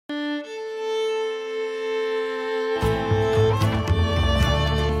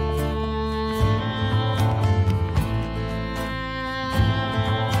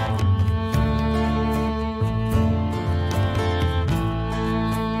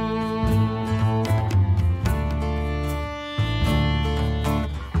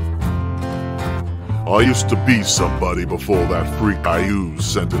I used to be somebody before that freak Ayuz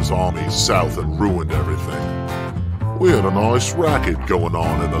sent his armies south and ruined everything. We had a nice racket going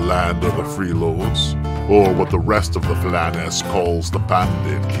on in the land of the Freelords, or what the rest of the Flanes calls the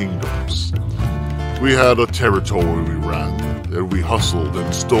Banded Kingdoms. We had a territory we ran, and we hustled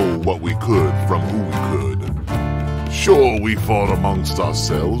and stole what we could from who we could. Sure, we fought amongst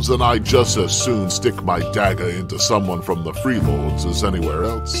ourselves, and I'd just as soon stick my dagger into someone from the Freelords as anywhere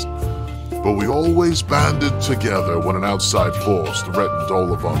else. But we always banded together when an outside force threatened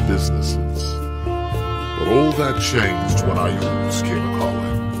all of our businesses. But all that changed when Ayuz came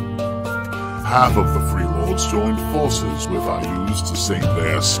a-calling. Half of the Freelords joined forces with Ayuz to save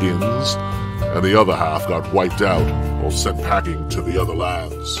their skins, and the other half got wiped out or sent packing to the other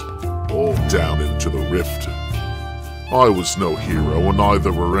lands, all down into the Rift. I was no hero, and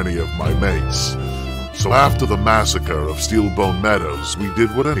neither were any of my mates. So after the massacre of Steelbone Meadows, we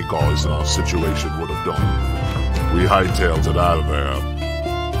did what any guys in our situation would have done. We hightailed it out of there.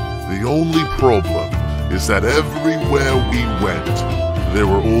 The only problem is that everywhere we went, there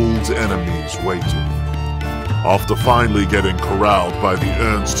were old enemies waiting. After finally getting corralled by the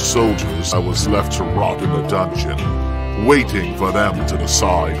Ernst soldiers, I was left to rot in a dungeon, waiting for them to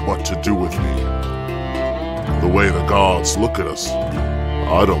decide what to do with me. The way the gods look at us,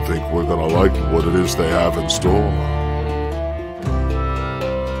 I don't think we're gonna like what it is they have in store.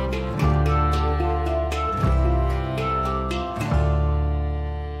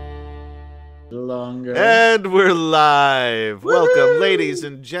 And we're live. Woo-hoo! Welcome, ladies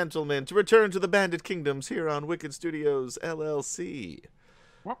and gentlemen, to Return to the Banded Kingdoms here on Wicked Studios, LLC.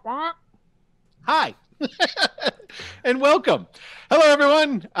 Hi. And welcome. Hello,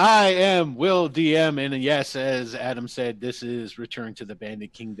 everyone. I am Will DM, and yes, as Adam said, this is Return to the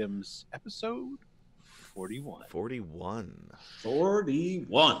Banded Kingdoms, episode 41. 41.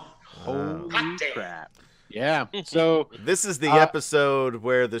 Holy crap. Yeah. So this is the episode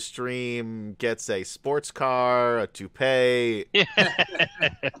where the stream gets a sports car, a toupee,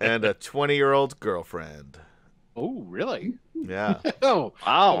 and a 20-year-old girlfriend. Oh, really? Yeah. Oh,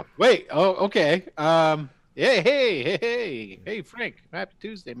 wow. Wait. Oh, okay. Hey, Frank. Happy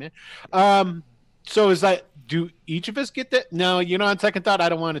Tuesday, man. So is that, do each of us get that? No, on second thought, I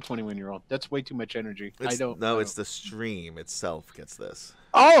don't want a 21-year-old. That's way too much energy. It's the stream itself gets this.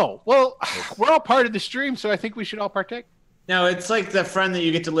 Oh, well, we're all part of the stream, so I think we should all partake. No, it's like the friend that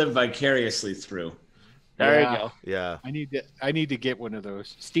you get to live vicariously through. There you go. Yeah. I need to get one of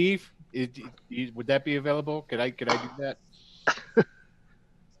those. Steve, would that be available? Could I do that?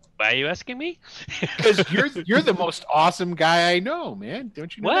 Why are you asking me? Because you're the most awesome guy I know, man.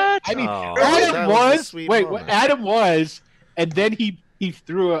 Don't you know what? That? I mean, Adam was. Adam was, and then he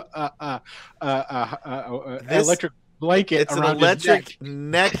threw a electric blanket. It's around an electric his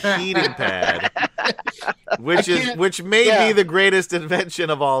neck heating pad, which may be the greatest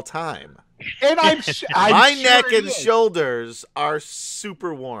invention of all time. And I'm my sure neck and shoulders are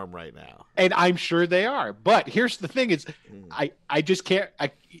super warm right now, and I'm sure they are. But here's the thing: is I just can't.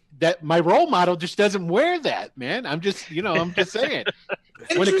 That my role model just doesn't wear that, man. I'm just saying.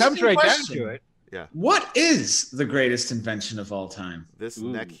 When it comes right down to it, yeah. What is the greatest invention of all time? This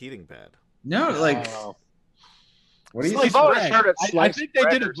neck heating pad. No, like. What do you think? I think they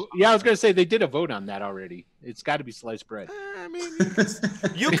did. I was going to say they did a vote on that already. It's got to be sliced bread. I mean,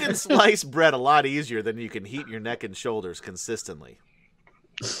 you can slice bread a lot easier than you can heat your neck and shoulders consistently.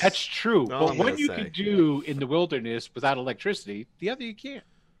 That's true. But what you can do in the wilderness without electricity, the other you can't.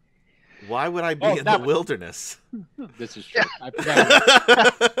 Why would I be in the wilderness? This is true. I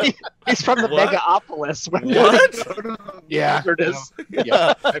forgot. He's from the Megapolis. What? Yeah.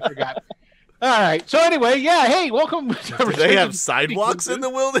 Yeah, I forgot. All right. So anyway, yeah. Hey, welcome. Do they have sidewalks in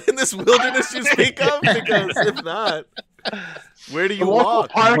this wilderness you speak of? Because if not, where do you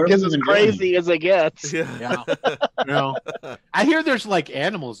walk? Park is as crazy as it gets. Yeah. I hear there's like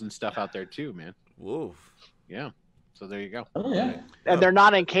animals and stuff out there too, man. Whoa. Yeah. So there you go. Oh yeah. And they're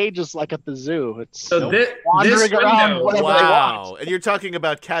not in cages like at the zoo. It's wandering around. Wow. And you're talking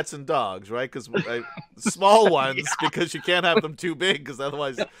about cats and dogs, right? Because small ones, because you can't have them too big, because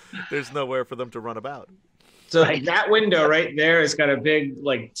otherwise there's nowhere for them to run about. So that window right there has got a big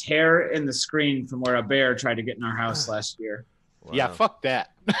tear in the screen from where a bear tried to get in our house last year. Wow. Yeah, fuck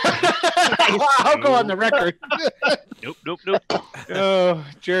that. I'll go on the record. Nope. Oh,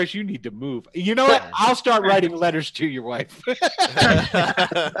 Jerish, you need to move. You know what? I'll start writing letters to your wife. For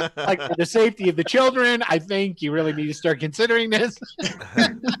the safety of the children, I think you really need to start considering this.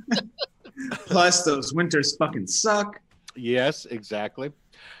 Plus, those winters fucking suck. Yes, exactly.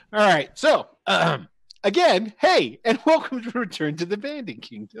 All right. So, again, hey, and welcome to Return to the Banded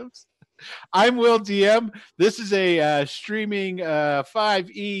Kingdoms. I'm Will DM. This is a streaming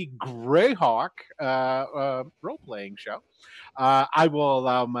 5e Greyhawk role-playing show. I will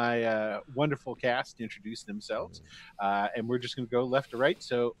allow my wonderful cast to introduce themselves, and we're just going to go left to right.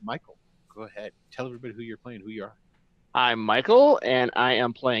 So, Michael, go ahead. Tell everybody who you're playing, who you are. I'm Michael, and I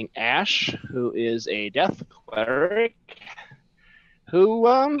am playing Ash, who is a death cleric who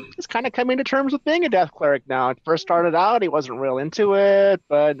is kind of coming to terms with being a death cleric now. It first started out, he wasn't real into it,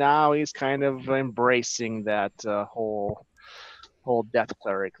 but now he's kind of embracing that whole death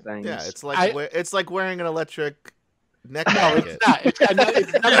cleric thing. Yeah, it's like wearing an electric neck No, jacket. it's not.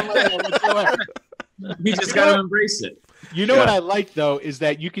 It's not whatsoever. We just got to embrace it. You know what I like though is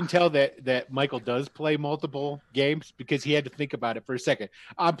that you can tell that Michael does play multiple games because he had to think about it for a second.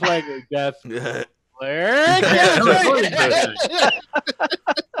 I'm playing a death cleric.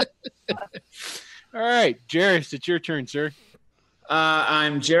 All right, Jairus, it's your turn, sir.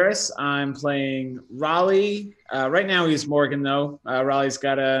 I'm Jairus. I'm playing Raleigh. Right now he's Morgan, though. Raleigh's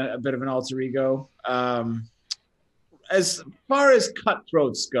got a bit of an alter ego. As far as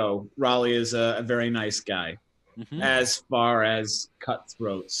cutthroats go, Raleigh is a very nice guy. Mm-hmm. As far as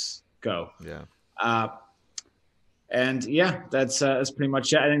cutthroats go. Yeah. And yeah, that's pretty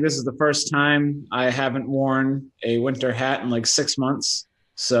much it. I think this is the first time I haven't worn a winter hat in like 6 months.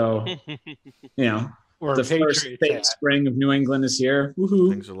 So, Or the first fake spring of New England is here. Woohoo.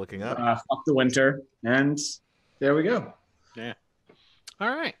 Things are looking up. Fuck the winter. And there we go. Yeah.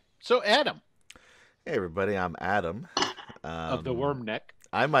 All right. So, Adam Hey everybody, I'm Adam. of the Worm Neck.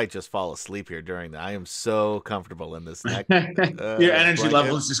 I might just fall asleep here during that. I am so comfortable in this neck. Your energy blanket.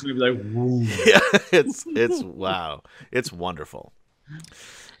 level is just going to be like, woo. Yeah, it's wow. It's wonderful.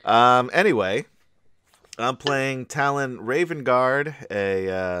 Anyway, I'm playing Talon Ravenguard,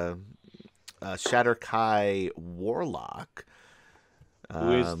 a Shatterkai warlock.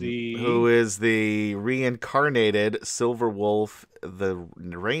 Who is the reincarnated Silver Wolf, the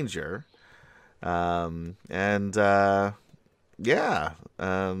Ranger. I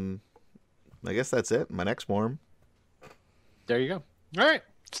guess that's it. My next worm. There you go. All right.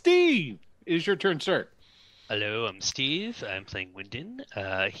 Steve, it is your turn, sir. Hello, I'm Steve. I'm playing Wyndon.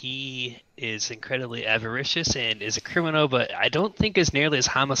 He is incredibly avaricious and is a criminal, but I don't think is nearly as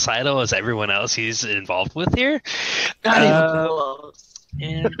homicidal as everyone else he's involved with here. Not even close.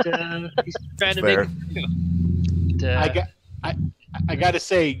 And he's trying to fair. make. I got to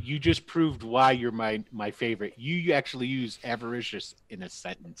say, you just proved why you're my favorite. You actually use avaricious in a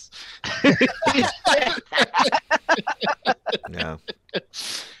sentence. Yeah.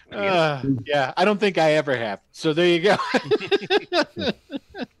 Yeah, I don't think I ever have. So there you go.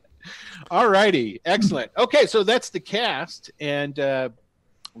 All righty. Excellent. Okay, so that's the cast. And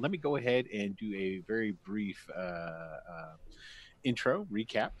let me go ahead and do a very brief intro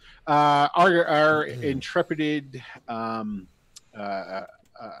recap. Our intrepid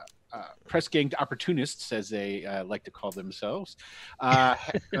press ganged opportunists, as they like to call themselves.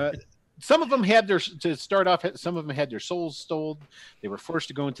 Some of them had some of them had their souls stolen. They were forced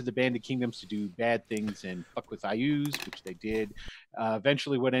to go into the Banded Kingdoms to do bad things and fuck with Ayus, which they did.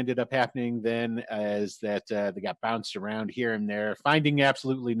 Eventually, what ended up happening then is that they got bounced around here and there, finding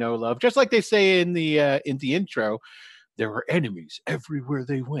absolutely no love. Just like they say in the intro, there were enemies everywhere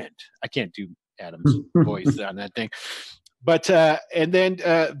they went. I can't do Adam's voice on that thing. But and then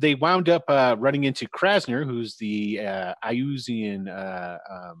they wound up running into Krasner, who's the Ayusian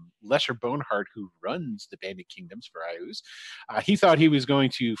Lesser Boneheart who runs the Bandit Kingdoms for Ayus. He thought he was going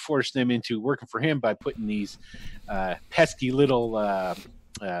to force them into working for him by putting these pesky little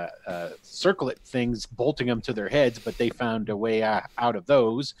circlet things, bolting them to their heads, but they found a way out of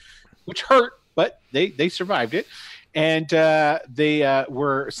those, which hurt, but they survived it. And they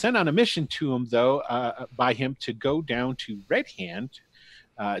were sent on a mission to him, though, by him to go down to Red Hand,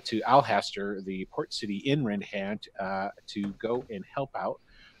 to Alhaster, the port city in Red Hand, to go and help out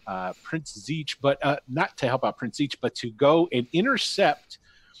Prince Zeech, but not to help out Prince Zeech, but to go and intercept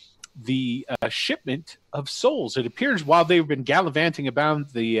the shipment of souls. It appears while they've been gallivanting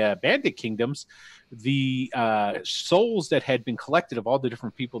about the Bandit Kingdoms, the souls that had been collected of all the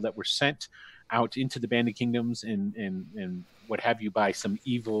different people that were sent out into the Bandit Kingdoms and what have you by some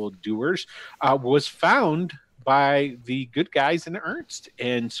evil doers was found by the good guys in Ernst.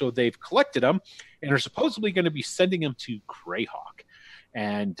 And so they've collected them and are supposedly going to be sending them to Greyhawk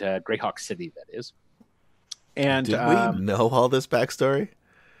and Greyhawk City, that is. And did we know all this backstory?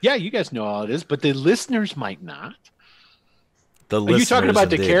 Yeah, you guys know all it is, but the listeners might not. Are you talking about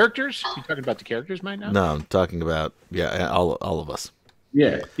the characters? You talking about the characters might not? No, I'm talking about all of us.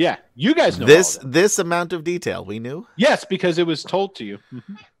 Yeah, you guys know this amount of detail we knew. Yes, because it was told to you.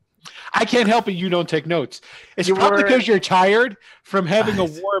 Mm-hmm. I can't help it. You don't take notes. It's You probably were- because you're tired from having a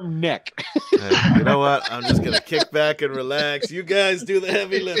warm neck. You know what? I'm just gonna kick back and relax. You guys do the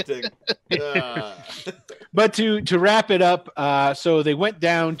heavy lifting. But to wrap it up, so they went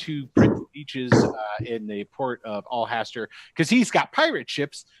down to Prince Beaches in the port of Alhaster because he's got pirate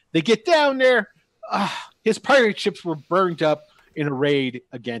ships. They get down there. His pirate ships were burned up in a raid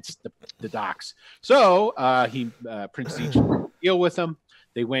against the docks. So Prince Beach deal with them.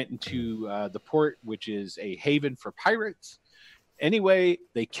 They went into the port, which is a haven for pirates. Anyway,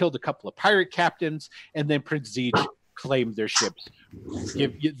 they killed a couple of pirate captains, and then Prince Zeech claimed their ships,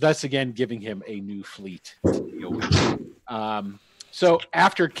 thus again giving him a new fleet to deal with. So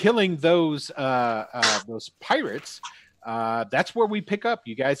after killing those pirates, that's where we pick up.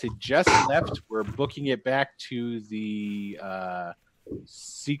 You guys had just left. We're booking it back to the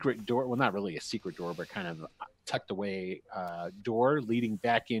secret door. Well, not really a secret door, but kind of tucked away door leading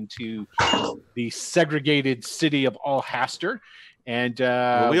back into the segregated city of Alhaster. And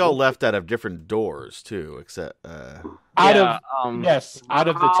we all left out of different doors too, except out of the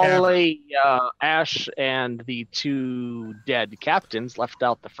tavern. Molly, Ash, and the two dead captains left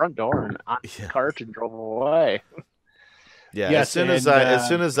out the front door and on the cart and drove away. Yeah, Yes, as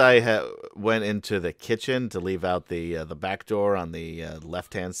soon as I went into the kitchen to leave out the back door on the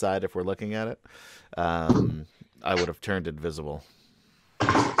left hand side, if we're looking at it, I would have turned invisible.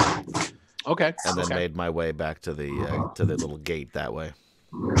 Okay. And then made my way back to the little gate that way.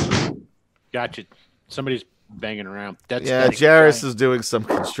 Gotcha. Somebody's banging around. That's Jairus is doing some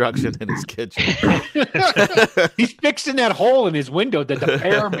construction in his kitchen. He's fixing that hole in his window that the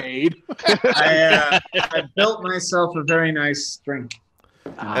bear made. I built myself a very nice drink.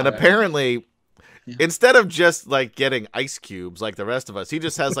 And apparently, instead of just like getting ice cubes like the rest of us, he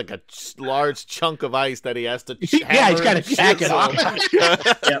just has like a large chunk of ice that he has to. He's got to jack it off.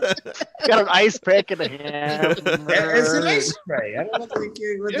 Got an ice pick in the hand. It's an ice spray. I don't think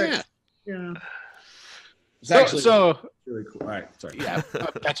it's actually really cool. All right, sorry. Yeah,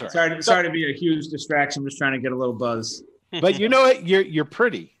 that's all right. Sorry to be a huge distraction. I'm just trying to get a little buzz. But you know what? You're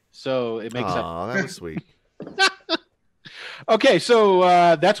pretty, so it makes sense. Oh, that was sweet. Okay, so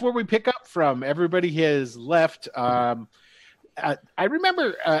that's where we pick up from. Everybody has left. I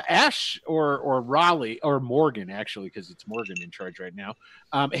remember Ash or Raleigh or Morgan, actually, because it's Morgan in charge right now,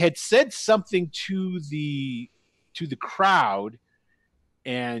 had said something to the crowd,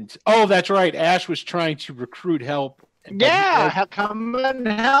 and that's right. Ash was trying to recruit help. Come and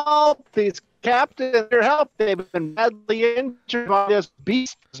help these captains. Their help. They've been badly injured by this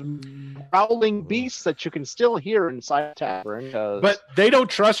beast, growling beasts that you can still hear inside the tavern. But they don't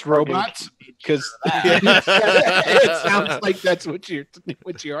trust robots because it sounds like that's what you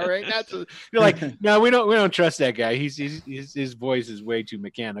are right now. So you're like, no, we don't trust that guy. His voice is way too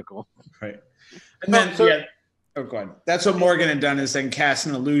mechanical. Right. And then oh, go ahead. That's what Morgan had done, is then cast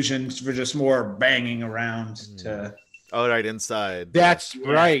an illusion for just more banging around to. Oh, right, inside. That's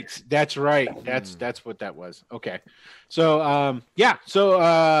right. That's what that was. Okay. So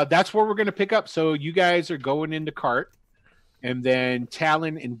that's where we're gonna pick up. So you guys are going in the cart, and then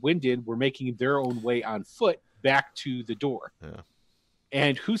Talon and Wyndon were making their own way on foot back to the door. Yeah.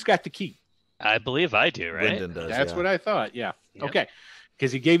 And who's got the key? I believe I do, right? Wyndon does, That's what I thought. Yeah. Yep. Okay.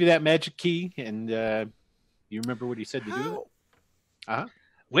 Because he gave you that magic key, and you remember what he said to do?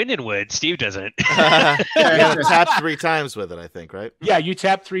 Wyndon would. Steve doesn't. You have to tap 3 times with it, I think, right? Yeah, you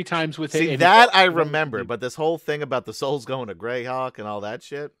tap 3 times with it. See, that I remember, but this whole thing about the souls going to Greyhawk and all that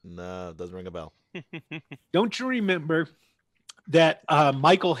shit, no, it doesn't ring a bell. Don't you remember that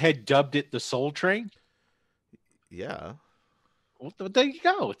Michael had dubbed it the Soul Train? Yeah. Well, there you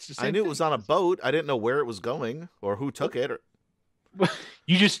go. It's the same I knew thing. it was on a boat. I didn't know where it was going or who took it.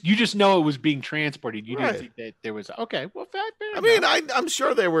 You just know it was being transported. You Right. didn't think that there was fair I mean, enough. I'm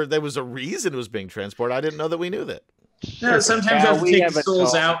sure there was a reason it was being transported. I didn't know that we knew that. No, sometimes you have to we take have the it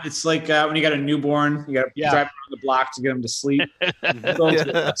souls all. out. It's like when you got a newborn, you got to drive around the block to get them to sleep.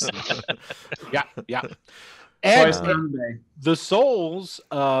 Yeah. Twice And around the day. the souls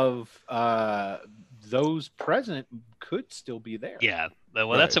of those present could still be there. Yeah.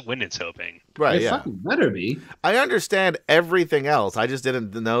 Well, that's what Wyndon's hoping. Right, They yeah. fucking better be. I understand everything else. I just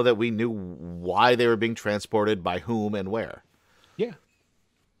didn't know that we knew why they were being transported, by whom, and where. Yeah.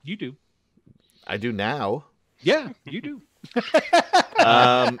 You do. I do now. Yeah, you do.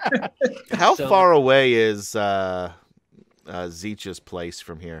 How far away is Zeech's place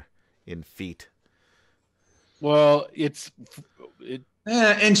from here in feet? Well,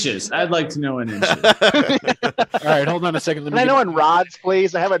 Inches. I'd like to know in inches. All right, hold on a second. Let Can me I know get- in rods,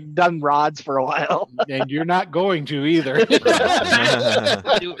 please? I haven't done rods for a while. and you're not going to either. Are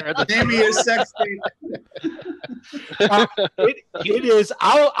the- Name me your sex It is.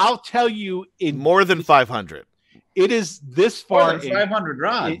 I'll tell you in More than 500. it is this More far than 500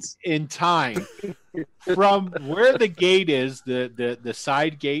 rods. in time from where the gate is, the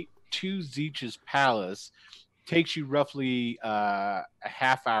side gate to Zeech's palace takes you roughly a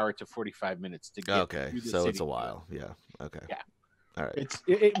half hour to 45 minutes to get. Okay, through the so it's city. a while. Yeah. Okay. Yeah. All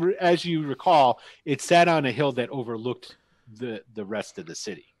right. As you recall, it sat on a hill that overlooked the rest of the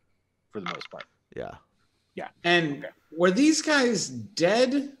city for the most part. Yeah. And were these guys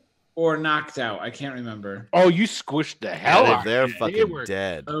dead or knocked out? I can't remember. Oh, you squished the hell out. They're of them. fucking were,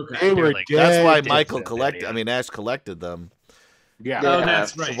 dead. Okay. They were like- dead. That's why dead. Michael dead, collected. yeah. I mean, Ash collected them. Yeah. Oh, Yeah.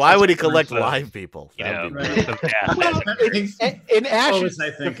 that's right. Why would he collect So- live people? You That'd know, be Right. weird. yeah, Well, in Ash's was I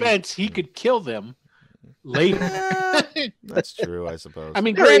thinking? defense, he could kill them later. That's true, I suppose. I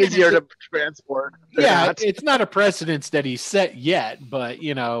mean, They're granted, easier to transport. They're yeah, not. it's not a precedence that he's set yet, but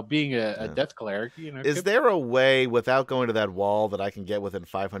being a Yeah. death cleric, Is could- there a way without going to that wall that I can get within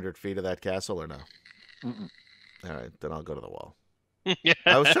 500 feet of that castle or no? Mm-mm. All right, then I'll go to the wall. yeah.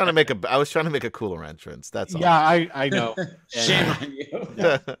 I was trying to make a cooler entrance. That's all. Yeah, I know. Shame on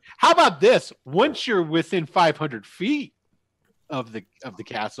you. How about this? Once you're within 500 feet of the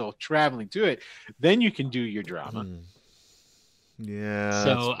castle, traveling to it, then you can do your drama. Hmm. Yeah.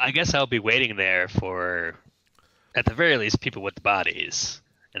 So I guess I'll be waiting there for, at the very least, people with the bodies,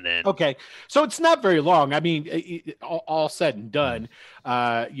 and then Okay, so it's not very long. I mean, all said and done,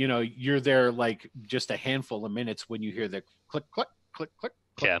 you're there like just a handful of minutes when you hear the click, click, click, click,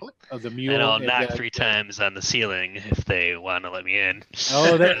 click, Yeah. click of the mule. and I'll and, knock 3 times on the ceiling if they want to let me in.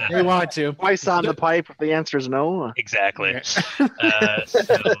 Oh, they want to. Twice on the pipe if the answer is no. Exactly. Yeah.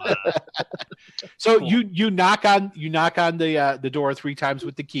 So you knock on the door 3 times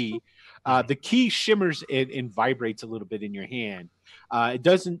with the key. The key shimmers and vibrates a little bit in your hand. It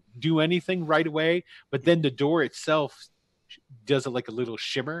doesn't do anything right away, but then the door itself does like a little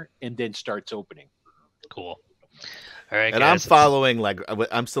shimmer and then starts opening. Cool. All right, And I'm guys. following, like,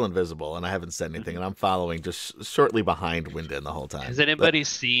 I'm still invisible, and I haven't said anything, and I'm following just shortly behind Wyndon the whole time. Has anybody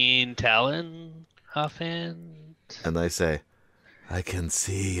seen Talon offhand? And I say, I can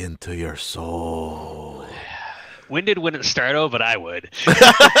see into your soul. Wyndon wouldn't startle, but I would.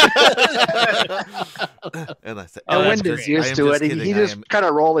 And I say, Oh, Oh, that's Wyndon's great. used to it. He just kind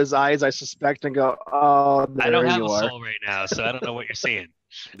of roll his eyes, I suspect, and go, "Oh, there I don't have you a are." soul right now, so I don't know what you're seeing.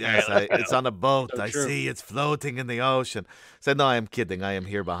 Yes, All right, let's it's go. on a boat. So I true. see it's floating in the ocean. Said, no, I am kidding. I am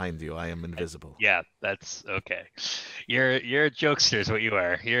here behind you. I am invisible. Yeah, that's okay. You're a jokester is what you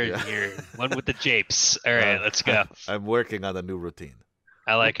are. You're Yeah. you're one with the japes. All right, let's go. I'm working on a new routine.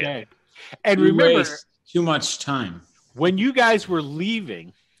 I like it. Okay. And You remember, waste too much time. when you guys were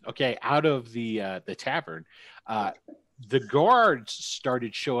leaving, out of the tavern, the guards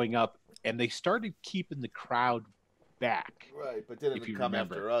started showing up, and they started keeping the crowd back. Right, but If you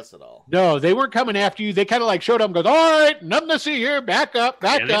remember. us at all. No, they weren't coming after you. They kind of like showed up and goes, "All right, nothing to see here. Back up,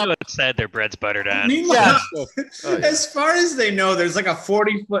 Yeah, back they up." know inside their bread's buttered on. Meanwhile, Oh, yeah. as far as they know, there's like a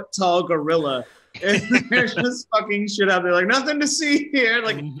 40-foot tall gorilla. And they're just fucking shit out there. Like, nothing to see here.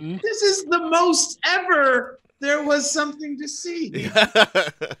 Like, Mhm. this is the most ever there was something to see.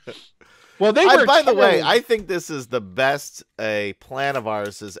 Well, they were. By the way, told- I think this is the best a plan of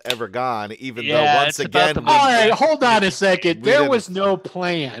ours has ever gone, even Yeah, though once it's about again. the all right, hold on a second. We There didn't- was no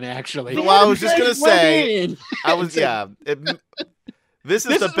plan, actually. Well, I was just You gonna guys went say, in. I was, yeah. This is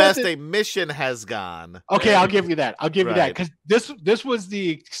This the is what best the- a mission has gone. Okay, I'll give you that. I'll give you that Right. because this was the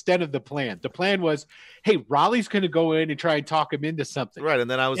extent of the plan. The plan was, hey, Raleigh's going to go in and try and talk him into something. Right, and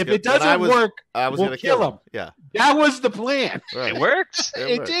then I was. If gonna, it doesn't work, I was we'll gonna kill kill him. Yeah, that was the plan. right. It worked.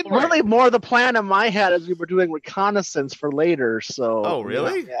 It worked. did work. Really, more the plan in my head as we were doing reconnaissance for later. So. Oh,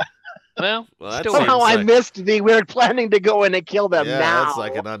 really? Yeah. Well, Well, that still seems Somehow works. I like- missed the weird planning to go in and kill them Yeah, now. that's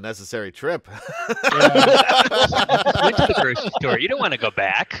like an unnecessary trip. Went to the grocery store. You don't want to go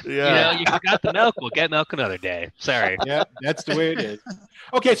back. Yeah. You forgot the milk. We'll get milk another day. Sorry. Yeah, that's the way it is.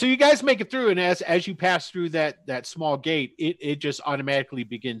 Okay, so you guys make it through, and as you pass through that small gate, it just automatically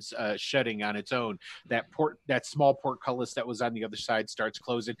begins shutting on its own. That small portcullis that was on the other side starts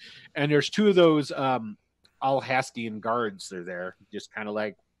closing, and there's two of those Alhastian guards. They're there, just kind of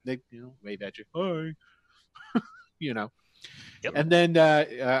like they wave at you, hi, Yep. And then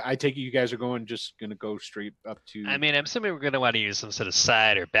I take it you guys are just gonna go straight up to. I mean, I'm assuming we're going to want to use some sort of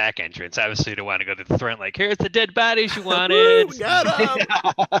side or back entrance. Obviously, you don't want to go to the front like, here's the dead bodies you wanted. Woo, we got 'em.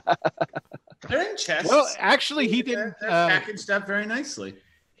 They're in chests. Well, actually, he didn't. They're packaged up very nicely.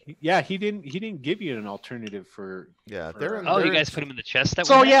 Yeah, he didn't give you an alternative for. Yeah, they're in. Oh, you they're- guys put him in the chest. That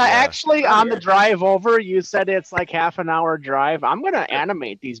So we yeah, had? actually, on the drive over, you said it's like half an hour drive. I'm gonna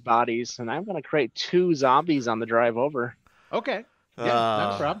animate these bodies, and I'm gonna create 2 zombies on the drive over. Okay. Yeah,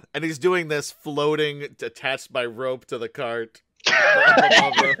 not a problem. And he's doing this floating, attached by rope to the cart.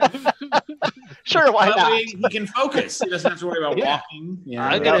 Sure, why That not? way he can focus. He doesn't have to worry about Yeah. walking. Yeah.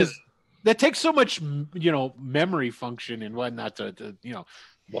 I'm gonna- That takes so much, memory function and whatnot to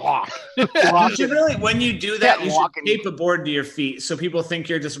walk. You should really, when you do that, Can't you walk should tape a board to your feet so people think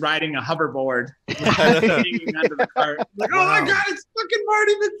you're just riding a hoverboard. Hanging onto the cart. Like, oh my god, it's fucking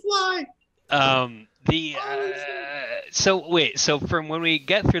Marty McFly. So from when we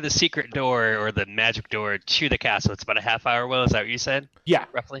get through the secret door or the magic door to the castle, it's about a half hour. Will, is that what you said? Yeah.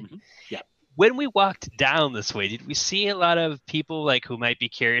 Roughly. Mhm. Yeah. When we walked down this way, did we see a lot of people like who might be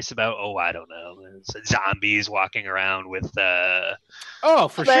curious about? Oh, I don't know, zombies walking around with Oh,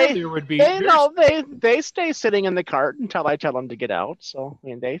 for They- sure there would be. They stay sitting in the cart until I tell them to get out. So I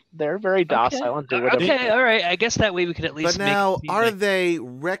mean, they're very docile and do whatever. Okay, all right. I guess that way we could at least. But now, make are they I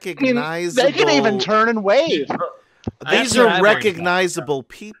mean, recognizable? they can even turn and wave. These That's what I'm are worried about. recognizable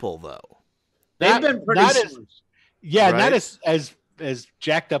people, though. They've been pretty that is- smooth. Yeah, not Right? as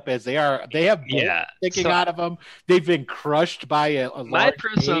jacked up as they are. They have bolts Yeah. sticking So- out of them. They've been crushed by a My large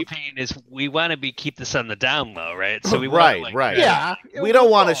personal ape. opinion is we want to keep this on the down low, right? So we Right, want, right. Yeah, We don't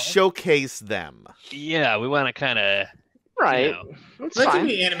want to showcase them. Yeah, we want to kind of Right. That's They can fine.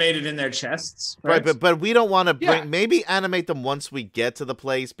 be animated in their chests. Right, but we don't want to bring Yeah. maybe animate them once we get to the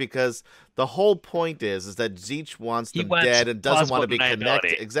place because the whole point is that Zeech wants He them wants dead and doesn't want to be plausible connected.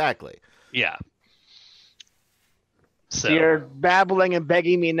 deniability. Exactly. yeah. So You're babbling and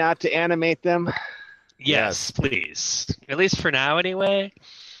begging me not to animate them. yes, please. At least for now, anyway.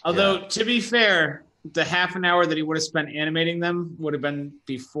 Although, to be fair, the half an hour that he would have spent animating them would have been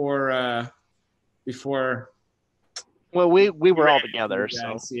before. Well, we were all you together, so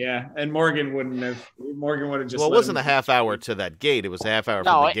guys, yeah. And Morgan wouldn't have. Morgan would have just. Well, it let wasn't him- a half hour to that gate. It was a half hour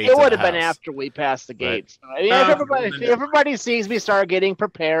no, from the it gate to would the have been house. after we passed the Right. gates. I mean, Oh, if everybody sees me start getting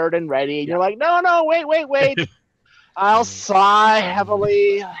prepared and ready, and you're like, no, wait. I'll sigh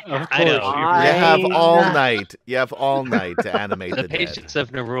heavily. Of I know. course. You have Fine. all night. You have all night to animate The the dead. patience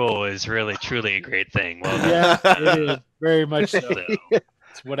of Nerul is really, truly a great thing. Well done. Yeah, it is very much so. So,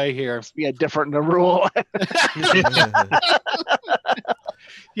 That's what I hear. Be a different rule.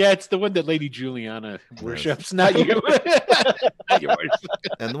 Yeah, it's the one that Lady Juliana worships, not you. Not yours.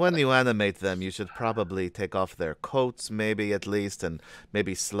 And when you animate them, you should probably take off their coats, maybe at least, and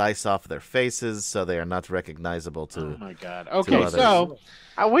maybe slice off their faces so they are not recognizable Oh to. my god. Okay, others. so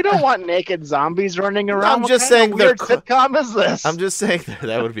We don't want naked zombies running around. I'm What just kind of saying they're weird co- sitcom is this? I'm just saying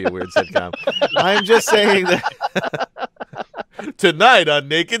that would be a weird sitcom. I'm just saying that tonight on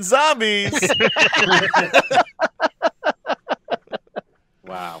Naked Zombies.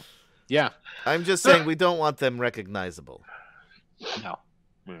 wow. Yeah. I'm just saying we don't want them recognizable. No.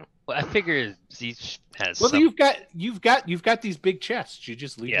 well, I figure Zeech has. Well, some, you've got these big chests. You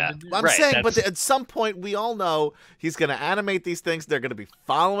just leave Yeah. them in there. I'm Right, saying, but that's- at some point we all know he's going to animate these things. They're going to be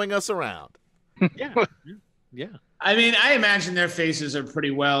following us around. Yeah. Yeah. I mean, I imagine their faces are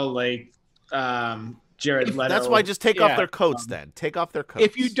pretty well like Jared Leto. That's why just take off Yeah. their coats then. Take off their coats.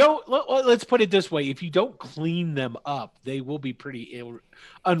 If you don't, let's put it this way: if you don't clean them up, they will be pretty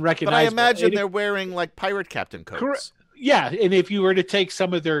unrecognizable. But I imagine And if- they're wearing like pirate captain coats. Correct. Yeah, and if you were to take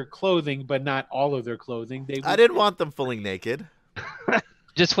some of their clothing, but not all of their clothing, they. I didn't want them fully naked.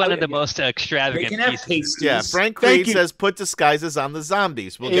 just one of the Okay. most they extravagant can have pieces. pasties. Yeah, Frank Thank Reed you. says put disguises on the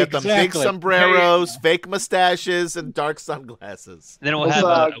zombies. We'll get them big Exactly. sombreros, fake mustaches, and dark sunglasses. Then we'll With, have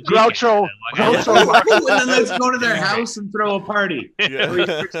a Groucho- weekend. Groucho- Ooh, and then let's go to their house and throw a party. Yeah. Where you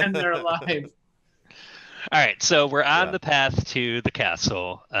pretend they're alive. All right, so we're on Yeah. the path to the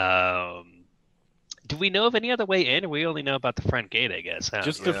castle. Do we know of any other way in, or we only know about the front gate? I guess. Huh?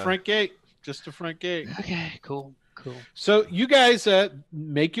 just the Yeah. front gate. Just the front gate. Okay, cool. So you guys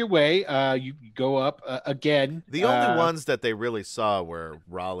make your way. You go up again. The only ones that they really saw were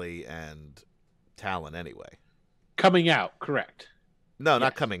Raleigh and Talon anyway. coming out. Correct. No,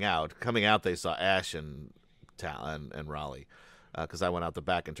 not coming out. Coming out, they saw Ash and Talon and Raleigh. Because I went out the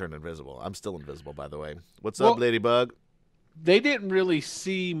back and turned invisible. I'm still invisible, by the way. What's Well- up, Ladybug? They didn't really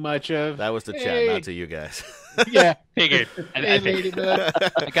see much of. That was the chat, Hey. not to you guys. Yeah. Figured. I Hey, figured. Ladybug.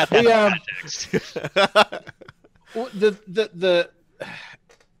 I got that The, context. Well, the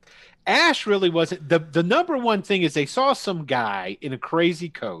Ash really wasn't the number one thing is they saw some guy in a crazy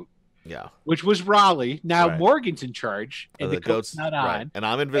coat Yeah. which was Raleigh. Now Right. Morgan's in charge, and the goat's not on. right. And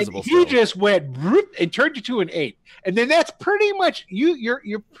I'm invisible And still. he just went whoop and turned you to an 8, and then that's pretty much you're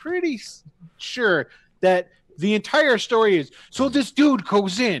pretty sure that the entire story is. So this dude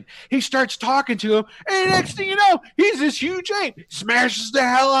goes in, he starts talking to him, and next thing you know, he's this huge 8, smashes the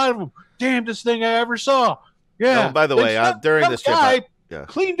hell out of him. Damnedest thing I ever saw. Yeah. Oh, by the Then way, during some this trip, guy yeah.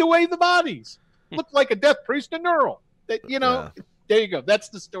 cleaned away the bodies. Looked like a death priest in Neural. That There you go. That's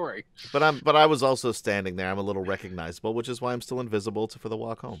the story. but I was also standing there. I'm a little recognizable, which is why I'm still invisible for the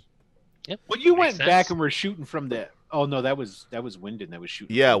walk home. Yep. Well, you Makes went sense. back and were shooting from the. Oh no, that was Wyndon that was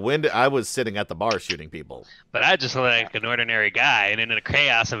shooting. Yeah, when I was sitting at the bar shooting people. But I just look like an ordinary guy, and in the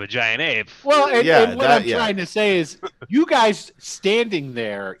chaos of a giant ape. Well, and, Yeah, and what that- I'm yeah. trying to say is, you guys standing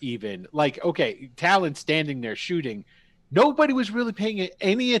there, even like okay, Talon standing there shooting, nobody was really paying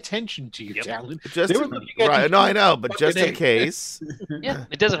any attention to you, Yep. Talon. Just They were looking at right. you No, I know, but just in fucking case. Yeah,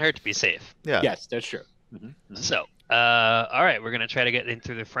 it doesn't hurt to be safe. Yeah. Yes, that's true. Mhm. So, all right, we're gonna try to get in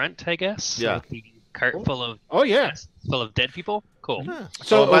through the front, I guess. Yeah. With the cart full of Oh yeah. full of dead people. Cool. Yeah.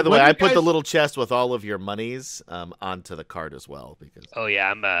 So, So, by the when way, you I put the guys- little chest with all of your monies onto the cart as well because. Oh yeah,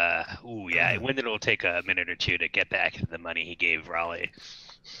 I'm. Yeah. Wyndon will take a minute or two to get back the money he gave Raleigh.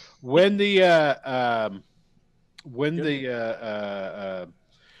 When the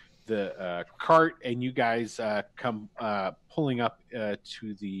cart and you guys come pulling up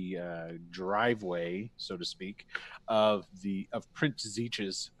to the driveway, so to speak, of Prince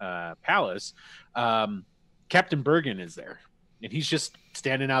Zeech's palace, Captain Bergen is there, and he's just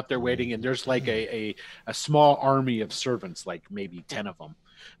standing out there waiting. And there's like a small army of servants, like maybe 10 of them,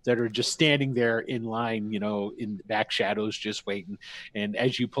 that are just standing there in line, in the back shadows, just waiting. And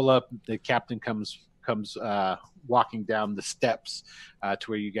as you pull up, the captain comes walking down the steps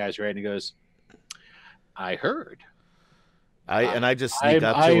to where you guys are at, and he goes, "I heard." I just sneak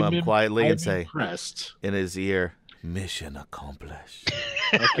up to him quietly I'm and say impressed. in his ear, "Mission accomplished."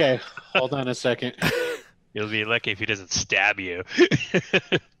 Okay, hold on a second. You'll be lucky if he doesn't stab you.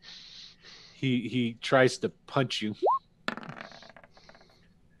 He tries to punch you,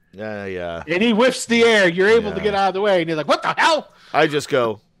 Yeah. and he whiffs the air. You're able to Yeah. get out of the way, and you're like, "What the hell?" I just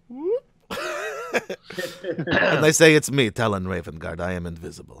go. And they say it's me, Talon Ravengard. I am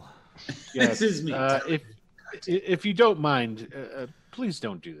invisible. Yes. This is me. If you don't mind, please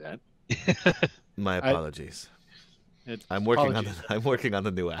don't do that. My apologies. I'm Apologies. working on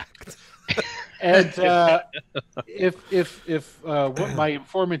the new act. And if what my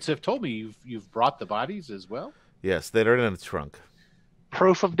informants have told me, you've brought the bodies as well. Yes, they're in a trunk.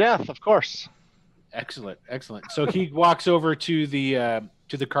 Proof of death, of course. Excellent. So he walks over to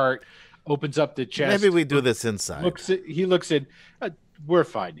the cart, opens up the chest. Maybe we do this inside. He looks in. We're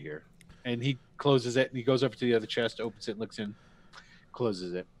fine here, and he closes it. And he goes over to the other chest, opens it, looks in,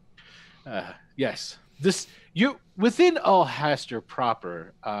 closes it. Yes, within Alhaster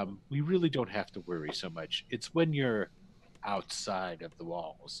proper, we really don't have to worry so much. It's when you're outside of the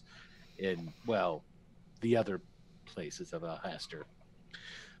walls, in the other places of Alhaster,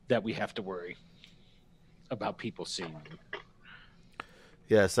 that we have to worry about people seeing you.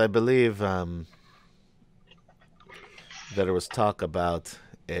 Yes, I believe that there was talk about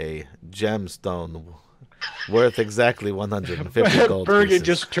a gemstone worth exactly 150 gold Bergen pieces.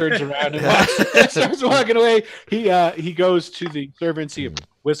 just turns around and starts walking away. He goes to the servants. He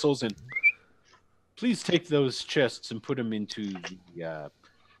whistles and, "Please take those chests and put them into the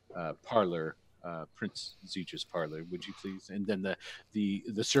parlor, Prince Zeech's parlor, would you please?" And then the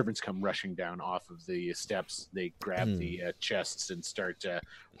servants come rushing down off of the steps. They grab the chests and start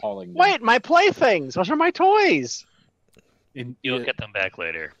hauling them. Wait, my playthings. Those are my toys. And You'll get them back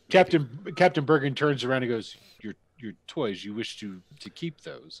later. Captain Bergen turns around and goes, "Your toys. You wish to keep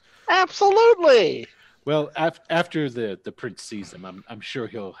those?" Absolutely. Well, after the prince sees them, I'm sure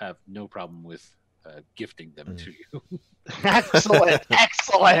he'll have no problem with gifting them to you. Excellent.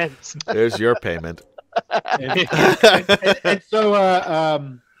 Excellent. There's your payment. and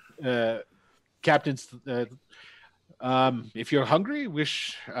so, captains, if you're hungry,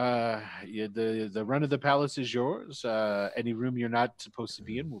 the run of the palace is yours. Any room you're not supposed to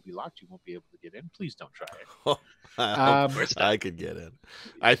be in will be locked. You won't be able to get in. Please don't try it. I could get in.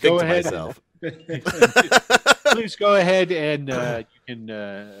 I think to ahead. myself. Please go ahead and you can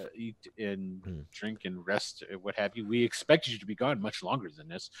eat and drink and rest, what have you. We expected you to be gone much longer than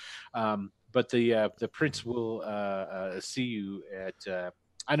this, but the prince will see you at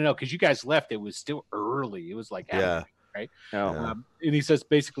I don't know, because you guys left. It was still early. It was like Yeah. right. Yeah. And he says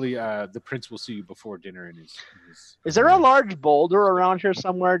basically the prince will see you before dinner. In his Is there a large boulder around here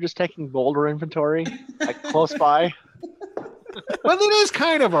somewhere? Just taking boulder inventory, like close by. Well, it is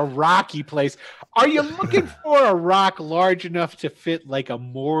kind of a rocky place. Are you looking for a rock large enough to fit like a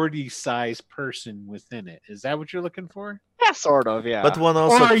Morty-sized person within it? Is that what you're looking for? Yeah, sort of. Yeah. But one Or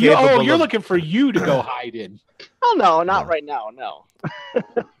also are you? capable Oh, you're of, looking for you to go hide in. Oh no, not No. right now. No.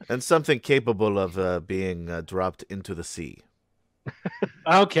 and something capable of being dropped into the sea.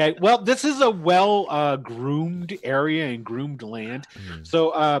 Okay. Well, this is a well groomed area and groomed land. Mm.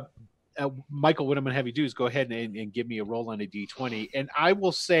 So, Michael, what I'm going to have you do is go ahead and give me a roll on a D20. And I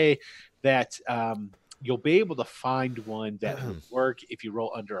will say that you'll be able to find one that would work if you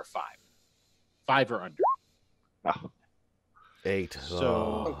roll under a 5. 5 or under. Oh. 8. So-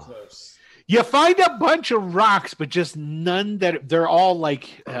 So close. You find a bunch of rocks, but just none that they're all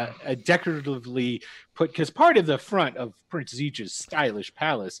like decoratively put. Because part of the front of Prince Zeech's stylish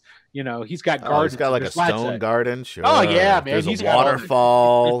palace, you know, he's got Oh, gardens. he's got like a There's lots stone of- garden. Sure. Oh, yeah, man, There's he's a got all the-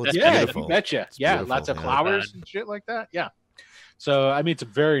 waterfall. It's yeah, beautiful. you betcha. It's Yeah, beautiful, lots of yeah. flowers and shit like that. Yeah. So I mean, it's a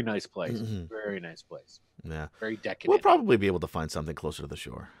very nice place. Mhm. Very nice place. Yeah. Very We'll decadent. probably be able to find something closer to the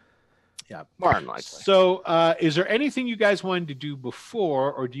shore. More than likely. So, is there anything you guys wanted to do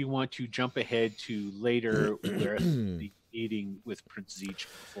before, or do you want to jump ahead to later where the meeting with Prince Zeech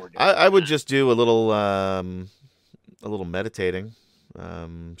before dinner? I would just do a little meditating,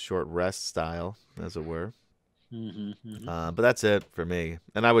 short rest style, as it were. Mhm, mhm. But that's it for me.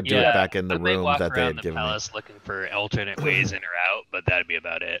 And I would do it Yeah, back in the I might room walk that they around had the given me. palace looking for alternate ways in or out, but that'd be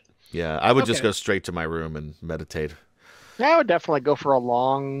about it. Yeah, I would just Okay. go straight to my room and meditate. Yeah, I would definitely go for a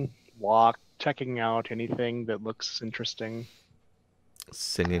long walk, checking out anything that looks interesting.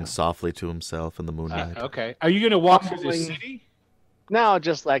 Singing softly to himself in the moonlight. Okay. Are you going to walk through the Probably- city? No,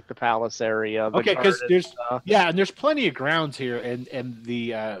 just like the palace area. The Okay, because garden there's stuff. yeah, and there's plenty of grounds here, and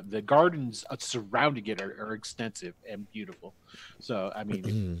the gardens surrounding it are extensive and beautiful. So I mean,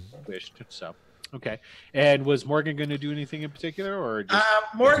 if you wished so. Okay. And was Morgan going to do anything in particular, or just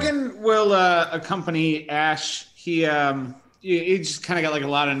Morgan will accompany Ash. He just kind of got like a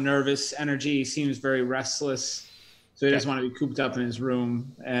lot of nervous energy. He seems very restless, so he doesn't want to be cooped up in his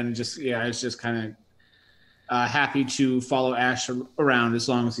room. And just it's just kind of happy to follow Ash around as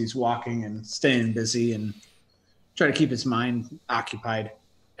long as he's walking and staying busy and try to keep his mind occupied.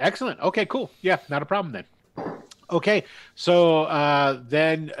 excellent? Okay, cool. Yeah, not a problem then. Okay, so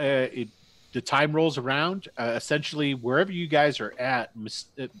then the time rolls around. Essentially, wherever you guys are at,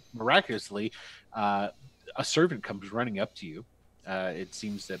 miraculously, a servant comes running up to you. It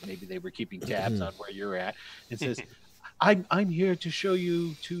seems that maybe they were keeping tabs on where you're at, and says, "I'm here to show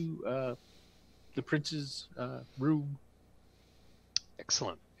you to the prince's room."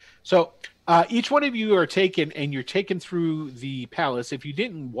 Excellent. So each one of you are taken, and you're taken through the palace. If you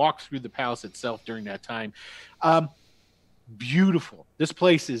didn't walk through the palace itself during that time, beautiful. This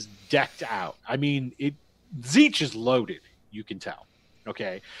place is decked out. I mean, Zeech is loaded. You can tell.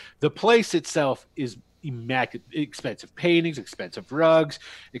 Okay, the place itself is immaculate. Expensive paintings, expensive rugs.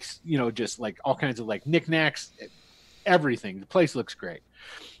 Just like all kinds of like knickknacks. Everything. The place looks great.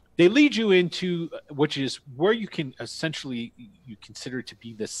 They lead you into which is where you can essentially you consider to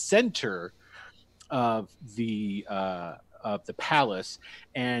be the center of the palace,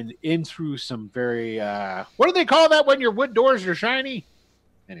 and in through some very what do they call that when your wood doors are shiny?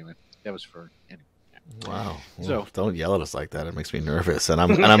 Anyway, that was for. Anyway. Wow. So- Don't yell at us like that. It makes me nervous, and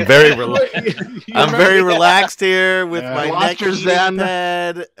I'm very I'm very relaxed here with Yeah. my Watch neck your eating zen.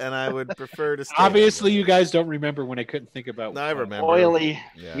 head, and I would prefer to stay. Obviously, that way. you guys don't remember when I couldn't think about. No, I remember. Oily.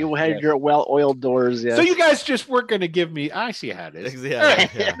 Yeah. You had Yeah. your well-oiled doors. Yes. So you guys just weren't going to give me. I see how it is. Yeah,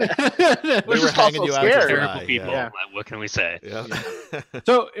 yeah. We're We were just hanging also you out to scared. dry. Terrible people. Yeah. What can we say? Yeah.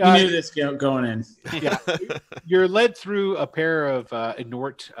 So You knew this going in. you're led through a pair of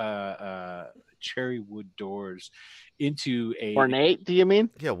Inort cherry wood doors into a. Ornate, do you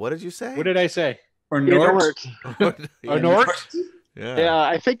mean? Yeah. What did you say? What did I say? Or Nort. Inort. yeah. Inort? Yeah,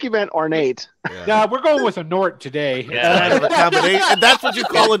 I think you meant ornate. Yeah. No, we're going with Inort today. Yeah. Kind of a combination, and that's what you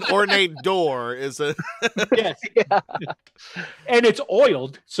call an ornate door. Is a Yes. And it's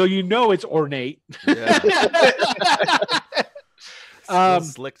oiled, so you know it's ornate. yeah. Um,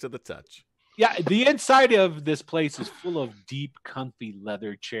 Slick to the touch. Yeah, the inside of this place is full of deep, comfy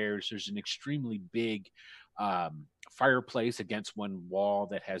leather chairs. There's an extremely big fireplace against one wall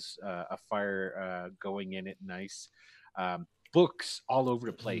that has a fire going in it. Nice. Books all over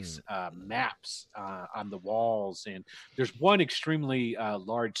the place, maps on the walls, and there's one extremely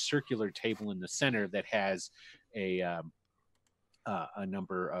large circular table in the center that has a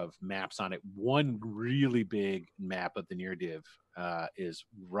number of maps on it. One really big map of the Near-Div is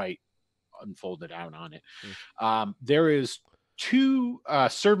right unfolded out on it. There is two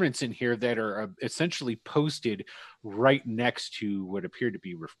servants in here that are essentially posted right next to what appear to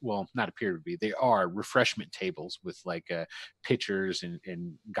be, not appear to be, they are refreshment tables with like pitchers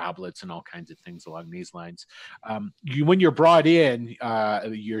and goblets and all kinds of things along these lines. When you're brought in,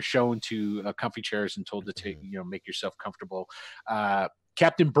 you're shown to comfy chairs and told to take, make yourself comfortable.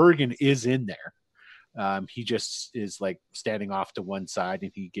 Captain Bergen is in there. He just is like standing off to one side,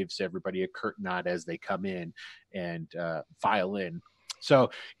 and he gives everybody a curt nod as they come in and file in.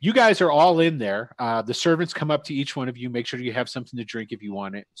 So you guys are all in there. The servants come up to each one of you, make sure you have something to drink if you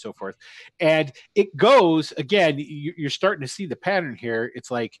want it, and so forth. And it goes, again, you're starting to see the pattern here.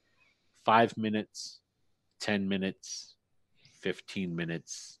 It's like 5 minutes, 10 minutes, 15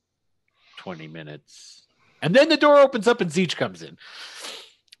 minutes, 20 minutes. And then the door opens up and Zeech comes in.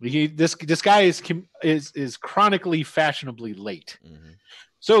 This guy is chronically fashionably late. Mm-hmm.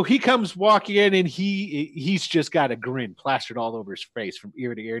 So he comes walking in, and he's just got a grin plastered all over his face from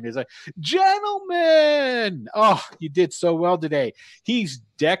ear to ear, and he's like, "Gentlemen, oh, you did so well today." He's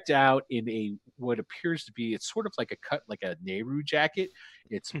decked out in what appears to be, it's sort of like a Nehru jacket.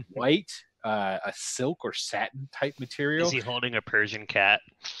 It's white, a silk or satin type material. Is he holding a Persian cat?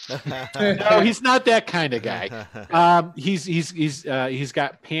 No, he's not that kind of guy. He's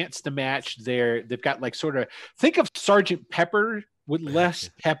got pants to match. They've got like sort of, think of Sergeant Pepper with less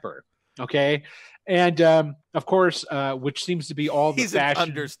pepper, okay? And of course, which seems to be all the fashion. He's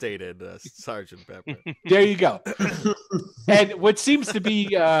understated, Sergeant Pepper. There you go. And what seems to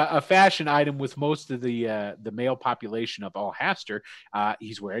be a fashion item with most of the male population of Alhaster,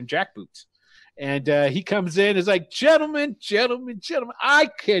 he's wearing jack boots. And he comes in, is like, gentlemen, I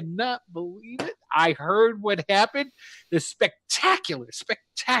cannot believe it. I heard what happened. It's spectacular.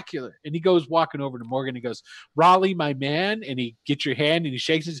 And he goes walking over to Morgan. He goes, Raleigh, my man. And he gets your hand and he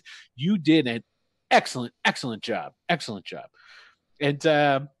shakes his. You did an excellent job. And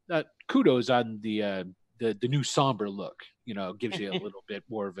kudos on the new somber look. Gives you a little bit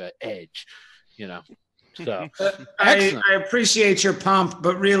more of an edge. So I appreciate your pomp,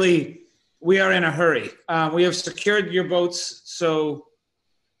 but really, we are in a hurry. We have secured your boats, so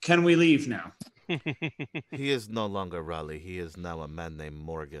can we leave now? He is no longer Raleigh. He is now a man named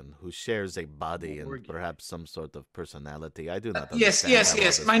Morgan, who shares a body and perhaps some sort of personality. I do not understand.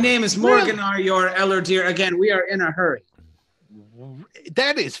 Yes. My name is Morgan, your Ellerdeer. Again, we are in a hurry.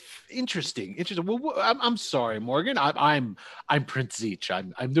 That is interesting. Well, I'm sorry, Morgan. I'm Prince Zeech.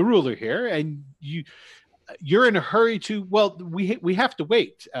 I'm the ruler here, and you're in a hurry to. Well, we have to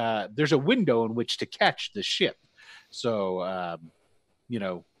wait. There's a window in which to catch the ship, so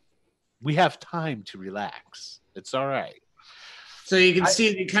we have time to relax. It's all right. So you can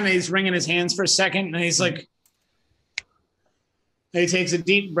see he's wringing his hands for a second, and he's like, he takes a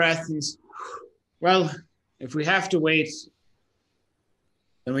deep breath. And he's, well, if we have to wait,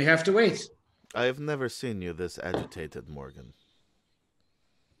 then we have to wait. I have never seen you this agitated, Morgan.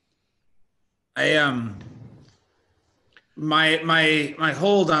 My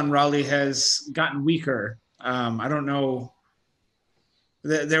hold on Raleigh has gotten weaker. I don't know.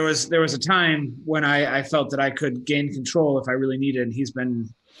 There was a time when I felt that I could gain control if I really needed, and he's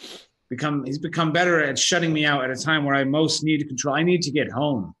become better at shutting me out at a time where I most need control. I need to get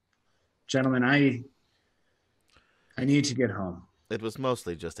home, gentlemen. I need to get home. It was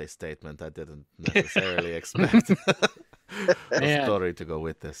mostly just a statement. I didn't necessarily expect a story to go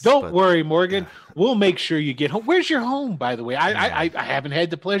with this. Don't worry, Morgan. We'll make sure you get home. Where's your home, by the way? I haven't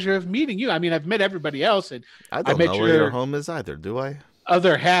had the pleasure of meeting you. I mean, I've met everybody else, and I don't know where your home is either, do I?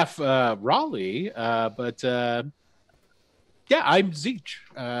 Other half, Raleigh, but I'm Zeech.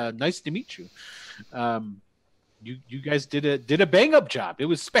 Nice to meet you. You guys did a bang up job. It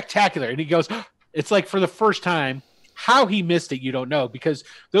was spectacular. And he goes, it's like for the first time. How he missed it, you don't know, because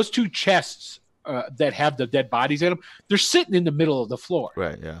those two chests that have the dead bodies in them, they're sitting in the middle of the floor.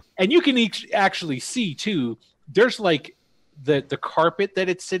 Right, yeah. And you can actually see, too, there's like the carpet that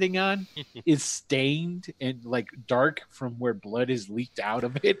it's sitting on is stained and like dark from where blood is leaked out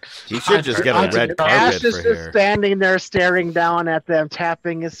of it. He should just get a red carpet Ash is for just here. standing there staring down at them,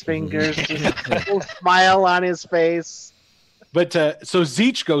 tapping his fingers, just a little smile on his face. But so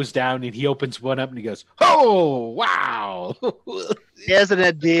Zeech goes down and he opens one up and he goes, "Oh, wow. Isn't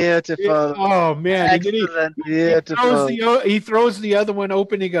it beautiful? Oh, man. Excellent, beautiful. He throws the other one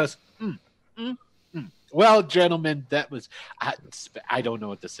open. And he goes, Well, gentlemen, that was, I don't know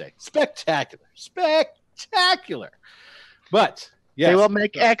what to say. Spectacular. But, yes. They will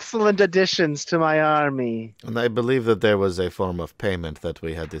make excellent additions to my army. And I believe that there was a form of payment that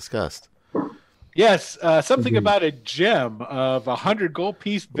we had discussed. Yes, something about a gem of 100 gold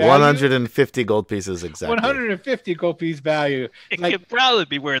piece value. 150 gold pieces exactly. 150 gold piece value. It Like, could probably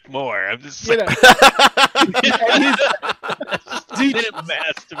be worth more. I'm just you saying. know, Minimum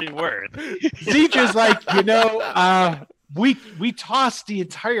has to be worth. Zeech is like, we tossed the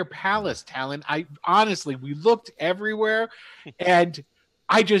entire palace, Talon. I honestly, we looked everywhere, and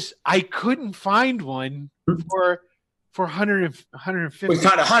I couldn't find one for 150. We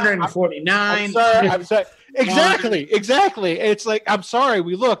found 149. I'm sorry. Exactly. It's like, I'm sorry,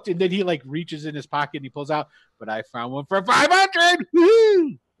 we looked, and then he like reaches in his pocket and he pulls out, but I found one for 500.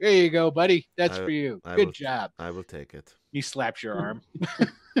 Woo! There you go, buddy. That's for you. Good job. I will take it. He slaps your arm.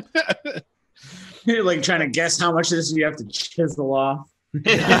 You're like trying to guess how much of this you have to chisel off.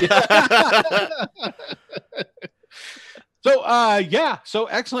 So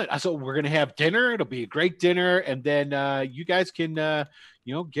excellent. So we're gonna have dinner. It'll be a great dinner, and then you guys can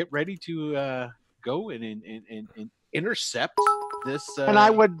get ready to go and intercept this. And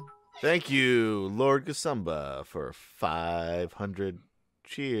I would. Thank you, Lord Gasumba, for 500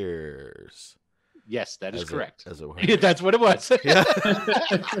 cheers. Yes, that is correct. As it were. That's what it was. Yeah.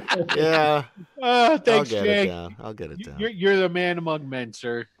 Yeah. Thanks, I'll get Jake. it down. I'll get it down. You're the man among men,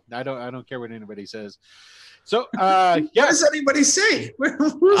 sir. I don't care what anybody says. So, What does anybody say?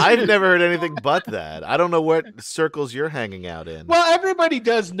 I've never heard anything but that. I don't know what circles you're hanging out in. Well, everybody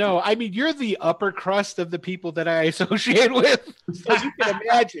does know. I mean, you're the upper crust of the people that I associate with. So you can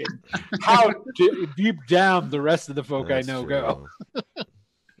imagine how deep down the rest of the folk That's I know true. go.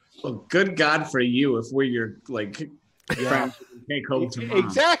 Well, good God for you if we're your friends you take home to mom.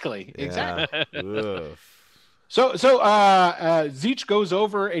 Exactly. Yeah. Oof. So Zeech goes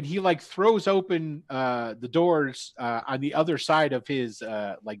over and he like throws open the doors on the other side of his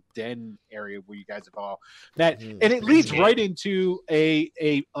like den area where you guys have all met, and it leads right into a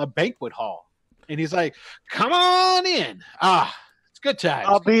banquet hall. And he's like, "Come on in. It's good times."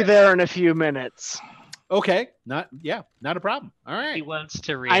 I'll be there in a few minutes. Okay, not a problem. All right. He wants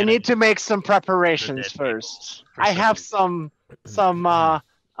to. I need to make some preparations first. I have some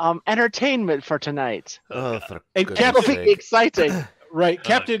entertainment for tonight. Oh, for And goodness It'll sake. be exciting. Right,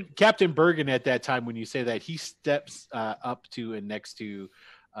 Captain Bergen at that time when you say that he steps up to and next to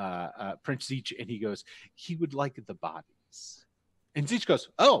Prince Zeech and he goes, he would like the bodies, and Zeech goes,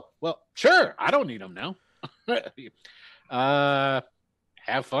 "Oh well, sure, I don't need them now."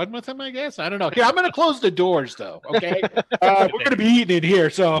 Have fun with them, I guess. I don't know. Here, I'm going to close the doors though. Okay, we're going to be eating in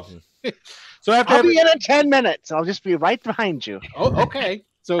here, so after I'll be in 10 minutes. I'll just be right behind you. Oh, okay.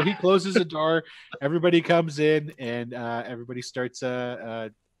 So he closes the door. Everybody comes in, and everybody starts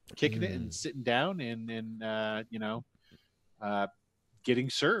kicking it and sitting down, and getting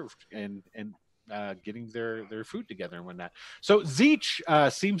served and getting their food together and whatnot. So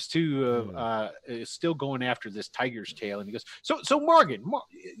Zeech seems to is still going after this tiger's tail, and he goes, "So Morgan,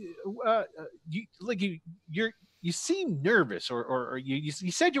 you seem nervous, or you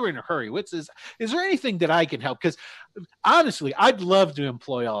said you were in a hurry. Is there anything that I can help? Because honestly, I'd love to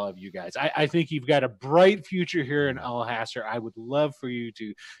employ all of you guys. I think you've got a bright future here in Alhasser. I would love for you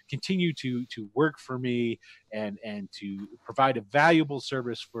to continue to work for me and to provide a valuable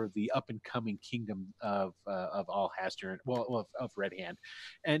service for the up and coming kingdom of Alhasser, of Red Hand,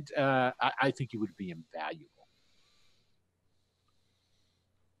 and I think you would be invaluable."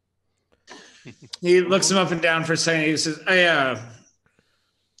 He looks him up and down for a second. He says,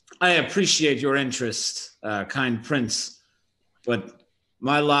 I appreciate your interest, kind prince, but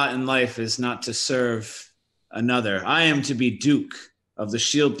my lot in life is not to serve another. I am to be Duke of the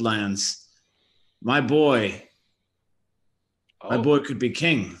Shieldlands. My boy could be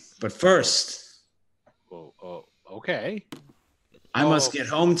king, but first, Okay. I must get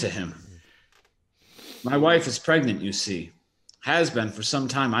home to him. My wife is pregnant, you see. Has been for some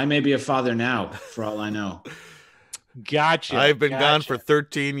time. I may be a father now, for all I know. Gotcha. I've been gone for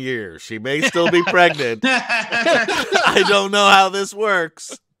 13 years. She may still be pregnant. I don't know how this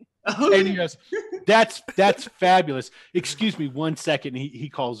works. And he goes, that's fabulous. Excuse me 1 second. He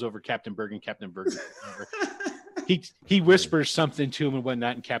calls over Captain Bergen. Captain Bergen. He whispers something to him and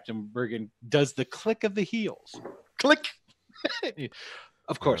whatnot, and Captain Bergen does the click of the heels. Click.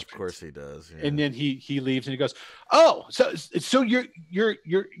 Of course he does. Yeah. And then he leaves and he goes, "Oh, so you're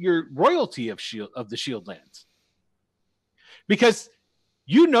royalty of the Shieldlands, because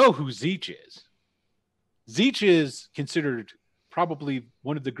you know who Zeech is. Zeech is considered probably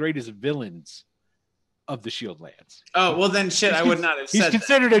one of the greatest villains of the Shield Lands. Oh well, then shit, I would not have He's said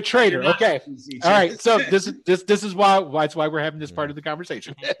considered a traitor. You're not Okay. Zeech. All right. So this is why that's why we're having this part of the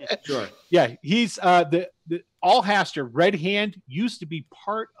conversation. Sure. Yeah, he's the Allhaster Red Hand used to be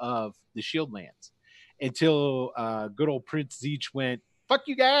part of the Shield Lands until good old Prince Zeech went, fuck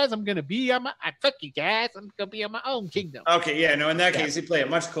you guys, I'm gonna be on my own kingdom. Okay, yeah, no, in that case, he played it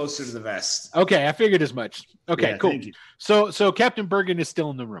much closer to the vest. Okay, I figured as much. Okay, Yeah, cool. thank you. So Captain Bergen is still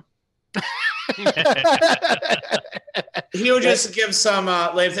in the room. He would just give some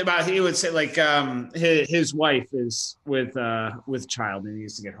he would say like his wife is with child and he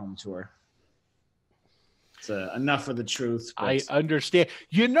needs to get home to her. It's enough of the truth. But... I understand.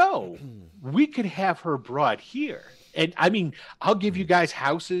 You know, we could have her brought here. And I mean, I'll give you guys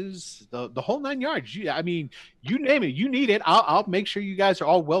houses, the whole 9 yards. I mean, you name it, you need it. I'll make sure you guys are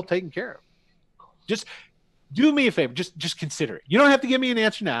all well taken care of. Just do me a favor. Just consider it. You don't have to give me an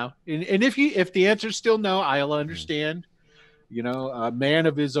answer now. And if the answer is still no, I'll understand. You know, a man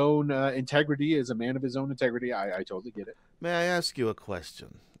of his own integrity is a man of his own integrity. I totally get it. May I ask you a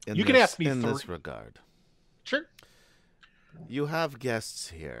question? You can ask me in three. this regard. Sure. You have guests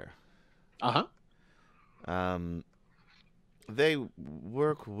here. Uh-huh. They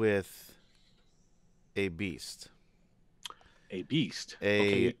work with a beast. A beast.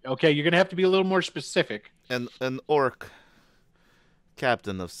 A- Okay, you're gonna have to be a little more specific. An orc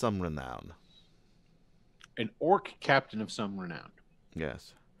captain of some renown. An orc captain of some renown.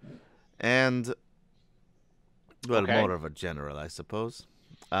 Yes. And well, Okay. more of a general, I suppose.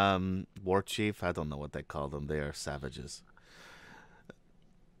 War chief, I don't know what they call them. They are savages.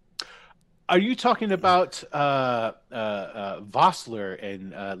 Are you talking about Vossler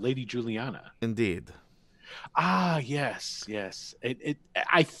and Lady Juliana? Indeed. Ah, yes.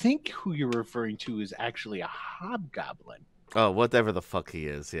 I think who you're referring to is actually a hobgoblin. Oh, whatever the fuck he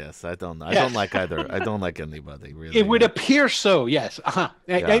is, yes. I don't Yes. like either. I don't like anybody, really. It would appear so, yes. Uh-huh.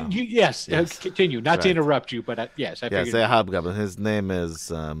 Yeah. Yes. Yes. Continue. Not to Right. interrupt you, but yes, I Yes, figured. a hobgoblin. His name is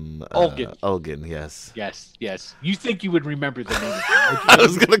Ulgin. Ulgin, yes. Yes. You think you would remember the name? I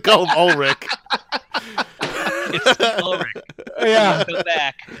was gonna call him Ulrich. It's Steve Ulrich. Yeah. Go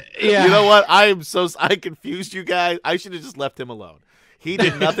back. Yeah. You know what? I confused you guys. I should have just left him alone. He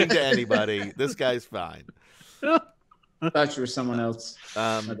did nothing to anybody. This guy's fine. I thought you were someone else.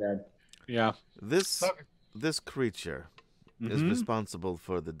 My bad. Yeah. This creature is Mhm. responsible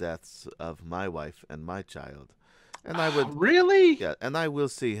for the deaths of my wife and my child, and I would Really? yeah, and I will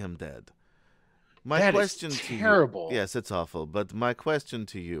see him dead. My That is question to terrible. you, yes, it's awful. But my question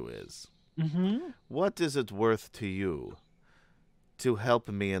to you is, Mm-hmm. what is it worth to you to help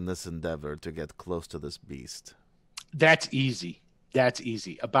me in this endeavor to get close to this beast? That's easy.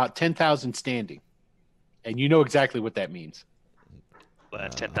 About 10,000 standing. And you know exactly what that means.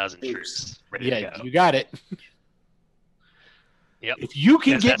 10,000 troops ready Yeah, to go. you got it. Yep. If you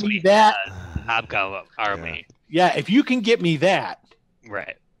can Yes, get that's me what that, Hobgoblin army. if you can get me that,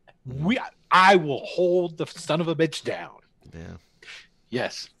 Right. I will hold the son of a bitch down. Yeah.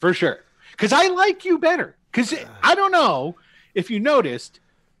 Yes, for sure. Because I like you better. Because I don't know if you noticed.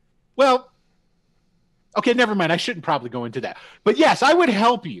 Well, okay, never mind. I shouldn't probably go into that. But yes, I would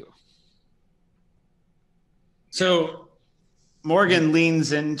help you. So Morgan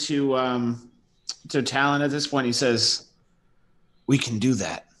leans into to Talon at this point. He says, "We can do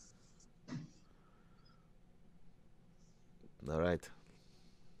that." All right.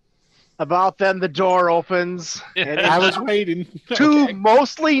 About then, the door opens, and I was waiting. two Okay.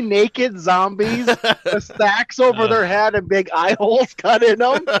 mostly naked zombies with stacks over their head and big eye holes cut in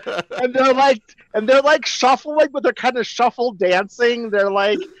them, and they're like shuffling, but they're kind of shuffle dancing. They're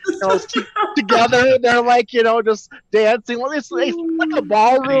like, together. They're like, just dancing. Well, it's like a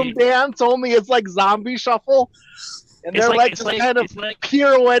ballroom dance, only it's like zombie shuffle, and they're like just kind of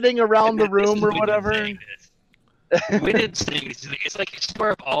pirouetting around the room or whatever. We didn't sing. It's like you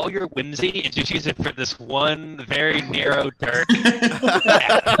store up all your whimsy and just use it for this one very narrow dark.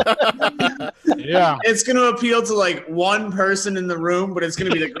 Yeah. It's going to appeal to like one person in the room, but it's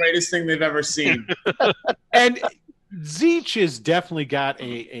going to be the greatest thing they've ever seen. And Zeech has definitely got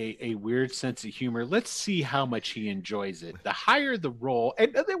a weird sense of humor. Let's see how much he enjoys it. The higher the roll,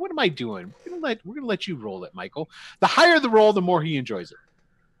 and then what am I doing? We're gonna let you roll it, Michael. The higher the roll, the more he enjoys it.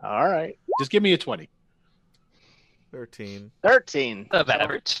 All right, Just give me a 20. 13. 13. Of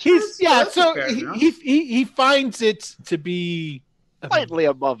average. That's So fair enough. he finds it to be Slightly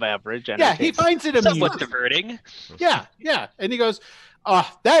above average. yeah, he entertaining. finds it Somewhat amusing. diverting. Yeah, and he goes,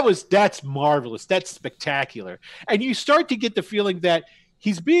 that's marvelous, that's spectacular. And you start to get the feeling that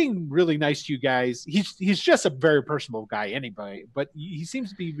he's being really nice to you guys. He's just a very personable guy anyway, but he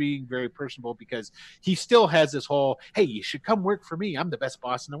seems to be being very personable because he still has this whole, hey, you should come work for me. I'm the best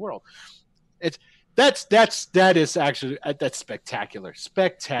boss in the world. That is actually that's spectacular,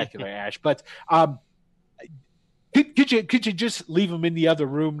 Ash. But could you just leave him in the other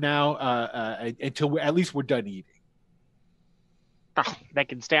room now until at least we're done eating? Oh, they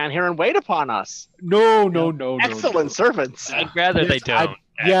can stand here and wait upon us. No. Excellent servants. I'd rather they don't.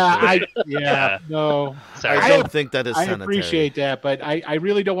 No. Sorry. I don't think that is I sanitary. appreciate that, but I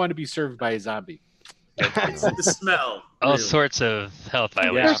really don't want to be served by a zombie. It's the smell. All really. sorts of health They're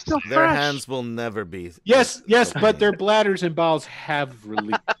violations. still Their fresh. hands will never be. Yes, but their bladders and bowels have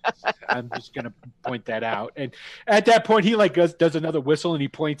released. I'm just going to point that out. And at that point, he does another whistle and he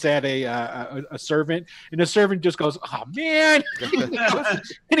points at a servant, and the servant just goes, "Oh man!"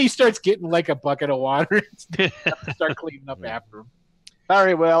 and he starts getting like a bucket of water and start cleaning up after him.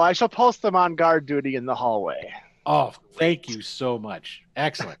 Very well. I shall post them on guard duty in the hallway. Oh, thank you so much.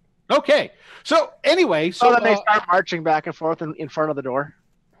 Excellent. Okay, so anyway, So then they start marching back and forth in front of the door.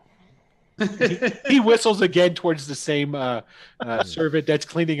 he whistles again towards the same servant that's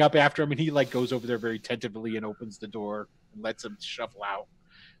cleaning up after him, and he goes over there very tentatively and opens the door and lets him shuffle out,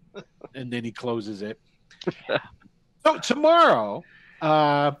 and then he closes it. So tomorrow,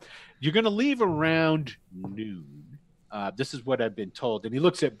 you're going to leave around noon. This is what I've been told. And he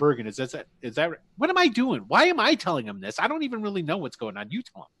looks at Bergen. Is that what am I doing? Why am I telling him this? I don't even really know what's going on. You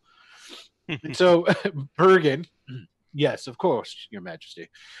tell him. And so Bergen, yes, of course, Your Majesty.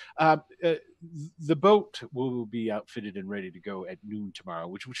 The boat will be outfitted and ready to go at noon tomorrow,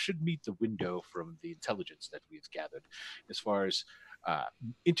 which should meet the window from the intelligence that we've gathered as far as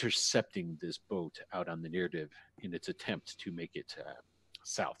intercepting this boat out on the narrative in its attempt to make it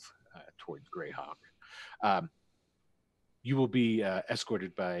south towards Greyhawk. You will be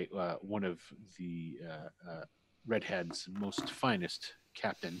escorted by one of the Redhead's most finest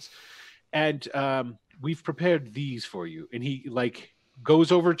captains. And we've prepared these for you. And he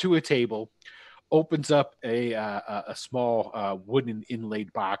goes over to a table, opens up a small wooden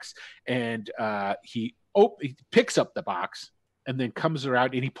inlaid box, and he picks up the box and then comes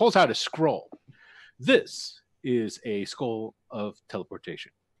around and he pulls out a scroll. This is a scroll of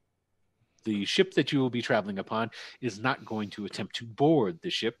teleportation. The ship that you will be traveling upon is not going to attempt to board the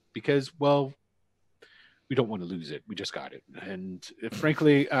ship because, well, we don't want to lose it. We just got it. And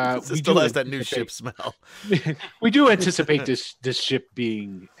frankly, It still has that new ship smell. We do anticipate this ship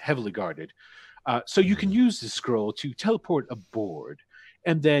being heavily guarded. So you can use the scroll to teleport aboard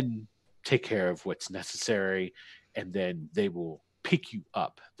and then take care of what's necessary. And then they will pick you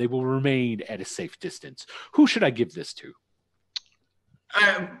up. They will remain at a safe distance. Who should I give this to?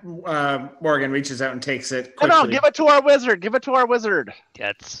 Morgan reaches out and takes it No, quickly. give it to our wizard. Give it to our wizard.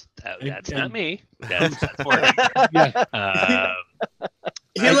 That's And- not me. That's Morgan. Yeah.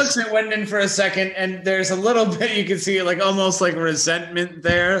 He looks at Wyndon for a second, and there's a little bit you can see, almost like resentment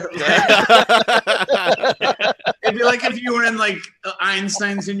there. It'd be like if you were in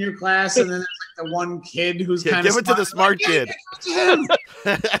Einstein's in your class, and then there's the one kid who's kind of give it to the smart kid.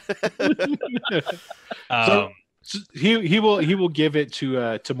 So he will give it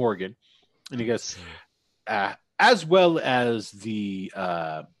to Morgan, and he goes, as well as the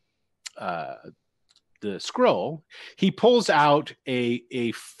scroll. He pulls out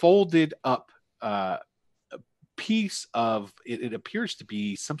a folded up piece of it appears to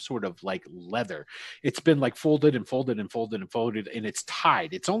be some sort of leather. It's been folded and folded and folded and folded, and it's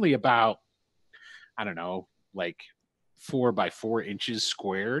tied. It's only about 4 by 4 inches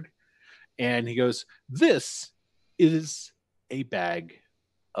squared. And he goes, "This is a bag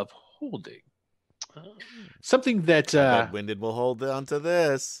of holding." Something that Wyndon will hold on to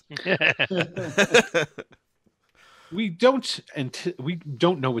this. we don't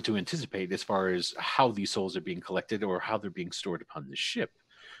know what to anticipate as far as how these souls are being collected or how they're being stored upon the ship.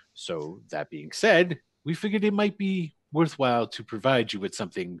 So that being said, we figured it might be worthwhile to provide you with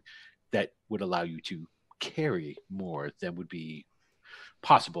something that would allow you to carry more than would be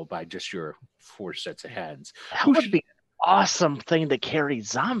possible by just your 4 sets of hands. That would be an awesome thing to carry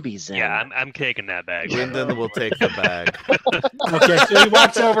zombies in. Yeah, I'm taking that bag. Wyndon will take the bag. Okay, so he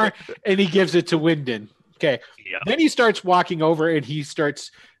walks over and he gives it to Wyndon. Okay. Yeah. Then he starts walking over and he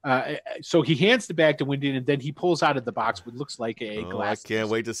starts. So he hands the bag to Wyndon, and then he pulls out of the box what looks like a I glass. can't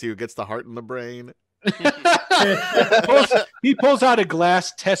wait to see who gets the heart in the brain. He pulls out a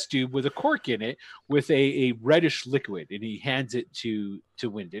glass test tube with a cork in it with a reddish liquid, and he hands it to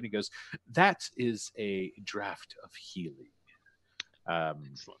Wyndon. He goes, "That is a draft of healing.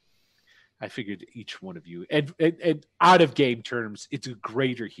 I figured each one of you, and out of game terms, it's a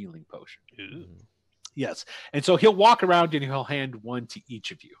greater healing potion. Ooh, Yes, and so he'll walk around and he'll hand one to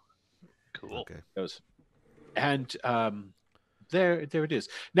each of you. cool. Okay. Goes, and there it is.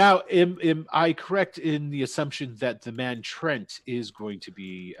 Now, am I correct in the assumption that the man Trent is going to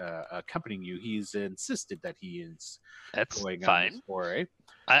be accompanying you? He's insisted that he is That's going on fine. this foray.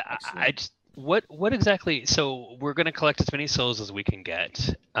 I Excellent. just what exactly? So we're going to collect as many souls as we can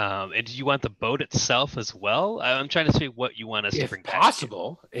get. And do you want the boat itself as well? I'm trying to see what you want us to If bring back to you.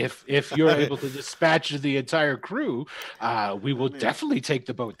 possible, if you're able to dispatch the entire crew, we will definitely take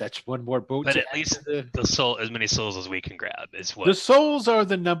the boat. That's one more boat. But to at add least to as many souls as we can grab is what. the souls are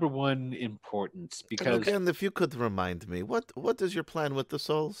the number one importance because, And if you could remind me, what is your plan with the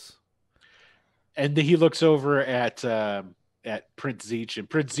souls? and he looks over at Prince Zeech, and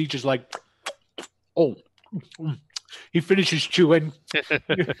Prince Zeech is like, oh. He finishes chewing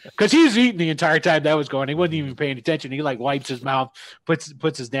because he's eating the entire time that was going. He wasn't even paying attention. He like wipes his mouth,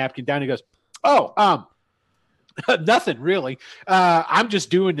 puts his napkin down. He goes, "Oh, nothing really. I'm just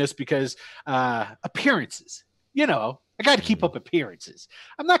doing this because appearances. You know, I got to keep up appearances.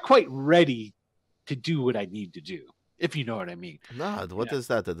 I'm not quite ready to do what I need to do, if you know what I mean." No, what is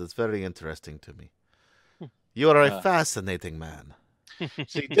that? That is very interesting to me. Hmm. You are a fascinating man.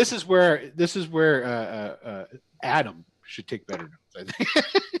 See, this is where Adam should take better notes. I think.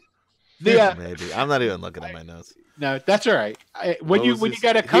 Maybe I'm not even looking at my notes. No, that's all right. When you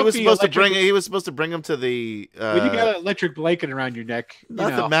got a he was comfy supposed to electric- bring he was supposed to bring him to the. when you got an electric blanket around your neck,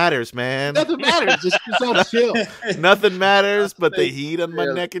 Nothing matters, man. Nothing matters. Just all chill. Nothing matters but the heat on my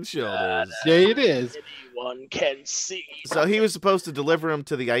neck and shoulders. There it is. Anyone can see. So he was supposed to deliver him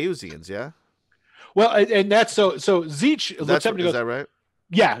to the Iusians, yeah? Well, and that's so Zeech looks That's up and is goes, that right?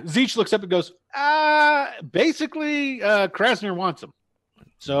 yeah. Zeech looks up and goes, basically, Krasner wants him.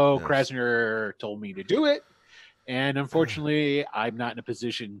 So Yes. Krasner told me to do it, and unfortunately, I'm not in a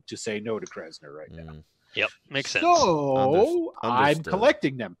position to say no to Krasner right now. Mm. Yep, makes sense. So I'm Understood.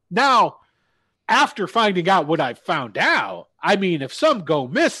 collecting them now. After finding out what I found out, I mean, if some go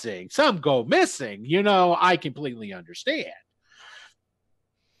missing, you know, I completely understand.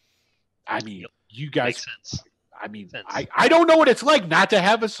 I mean, you guys, Makes sense. I mean, sense. I don't know what it's like not to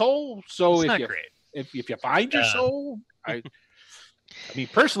have a soul. So It's if not you, great. if you find your Uh, soul, I mean,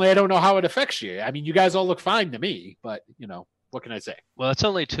 personally, I don't know how it affects you. I mean, you guys all look fine to me, but you know, what can I say? Well, it's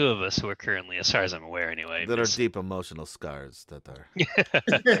only two of us who are currently, as far as I'm aware, anyway. That are miss- deep emotional scars that are.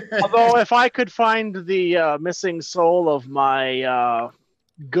 Although, if I could find the missing soul of my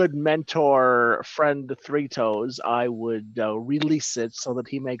good mentor friend Three Toes, I would release it so that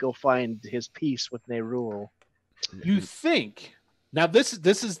he may go find his peace with Nerul. You think now this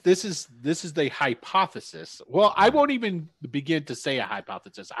is the hypothesis. Well, I won't even begin to say a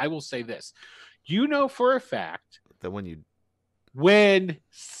hypothesis. I will say this. You know for a fact That when you when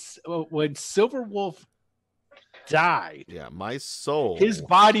Silver Wolf died, my soul his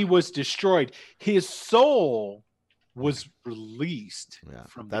body was destroyed. His soul was released.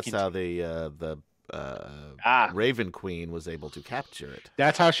 From that's the how container. the Raven Queen was able to capture it.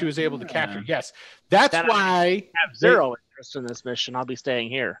 That's how she was able to capture. it. Yes, that's Then why. I have zero interest in this mission. I'll be staying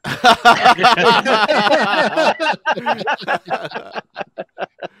here.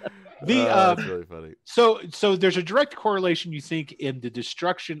 That's really funny. So there's a direct correlation, you think, in the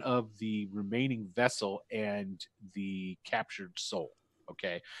destruction of the remaining vessel and the captured soul.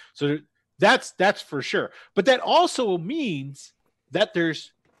 Okay, so that's for sure. But that also means that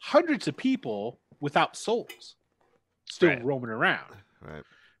there's hundreds of people without souls still Right. roaming around. Right.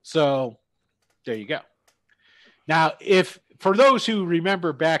 So there you go. Now, if for those who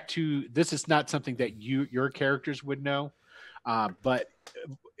remember back to this, is not something that your characters would know, but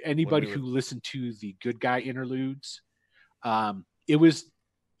anybody we who listened to the Good Guy interludes, it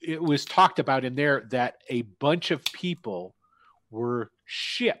was talked about in there that a bunch of people were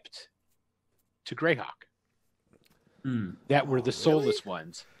shipped to Greyhawk that were the soulless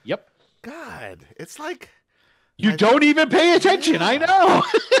ones. Yep. God, it's like You don't even pay attention. I know.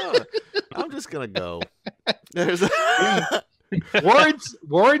 I'm just gonna go. There's Warren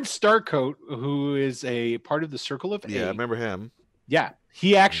Starcoat, who is a part of the Circle of yeah, I Eight. remember him. Yeah,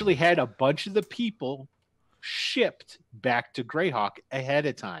 he actually had a bunch of the people shipped back to Greyhawk ahead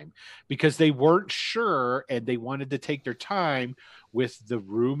of time because they weren't sure and they wanted to take their time with the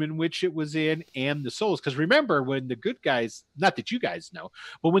room in which it was in and the souls. Because remember, when the good guys, not that you guys know,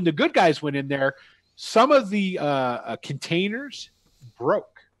 but when the good guys went in there, some of the containers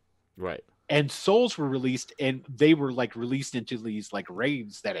broke Right. and souls were released, and they were like released into these like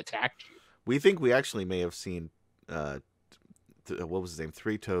raids that attacked you. We think we actually may have seen what was his name?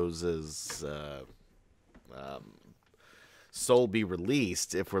 Three Toes' soul be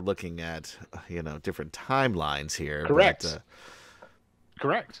released if we're looking at different timelines here. Correct.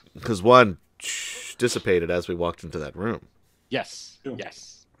 Correct. Because one dissipated as we walked into that room. Yes.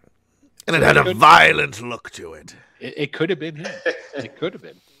 Yes. And it had a violent look to it. It could have been him. It could have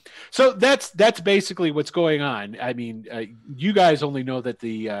been. So that's basically what's going on. I mean, you guys only know that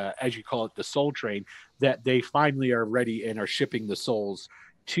the as you call it, the soul train, that they finally are ready and are shipping the souls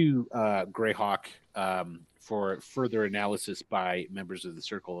to Greyhawk for further analysis by members of the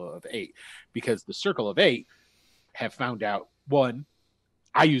Circle of Eight, because the Circle of Eight have found out, one,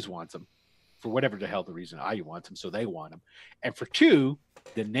 Ayuz wants them for whatever the hell the reason Ayuz wants them, so they want them, and for two,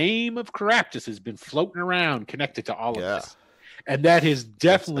 the name of Caraptus has been floating around connected to all of this. And that has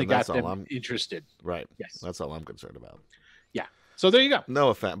definitely got them interested. Right. Yes. That's all I'm concerned about. Yeah. So there you go. No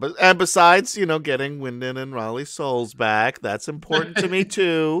offense. And besides, getting Wyndon and Raleigh's souls back, that's important to me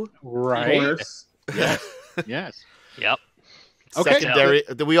too. Right. Yes. Yes. Yep. Okay. Secondary.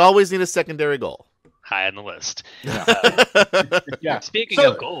 We always need a secondary goal. High on the list. Yeah. Speaking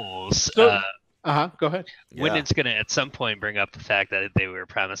of goals, Go ahead. Wyndon's going to at some point bring up the fact that they were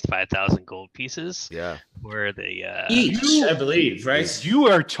promised 5,000 gold pieces. Yeah. Where they each, I believe, right? You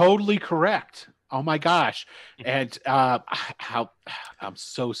are totally correct. Oh my gosh. And I'm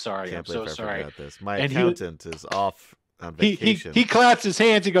so sorry. I'm so sorry. This. My accountant is off on vacation. He claps his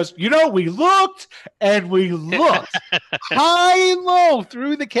hands. He goes, we looked and we looked high and low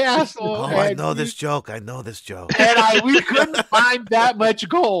through the castle. Oh, I know this joke. And we couldn't find that much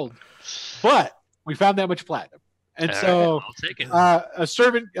gold, but we found that much platinum. And so I'll take it. A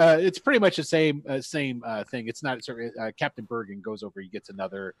servant, it's pretty much the same thing. It's not Captain Bergen goes over, he gets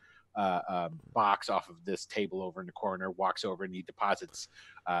another box off of this table over in the corner, walks over, and he deposits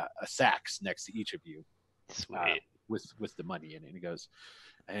a sacks next to each of you. Sweet. With the money in it. And he goes,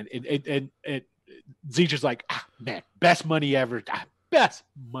 and Zeeger's like, man, best money ever. Best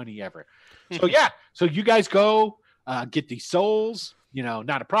money ever. So yeah, so you guys go get these souls,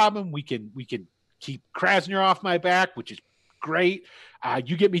 not a problem. We can keep Krasner off my back, which is great.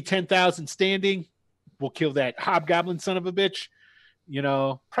 You get me 10,000 standing, we'll kill that hobgoblin son of a bitch,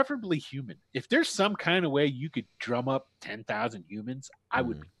 preferably human. If there's some kind of way you could drum up 10,000 humans, I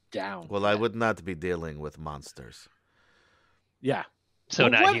would be down. Well, I would not be dealing with monsters. Yeah. So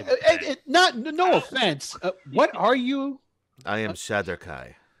not human. No offense. What are you? I am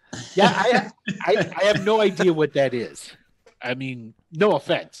Shadar-kai. Yeah, I have no idea what that is. I mean, no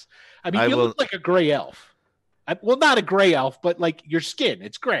offense. I mean, you look like a gray elf. Well, not a gray elf, but like your skin,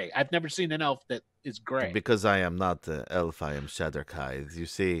 it's gray. I've never seen an elf that is gray. Because I am not the elf, I am Shadar-kai. You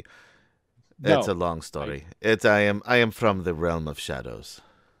see, it's a long story. I am from the realm of shadows.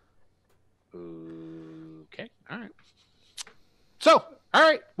 Okay, all right. So, all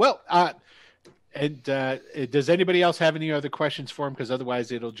right. Well, does anybody else have any other questions for him? Because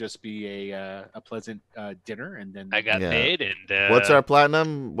otherwise, it'll just be a pleasant dinner, and then I got paid. And what's our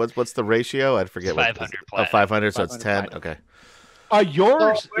platinum? What's the ratio? I'd forget. 500 platinum. 500. So it's 10. Okay.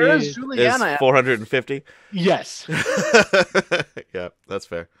 Yours is Juliana? 450. Yes. Yeah, that's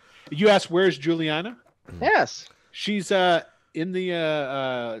fair. You asked where's Juliana? Yes. She's in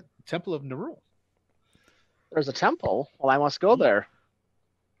the Temple of Nerul. There's a temple. Well, I must go there.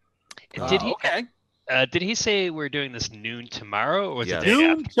 Did he? Okay. Did he say we're doing this noon tomorrow, or was it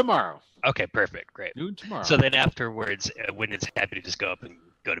noon tomorrow? Okay, perfect, great. Noon tomorrow. So then afterwards, Wyndon's happy to just go up and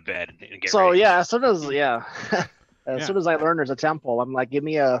go to bed and get so ready. Yeah, as soon as soon as I learn there's a temple, I'm like, give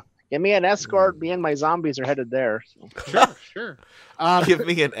me an escort. Me and my zombies are headed there. So. Sure. Give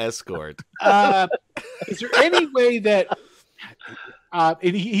me an escort. Is there any way that?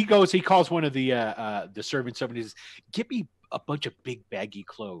 And he calls one of the servants over and he says, "Get me a bunch of big baggy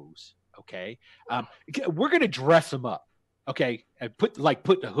clothes, okay? We're gonna dress them up, okay, and put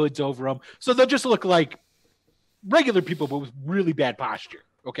the hoods over them so they'll just look like regular people but with really bad posture,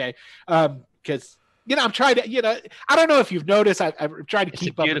 okay? Because I'm trying to, I don't know if you've noticed, I've tried to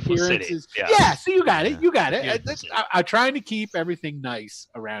keep up appearances. Yeah, so you got it. I'm trying to keep everything nice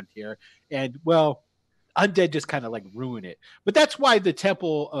around here, and well, undead just kind of like ruin it. But that's why the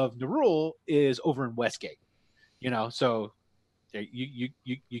Temple of Nerul is over in Westgate. So you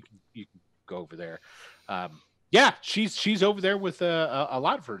can go over there. She's over there with a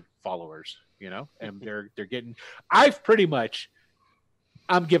lot of her followers, and they're getting. I'm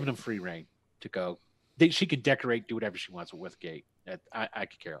giving them free reign to go. She can decorate, do whatever she wants with Westgate. I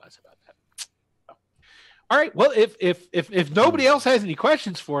could care less about that. So. All right. Well, if nobody else has any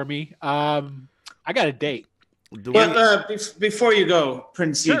questions for me, I got a date. Do But before you go,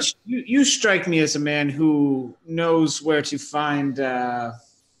 Prince Sure. Zeech, you strike me as a man who knows where to find,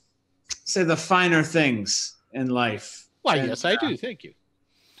 say, the finer things in life. Why, And, yes, I do. Thank you.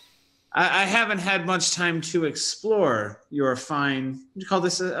 I haven't had much time to explore your fine. You call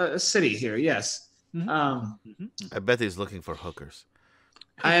this a city here? Yes. Mhm. I bet he's looking for hookers.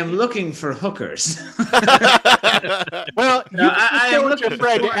 I am looking for hookers. Well, No, you I can am go with your looking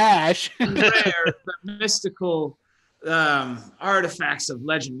friend for- Ash. Rare, the mystical artifacts of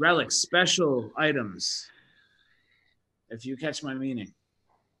legend, relics, special items. If you catch my meaning.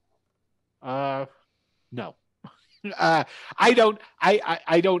 No. I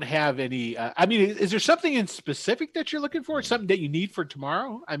don't have any. I mean, is there something in specific that you're looking for? Something that you need for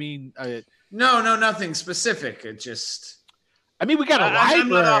tomorrow? I mean, No, nothing specific. It just. we got a I'm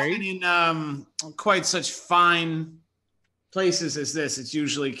not library. often in quite such fine places as this. It's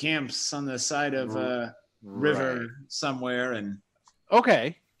usually camps on the side of a river Right. somewhere, and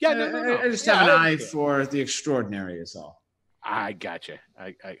Okay. Yeah. No. I just Yeah, have an I eye understand. for the extraordinary. Is all. I gotcha.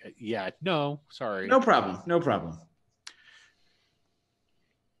 Yeah. No. Sorry. No problem. No problem.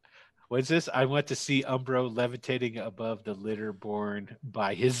 What's this? I want to see Umbro levitating above the litter borne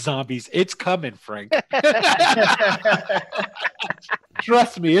by his zombies. It's coming, Frank.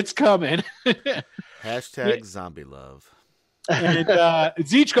 Trust me, it's coming. Hashtag zombie love. And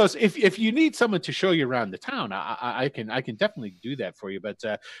Zeech goes, if you need someone to show you around the town, I can definitely do that for you. But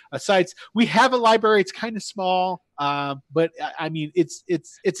aside, we have a library. It's kind of small, but I mean, it's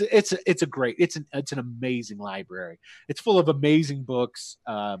an amazing library. It's full of amazing books.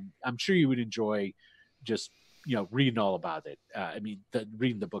 I'm sure you would enjoy just reading all about it. I mean,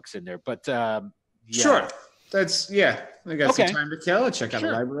 reading the books in there. But yeah. Sure. That's I got Okay. some time to kill. I'll check out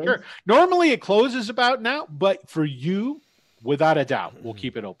the library. Sure. Normally it closes about now, but for you, without a doubt, we'll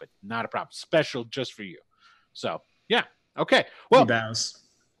keep it open. Not a problem. Special just for you. So yeah. Okay. Well, He bows.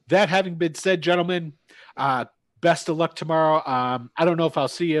 that having been said, gentlemen, best of luck tomorrow. I don't know if I'll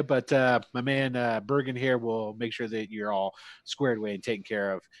see you, but my man Bergen here will make sure that you're all squared away and taken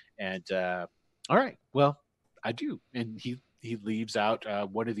care of. And all right. Well, I do. And he leaves out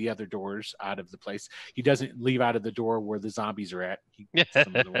one of the other doors out of the place. He doesn't leave out of the door where the zombies are at. He goes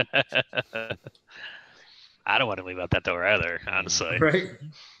some other way. I don't want to leave out that door either, honestly. Right.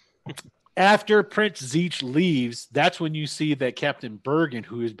 After Prince Zeech leaves, that's when you see that Captain Bergen,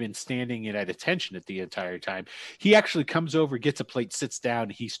 who has been standing at attention at the entire time, he actually comes over, gets a plate, sits down,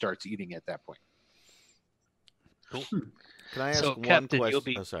 and he starts eating at that point. Cool. Can I ask So, one Captain, question? you'll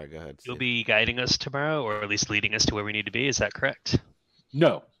be- Oh, sorry. Go ahead. You'll Steve. be guiding us tomorrow, or at least leading us to where we need to be. Is that correct?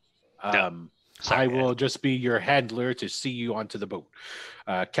 No. No. I Sorry, will just be your handler to see you onto the boat.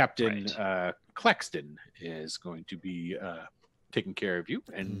 Captain Claxton is going to be taking care of you,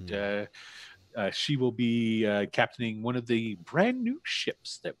 and she will be captaining one of the brand new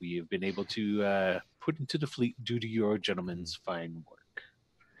ships that we have been able to put into the fleet due to your gentleman's fine work.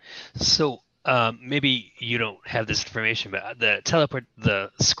 So maybe you don't have this information, but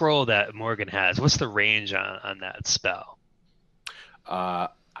the scroll that Morgan has, what's the range on that spell?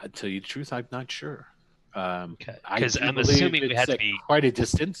 I'll tell you the truth, I'm not sure. Okay, I because do I'm believe assuming we it's had to at be. quite a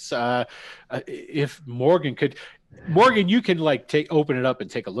distance. If Morgan, you can open it up and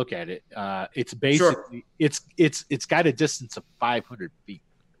take a look at it. It's basically it's got a distance of 500 feet.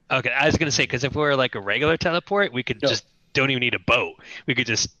 Okay, I was gonna say, because if we're like a regular teleport, we could No. just don't even need a boat. We could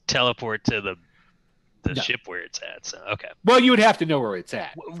just teleport to the No. ship where it's at. So okay, Well, you would have to know where it's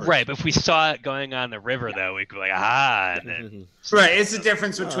at. first. right. But if we saw it going on the river, though, we could be like, aha, and then Right. It's the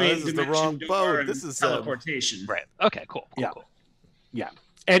difference between this is the dimension wrong door boat. and This is, teleportation. right. Okay, cool. Yeah. Cool.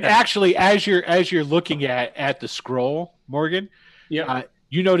 And actually, as you're looking at the scroll, Morgan, Yeah.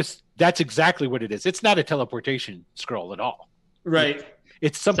 you notice that's exactly what it is. It's not a teleportation scroll at all. Right.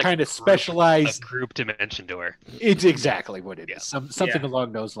 It's some It's like kind of a specialized. group dimension door. It's exactly what it is. Yeah. Something Yeah.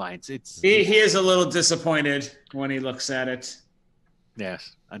 along those lines. It's He is a little disappointed when he looks at it.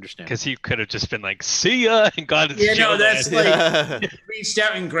 yes, understand. Because he could have just been like, "See ya," and got his. Yeah, no, shield that's in. like Yeah. reached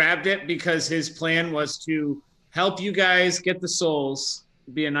out and grabbed it because his plan was to help you guys get the souls,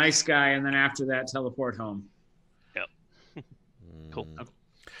 be a nice guy, and then after that teleport home. Cool.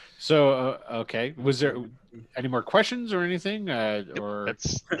 So okay, was there any more questions or anything? Or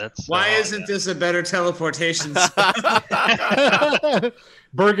That's Why all I isn't got. this a better teleportation spot?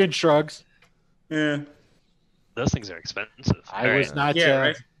 Bergen shrugs. Yeah. Those things are expensive. I All was right. not Yeah,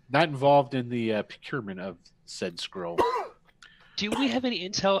 right. not involved in the procurement of said scroll. Do we have any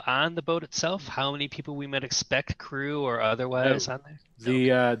intel on the boat itself? How many people we might expect, crew or otherwise, on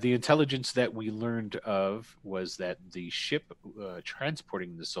there? The intelligence that we learned of was that the ship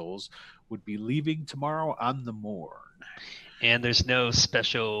transporting the souls would be leaving tomorrow on the morn. And there's no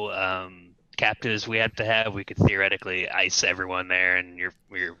special captives we have to have. We could theoretically ice everyone there, and your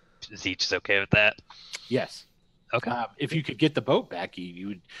Zeech is okay with that. Yes. Okay. If you could get the boat back,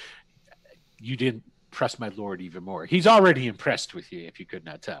 you didn't impress my lord even more. He's already impressed with you, if you could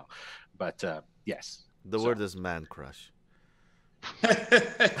not tell. But yes. The word is man crush.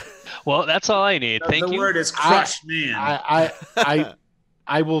 Well, that's all I need. Thank you. The word is crush, man.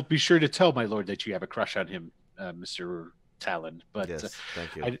 I will be sure to tell my lord that you have a crush on him, Mr. Talon. But Yes,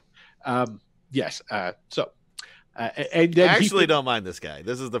 thank you. yes. And then I actually don't mind this guy.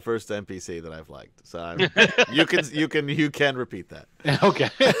 This is the first NPC that I've liked. So you can repeat that. Okay.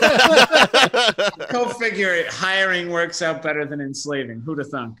 Go figure it. Hiring works out better than enslaving. Who'd have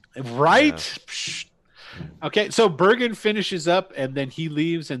thunk? Right? Yeah. Okay, so Bergen finishes up, and then he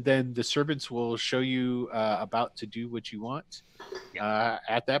leaves, and then the servants will show you about to do what you want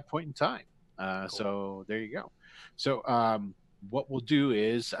at that point in time. Cool. So there you go. So what we'll do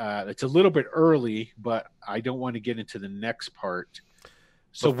is it's a little bit early, but I don't want to get into the next part.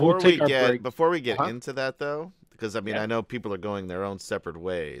 So we'll take our break. Before we get into that, though, because I know people are going their own separate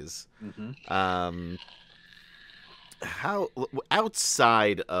ways. Mm-hmm. How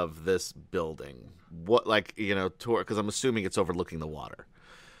outside of this building, what because I'm assuming it's overlooking the water.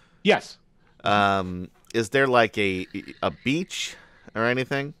 Yes. Is there like a beach or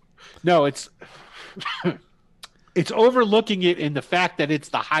anything? No, it's it's overlooking it in the fact that it's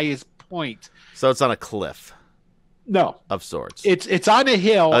the highest point. So it's on a cliff. No, of sorts. It's on a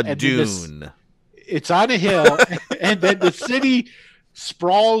hill. A dune. It's on a hill, and then the city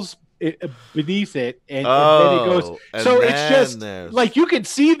sprawls beneath it, and then it goes. So it's just like you can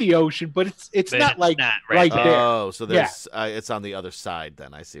see the ocean, but it's not like right there. Oh, so there's it's on the other side.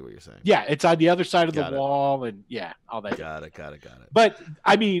 Then I see what you're saying. Yeah, it's on the other side of the wall, and all that. Got it. But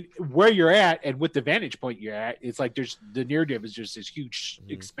I mean, where you're at, and with the vantage point you're at, it's like there's the narrative is just this huge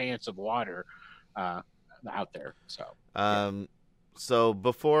expanse of water out there. So. So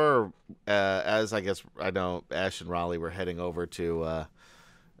before, as I guess I know, Ash and Raleigh were heading over to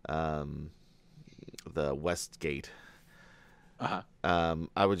the West Gate.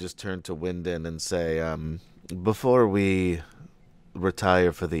 I would just turn to Wyndon and say, before we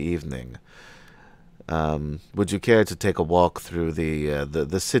retire for the evening, would you care to take a walk through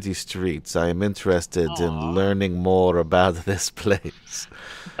the city streets? I am interested in learning more about this place.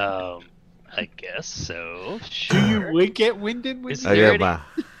 I guess so. Sure. Do you wink at Wyndon? Is there any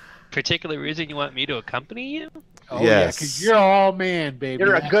particular reason you want me to accompany you? Oh, yes, because you're all man, baby.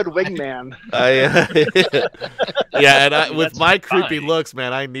 You're a good wingman. And with my creepy looks,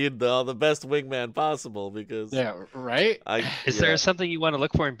 man, I need the best wingman possible because right. Is there something you want to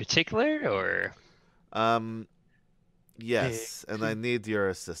look for in particular, or? Yes, and I need your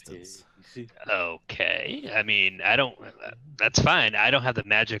assistance. Okay. I mean, I don't. That's fine. I don't have the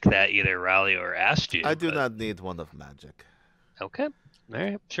magic that either Raleigh or Ash do. I do not need one of magic. Okay. All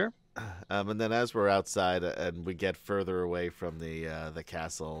right. Sure. And then as we're outside and we get further away from the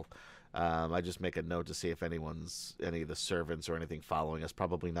castle, I just make a note to see if any of the servants or anything following us.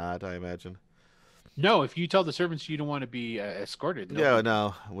 Probably not, I imagine. No, if you tell the servants you don't want to be escorted.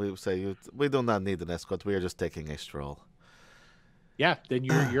 No, we say we do not need an escort. We are just taking a stroll. Yeah, then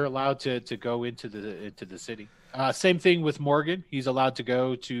you're allowed to go into the city. Same thing with Morgan. He's allowed to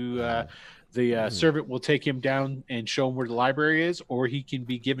go to the servant will take him down and show him where the library is, or he can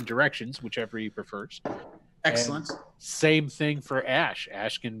be given directions, whichever he prefers. Excellent. And same thing for Ash.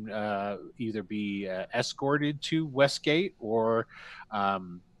 Ash can either be escorted to Westgate, or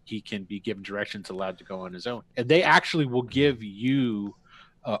he can be given directions, allowed to go on his own. And they actually will give you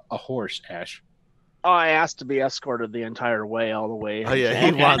a horse, Ash. Oh, I asked to be escorted the entire way, all the way. Oh yeah,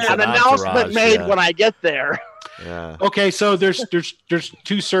 he wants an announcement made when I get there. Yeah. Okay, so there's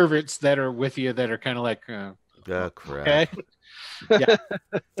two servants that are with you that are kind of like, crap. Okay. Yeah.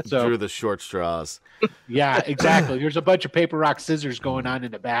 So drew the short straws. Yeah, exactly. There's a bunch of paper, rock, scissors going on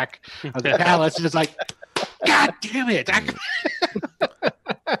in the back of the palace, and it's like, God damn it!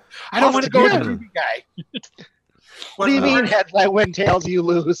 I don't want to go with the creepy guy. What do you mean, heads I win, tails you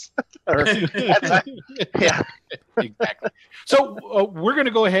lose? Yeah, exactly. So we're going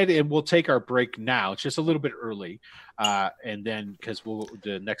to go ahead and we'll take our break now. It's just a little bit early, and then because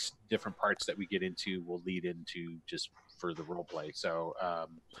the next different parts that we get into will lead into just further role play. So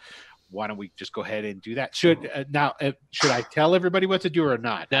why don't we just go ahead and do that? Should I tell everybody what to do or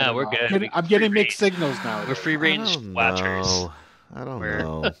not? No, we're good. I'm getting mixed signals now. We're free range watchers. I don't We're-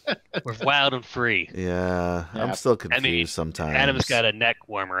 know. We're wild and free. Yeah, Yeah. I'm still I confused mean, sometimes. Adam's got a neck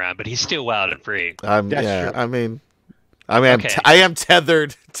warmer on, but he's still wild and free. That's true. I mean, Okay. I am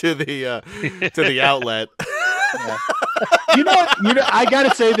tethered to the outlet. Yeah. You know what? I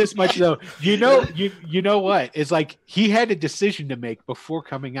gotta say this much though. You know what? It's like he had a decision to make before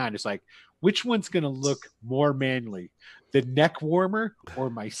coming on. It's like, which one's gonna look more manly, the neck warmer or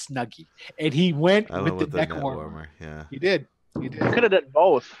my snuggie? And he went I with went with the neck warmer. Yeah. He did. You could have done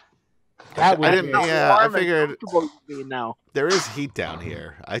both. That would I be- didn't. Yeah, I Warm and figured comfortable you mean now. there is heat down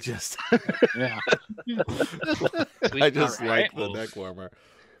here. I just Yeah, Sweet. I just All like right. the Well, neck warmer.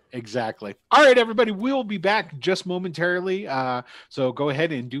 exactly. All right, everybody. We'll be back just momentarily. So go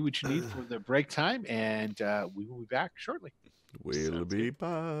ahead and do what you need for the break time, and we will be back shortly. We'll Sounds be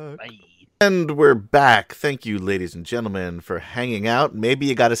back. Bye. And we're back. Thank you, ladies and gentlemen, for hanging out. Maybe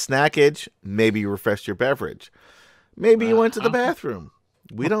you got a snackage. Maybe you refreshed your beverage. Maybe you went to the bathroom.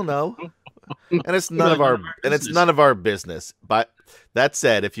 We don't know. And it's none of our business. But that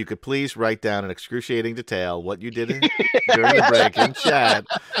said, if you could please write down in excruciating detail what you did during the break in chat,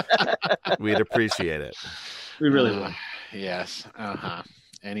 we'd appreciate it. We really would. Yes.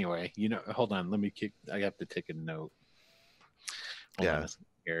 Anyway, hold on. I have to take a note. Hold on Yeah. a second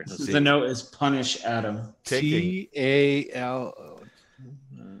here. Let's see. The note is punish Adam. Taking TALO.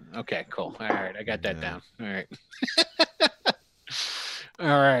 Okay, cool. All right, I got that Yeah. down. All right. All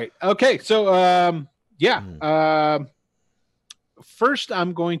right. Okay, so first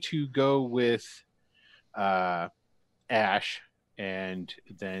I'm going to go with Ash, and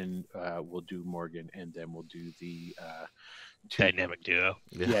then we'll do Morgan, and then we'll do the two- Dynamic duo.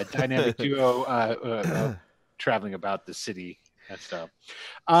 dynamic duo traveling about the city and stuff.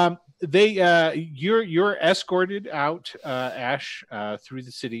 You're escorted out, Ash, through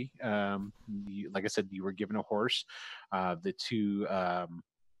the city. Like I said, you were given a horse. The two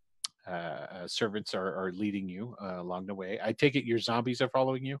servants are leading you along the way. I take it your zombies are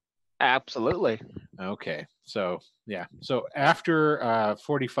following you. Absolutely. Okay, so after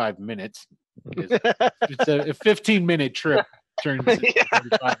 45 minutes, it's a 15-minute trip. Turns into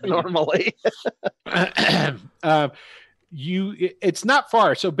 45 minutes. Normally. It's not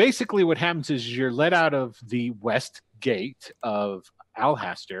far. So basically what happens is you're let out of the west gate of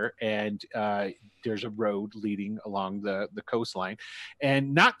Alhaster, and there's a road leading along the coastline,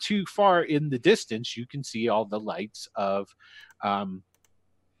 and not too far in the distance you can see all the lights of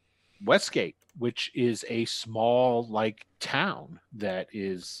Westgate, which is a small town that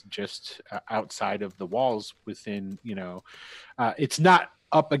is just outside of the walls within, it's not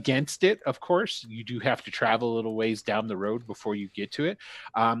up against it. Of course, you do have to travel a little ways down the road before you get to it.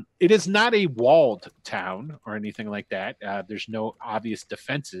 It is not a walled town or anything like that. There's no obvious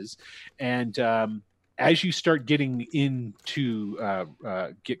defenses. And as you start getting into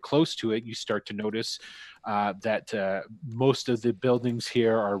get close to it, you start to notice that most of the buildings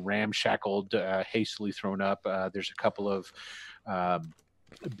here are ramshackled, hastily thrown up. There's a couple of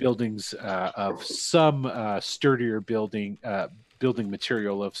buildings of some sturdier building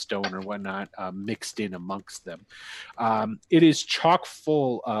material of stone or whatnot mixed in amongst them. It is chock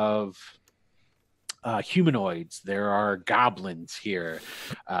full of humanoids. There are goblins here,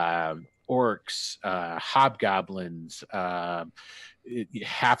 orcs, hobgoblins,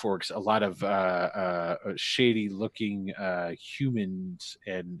 half orcs, a lot of shady looking humans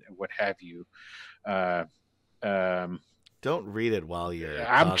and what have you. Don't read it while you're.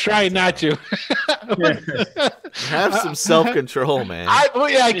 I'm talking, trying not so. to. Have some self-control, man.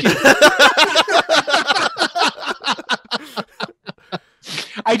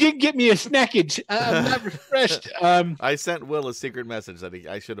 I didn't get me a snackage. I'm not refreshed. I sent Will a secret message that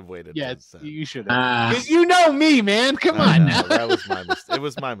I should have waited. Yeah, to send. you should have. 'Cause you know me, man. Come I on. know, Now. that was my mistake. It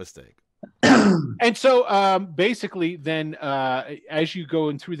was my mistake. And so, basically, then as you go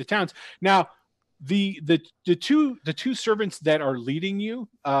in through the towns, now the two servants that are leading you,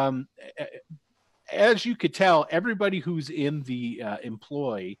 as you could tell, everybody who's in the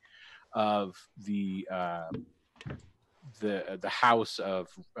employ of the house of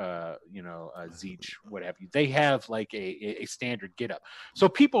Zeech, what have you, they have like a standard get up, so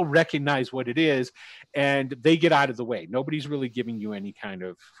people recognize what it is and they get out of the way. Nobody's really giving you any kind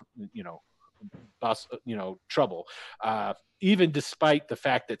of trouble, even despite the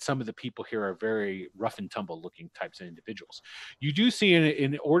fact that some of the people here are very rough and tumble looking types of individuals. You do see an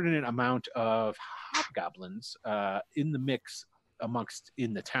inordinate amount of hobgoblins in the mix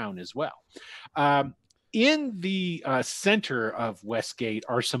in the town as well. In the center of Westgate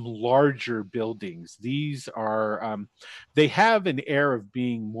are some larger buildings. These are they have an air of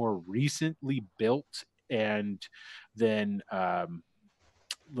being more recently built and then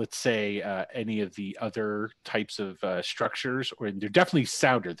let's say any of the other types of structures, or they're definitely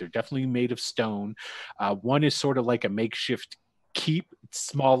sounder. They're definitely made of stone. One is sort of like a makeshift keep. It's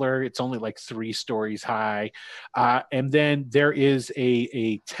smaller. It's only like 3 stories high. And then there is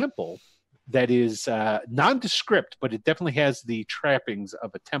a temple that is nondescript, but it definitely has the trappings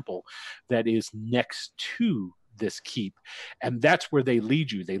of a temple that is next to this keep, and that's where they lead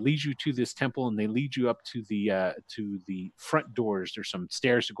you. They lead you to this temple, and they lead you up to the front doors. There's some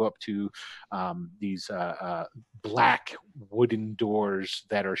stairs to go up to these black wooden doors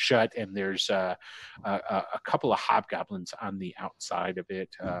that are shut, and there's a couple of hobgoblins on the outside of it,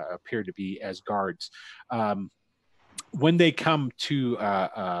 appear to be as guards. When they come to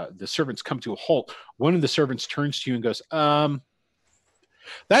the servants come to a halt, one of the servants turns to you and goes,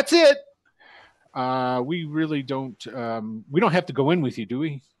 "That's it. We really don't. We don't have to go in with you, do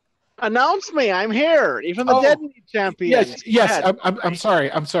we?" Announce me. I'm here. Even the dead need champions. Yes. I'm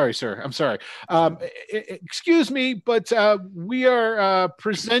sorry. I'm sorry, sir. I'm sorry. Excuse me, but we are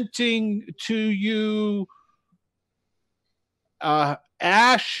presenting to you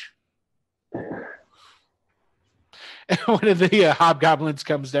Ash. And one of the hobgoblins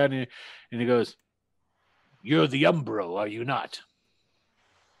comes down and he goes, "You're the Umbro, are you not?"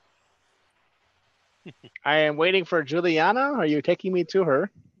 I am waiting for Juliana. Are you taking me to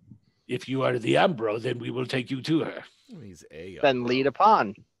her? If you are the Umbro, then we will take you to her. He's a Then lead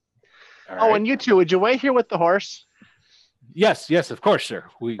upon. All Oh, right? and you two, would you wait here with the horse? Yes, of course, sir.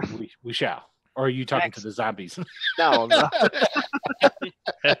 We shall. Or are you talking to the zombies? No. They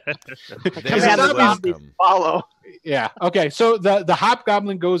Command are the zombies welcome. follow. Yeah. Okay. So the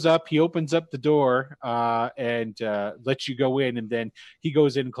hobgoblin goes up. He opens up the door and lets you go in, and then he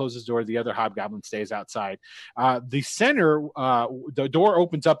goes in and closes the door. The other hobgoblin stays outside. The center, the door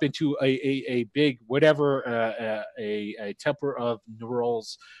opens up into a big whatever a Temple of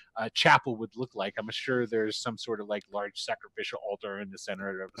Neural's chapel would look like. I'm sure there's some sort of like large sacrificial altar in the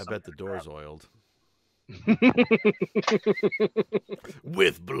center of. I bet the door's oiled.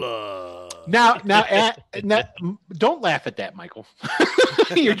 With blood. Now, don't laugh at that, Michael.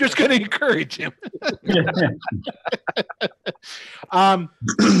 You're just going to encourage him.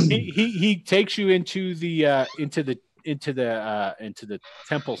 He takes you into the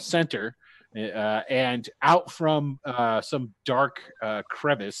temple center, and out from some dark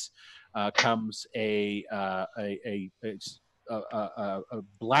crevice comes a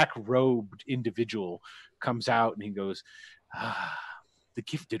black-robed individual. Comes out and he goes, "The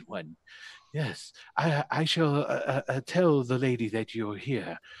gifted one. Yes, I shall tell the lady that you're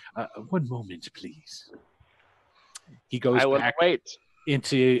here. One moment, please." He goes back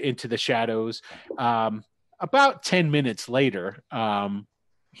into the shadows. About 10 minutes later,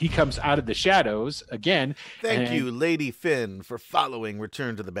 he comes out of the shadows again. Thank you, Lady Finn, for following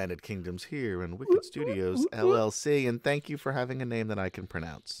Return to the Bandit Kingdoms here in Wicked Studios, LLC, and thank you for having a name that I can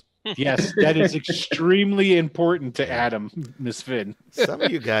pronounce. Yes, that is extremely important to Adam, Miss Finn. Some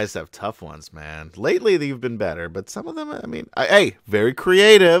of you guys have tough ones, man. Lately, you've been better, but some of them, I mean, hey, very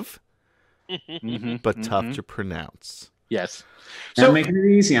creative, but tough to pronounce. Yes. So making it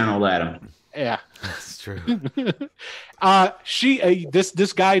easy on old Adam. Yeah, that's true.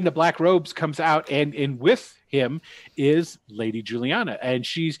 This guy in the black robes comes out, and with him is Lady Juliana, and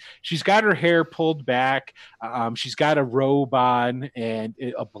she's got her hair pulled back. She's got a robe on, and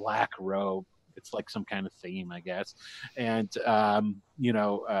a black robe. It's like some kind of theme, I guess. And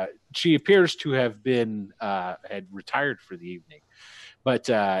she appears to have been had retired for the evening, but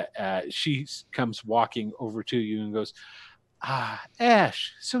she comes walking over to you and goes,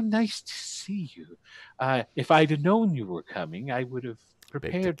 "Ash, so nice to see you. If I'd have known you were coming, I would have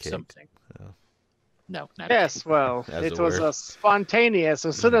prepared something." Oh. No, not yes. Well, As it it was were. spontaneous.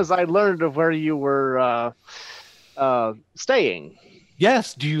 As soon as I learned of where you were staying.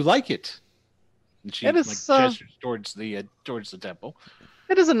 Yes. Do you like it? And she It is, gestures towards the temple.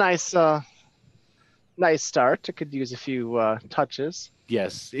 It is a nice start. It could use a few touches.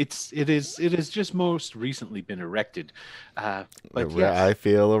 Yes, it is just most recently been erected. But yes. I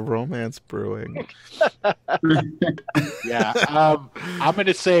feel a romance brewing. Yeah, I'm going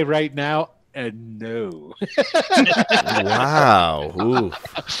to say right now, no. Wow. Ooh.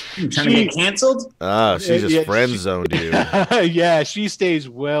 Trying to get canceled? Oh, she just Yeah, friend zoned you. Yeah, she stays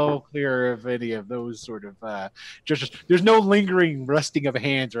well clear of any of those sort of gestures. There's no lingering rusting of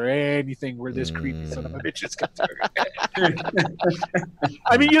hands or anything where this creepy son of a bitch is concerned.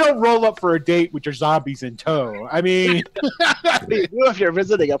 I mean, you don't roll up for a date with your zombies in tow. I mean, If you're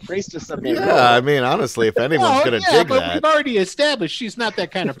visiting a priestess of Yeah, I mean, honestly, if anyone's going to dig but that. we've already established she's not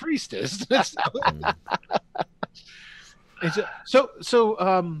that kind of priestess.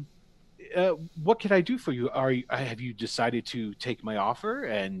 What can I do for you? Have you decided to take my offer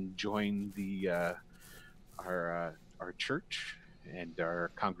and join the our church and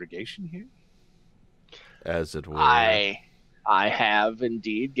our congregation here? As it were. I have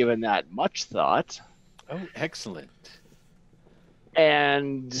indeed given that much thought. Oh, excellent.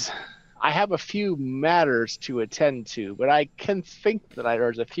 And I have a few matters to attend to, but I can think that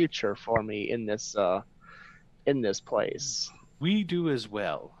there's a future for me in this place. We do as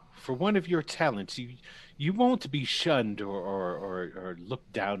well. For one of your talents, you won't be shunned or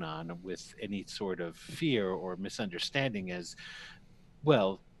looked down on with any sort of fear or misunderstanding as,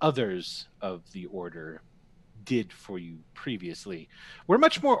 well, others of the order did for you previously. We're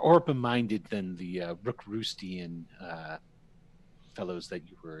much more open-minded than the Rook-Roostian fellows that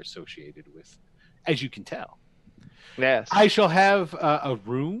you were associated with, as you can tell. Yes. I shall have a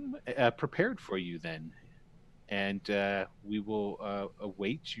room prepared for you then, and we will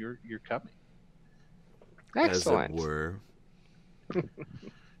await your coming. Excellent. As it were.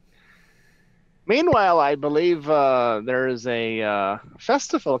 Meanwhile, I believe there is a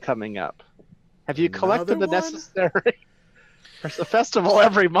festival coming up. Have you collected the Another one? necessary? There's a festival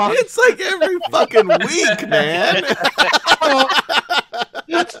every month. It's like every fucking week, man. Well,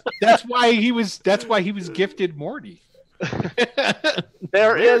 that's why he was gifted Morty.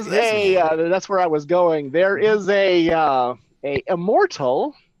 There is is a. That's where I was going. There is a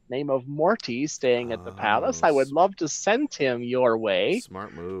immortal name of Morty staying at the palace. I would love to send him your way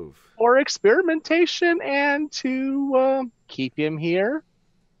Smart move. for experimentation and to keep him here.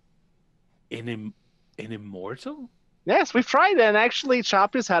 An immortal? Yes, we've tried and actually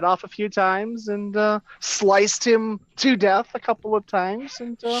chopped his head off a few times and sliced him to death a couple of times,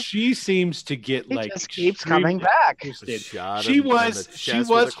 and She seems to get he like just keeps extremely coming back. interested. Shot She him in was- the she chest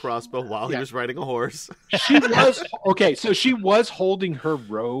was- with a crossbow while he yeah. was riding a horse. She was okay. So she was holding her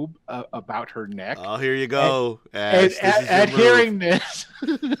robe about her neck, Oh, here you go. and Ash, this is your at move. hearing this,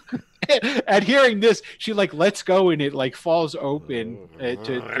 at hearing this, she like lets go and it like falls open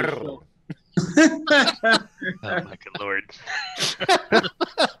to Oh my good lord.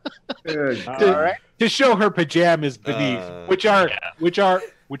 Good. All right. to show her pajamas beneath, which are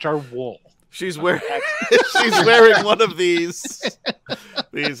wool. She's wearing she's wearing one of these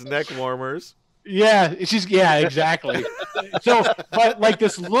neck warmers. Yeah, exactly. So, but like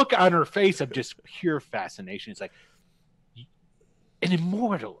this look on her face of just pure fascination. It's like an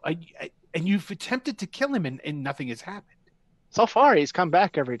immortal, and you've attempted to kill him, and nothing has happened. So far, he's come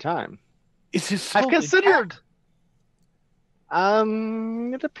back every time. Is his soul I've considered.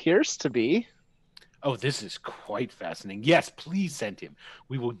 It appears to be. Oh, this is quite fascinating. Yes, please send him.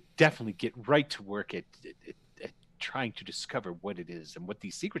 We will definitely get right to work at trying to discover what it is and what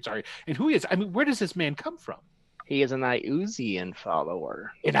these secrets are and who he is. I mean, where does this man come from? He is an Iuzian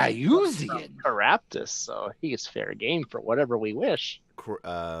follower. An Iuzian. Caraptus, so he is fair game for whatever we wish.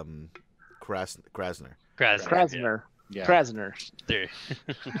 Krasner. Krasner. Yeah. Krasner. There.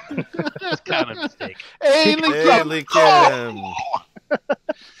 Common mistake. Hey, Haley Kim.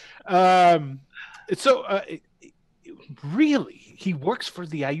 So, really, he works for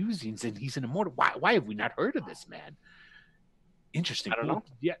the Iuzians and he's an immortal. Why have we not heard of this man? Interesting. I don't know.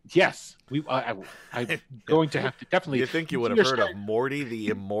 Yeah. Yes. I'm going to have to definitely. You think you would have heard of Morty the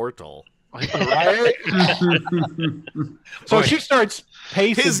Immortal? Right? So she starts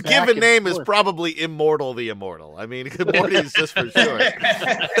pacing. His back given and name is forth. probably Immortal the Immortal. I mean, Morty is just for short.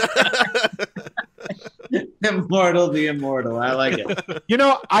 Immortal the immortal. I like it. You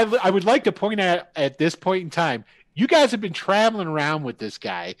know, I would like to point out at this point in time, you guys have been traveling around with this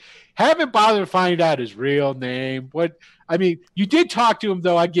guy, haven't bothered to find out his real name. You did talk to him,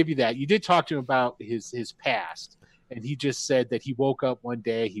 though. I give you that. You did talk to him about his past, and he just said that he woke up one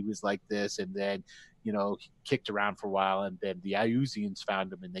day, he was like this, and then, he kicked around for a while, and then the Iuzians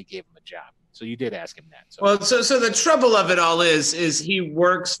found him and they gave him a job. So you did ask him that. So. Well, so the trouble of it all is he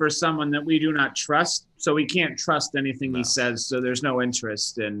works for someone that we do not trust, so we can't trust anything he says. So there's no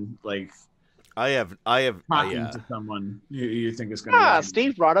interest in I have talking yeah. to someone you think is going to.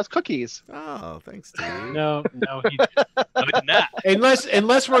 Steve brought us cookies. Oh, thanks, Steve. No, he, I would not.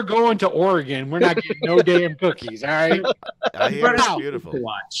 unless we're going to Oregon, we're not getting no damn cookies. All right. I hear it's Wow. beautiful. To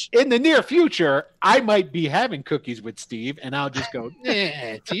watch. In the near future, I might be having cookies with Steve, and I'll just go,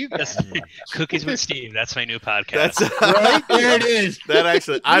 to you guys. Cookies with Steve. That's my new podcast. That's Right there it is. That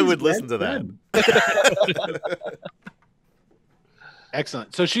actually, I would listen to that.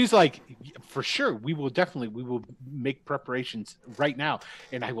 Excellent. So she's like, for sure. We will make preparations right now.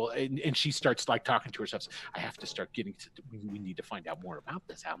 And I will, and she starts like talking to herself. I have to start getting to, we need to find out more about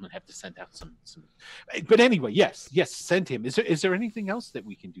this. I'm going to have to send out some, but anyway, yes, send him. Is there anything else that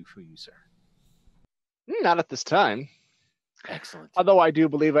we can do for you, sir? Not at this time. Excellent. Although I do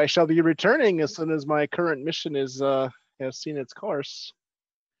believe I shall be returning as soon as my current mission is has seen its course.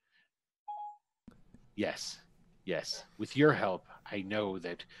 Yes. With your help, I know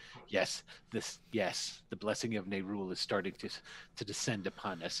that the blessing of Nerul is starting to descend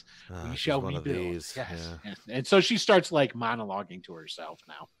upon us. We shall rebuild. Yes. And so she starts like monologuing to herself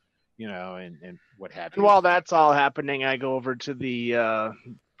now, and what have you. And while that's all happening, I go over to the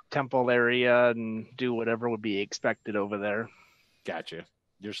temple area and do whatever would be expected over there. Gotcha.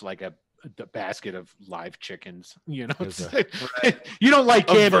 There's like a basket of live chickens. You don't like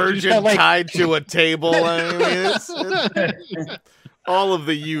a candy, virgin tied to a table. I mean, it's all of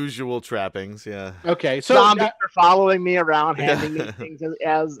the usual trappings. Yeah. Okay. So zombies are following me around, handing me things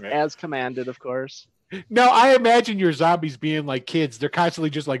as commanded, of course. No, I imagine your zombies being like kids. They're constantly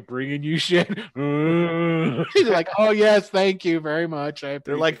just like bringing you shit. Like, oh yes, thank you very much.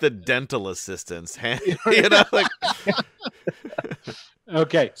 They're like the dental assistants.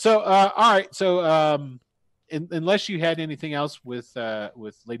 Okay, so all right, so unless you had anything else with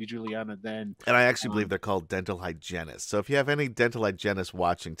Lady Juliana, then and I actually believe they're called dental hygienists. So if you have any dental hygienists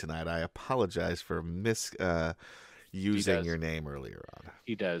watching tonight, I apologize for using your name earlier on.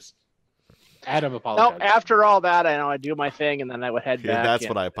 He does. Adam apologizes. No, after all that, I know I do my thing, and then I would head back. That's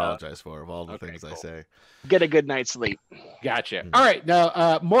what I apologize for, of all the things I say. Get a good night's sleep. Gotcha. All right,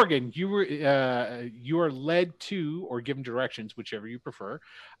 now Morgan, you are led to or given directions, whichever you prefer,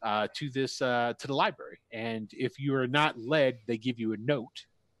 to the library. And if you are not led, they give you a note,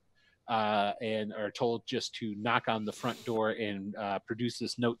 and are told just to knock on the front door and produce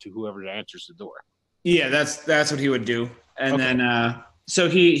this note to whoever answers the door. Yeah, that's what he would do, and then. So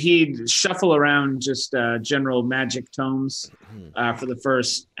he'd shuffle around just general magic tomes for the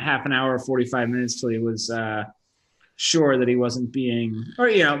first half an hour, 45 minutes till he was sure that he wasn't being,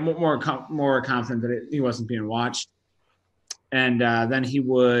 or more confident that he wasn't being watched. And then he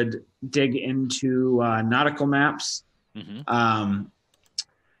would dig into nautical maps, and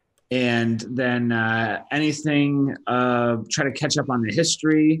then anything. Try to catch up on the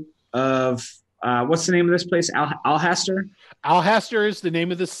history of. What's the name of this place? Alhaster? Alhaster is the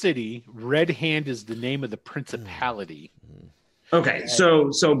name of the city. Red Hand is the name of the principality. Okay, so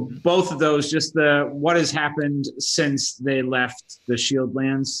both of those, just what has happened since they left the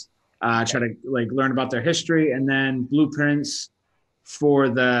Shieldlands. Try to learn about their history, and then blueprints for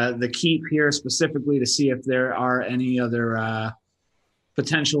the keep here specifically to see if there are any other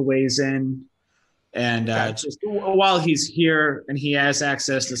potential ways in. And just while he's here and he has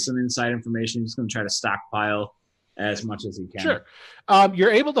access to some inside information, he's going to try to stockpile as much as he can. Sure.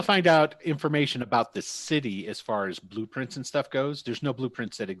 You're able to find out information about the city as far as blueprints and stuff goes. There's no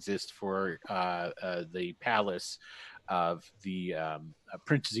blueprints that exist for the palace of the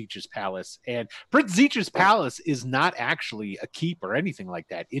Prince Zeech's palace. And Prince Zeech's palace is not actually a keep or anything like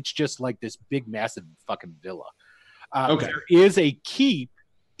that. It's just like this big, massive fucking villa. There is a keep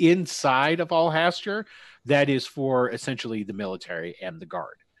inside of Alhaster that is for essentially the military and the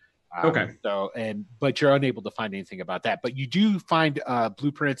guard. But you're unable to find anything about that. But you do find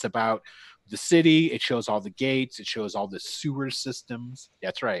blueprints about the city. It shows all the gates. It shows all the sewer systems.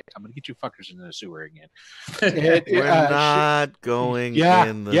 That's right. I'm going to get you fuckers into the sewer again. We're not going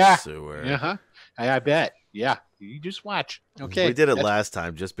in the sewer. Uh-huh. I bet. Yeah. You just watch. Okay. We did it last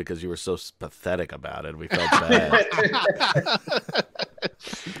time just because you were so pathetic about it. We felt bad.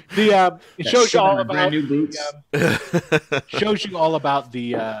 It shows you all about new boots. Shows you all about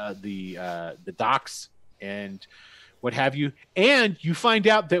the docks and what have you. And you find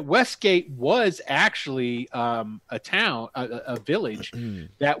out that Westgate was actually a town, a village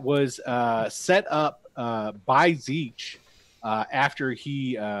that was set up by Zeech after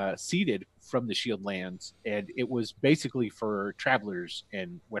he ceded from the Shieldlands, and it was basically for travelers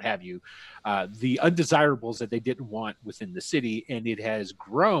and what have you, the undesirables that they didn't want within the city. And it has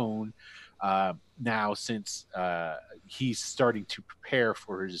grown now since he's starting to prepare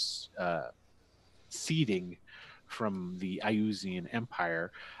for his ceding from the Iusian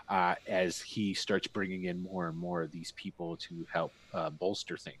Empire as he starts bringing in more and more of these people to help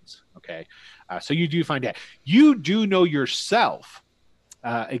bolster things. Okay, so you do find out. You do know yourself.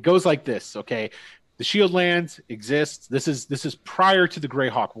 It goes like this, okay? The Shieldlands exists. This is prior to the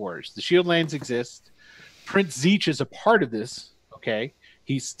Greyhawk Wars. The Shieldlands exist. Prince Zeech is a part of this, okay?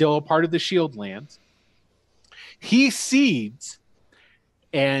 He's still a part of the Shieldlands. He cedes,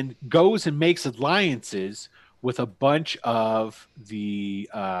 and goes and makes alliances with a bunch of the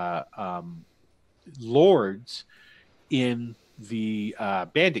lords in the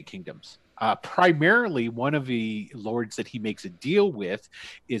bandit kingdoms. Primarily, one of the lords that he makes a deal with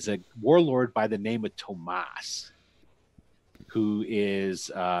is a warlord by the name of Tomas, who is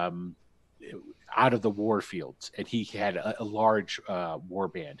out of the war fields, and he had a large war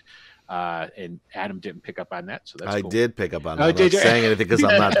band. And Adam didn't pick up on that, so that's I cool. did pick up on that. Oh, I'm did not you? saying anything because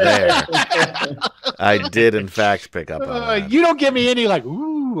I'm not there. I did, in fact, pick up on that. You don't give me any like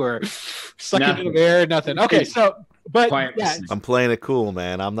ooh or sucking Nothing. in the air, nothing. Okay, so but Quiet yeah, listening. I'm playing it cool,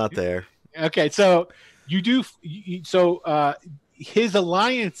 man. I'm not there. okay, so you do so his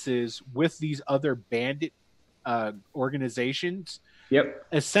alliances with these other bandit organizations Yep.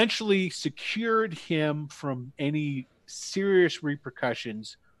 essentially secured him from any serious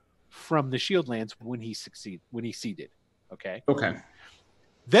repercussions from the Shieldlands when he seeded. Okay. Okay.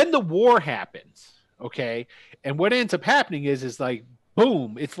 Then the war happens. Okay. And what ends up happening is like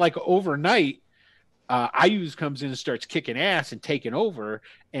boom, it's like overnight, Ayuz comes in and starts kicking ass and taking over,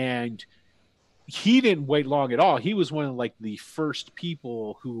 and he didn't wait long at all. He was one of like the first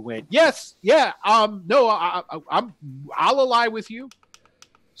people who went, yes, yeah, no, I'll ally with you.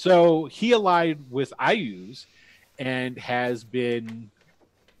 So he allied with Ayuz and has been,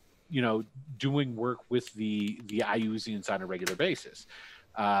 doing work with the Ayuzians on a regular basis.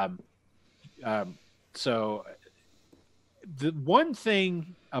 So the one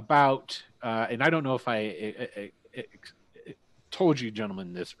thing about, and I don't know if I told you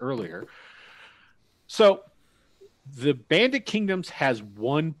gentlemen this earlier. So the Bandit Kingdoms has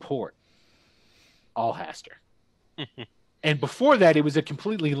one port, Alhaster. And before that, it was a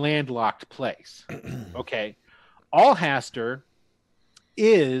completely landlocked place. Okay. Alhaster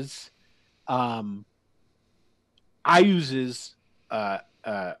is Ayuz's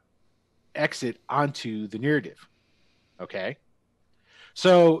exit onto the narrative. Okay.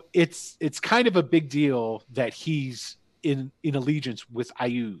 So it's kind of a big deal that he's in allegiance with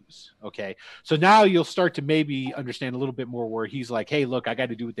Ayuz. Okay. So now you'll start to maybe understand a little bit more where he's like, hey, look, I got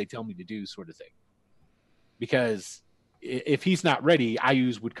to do what they tell me to do, sort of thing. Because if he's not ready,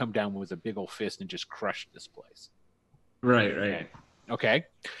 Ayuz would come down with a big old fist and just crush this place. Right. Okay.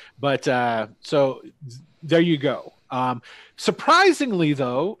 But so there you go. Surprisingly,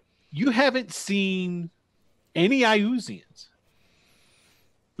 though, you haven't seen any Ayuzians.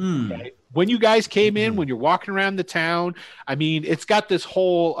 Okay? When you guys came in, when you're walking around the town, I mean, it's got this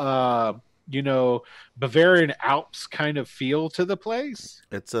whole, Bavarian Alps kind of feel to the place.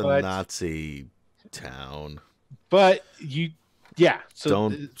 It's a Nazi town. But so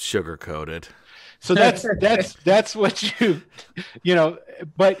don't sugarcoat it. So that's what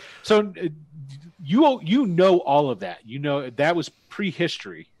but so you know all of that. That was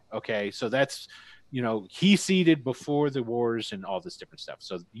prehistory. Okay. So that's, he seeded before the wars and all this different stuff.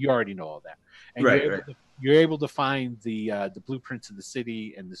 So you already know all that. And you're able to find the blueprints of the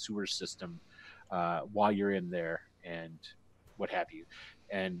city and the sewer system while you're in there and what have you.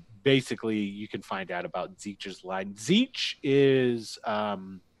 And basically you can find out about Zeech's line. Zeech is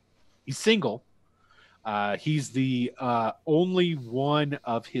he's single. He's the only one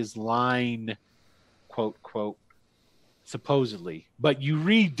of his line, quote, supposedly. But you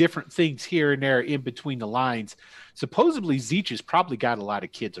read different things here and there in between the lines. Supposedly, Zeech has probably got a lot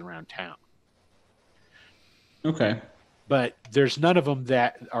of kids around town. Okay. But there's none of them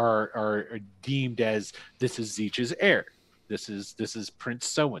that are deemed as this is Zeech's heir. This is Prince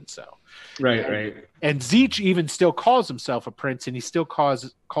so-and-so. Right. And Zeech even still calls himself a prince, and he still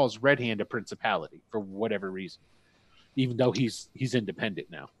calls Red Hand a principality for whatever reason, even though he's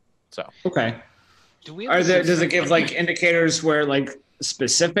independent now. So okay. Does it give like indicators where like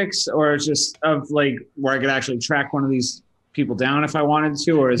specifics, or just of like where I could actually track one of these people down if I wanted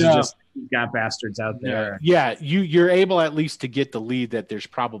to, or is it just you've got bastards out there? Yeah, you're able at least to get the lead that there's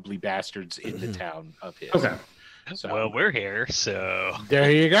probably bastards in the town of his. Okay. So, well, we're here, so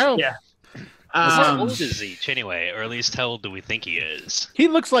there you go. Yeah. How old is Zeech anyway, or at least how old do we think he is? He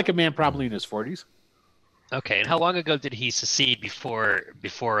looks like a man probably in his 40s. Okay, and how long ago did he secede before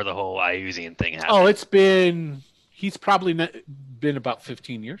the whole Ayuzian thing happened? Oh, he's probably been about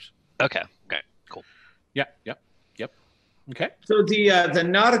 15 years. Okay, cool. Yep. Okay. So the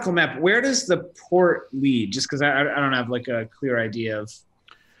nautical map, where does the port lead? Just because I don't have like a clear idea of,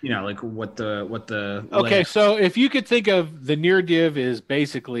 like what the okay. layout. So if you could think of the near div is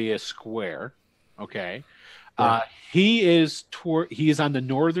basically a square. Okay. Yeah. He is on the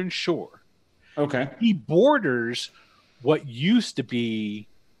northern shore. Okay. He borders what used to be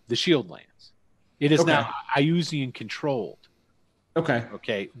the Shieldlands. It is now Ayuzian controlled. Okay.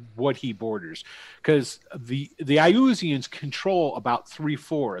 Okay, what he borders, because the Iusians control about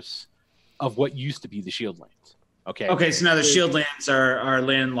 3/4 of what used to be the Shieldlands. Okay. Okay, so now the Shieldlands are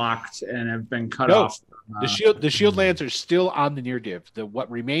landlocked and have been cut No, off. the Shieldlands are still on the Near-Div,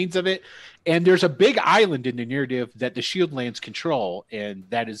 what remains of it, and there's a big island in the Near-Div that the Shieldlands control, and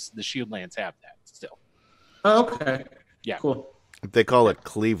that is the Shieldlands have that still. Oh, okay. Yeah. Cool. They call it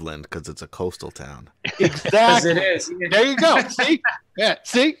Cleveland because it's a coastal town. Yes, Exactly. it is. There you go. See? Yeah.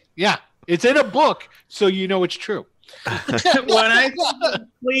 See? Yeah. It's in a book, so you know it's true. When I think of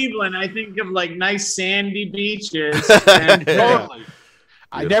Cleveland, I think of like nice sandy beaches. And, Totally.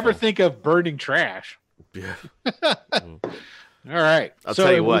 I never Beautiful. think of burning trash. Yeah. All right. I'll So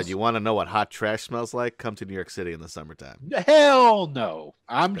tell it you what. was- You want to know what hot trash smells like? Come to New York City in the summertime. Hell no.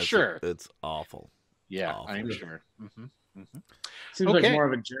 I'm That's- sure. It's awful. Yeah, awful. I'm sure. seems Okay. like more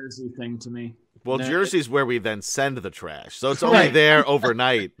of a Jersey thing to me. Well, No, Jersey's where we then send the trash, so it's only Right. there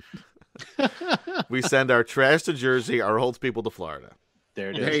overnight. We send our trash to Jersey, our old people to Florida,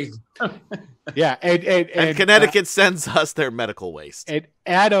 There it There is. you go. Yeah, and Connecticut sends us their medical waste. And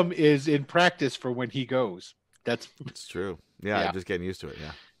Adam is in practice for when he goes. That's It's true. Yeah, Yeah. I'm just getting used to it.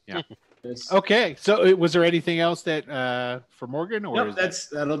 Yeah. This- okay. So, was there anything else that for Morgan, or Nope, is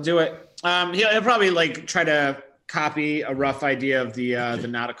that- that'll do it. He'll probably like try to copy a rough idea of the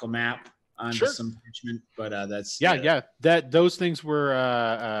nautical map onto Sure. some parchment, but that's yeah. That those things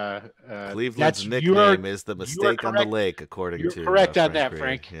were Cleveland's that's nickname is the you are mistake on the correct. lake, according You're to correct on Frank that, Reed.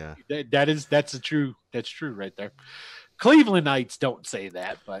 Frank. Yeah. That's true right there. Clevelandites don't say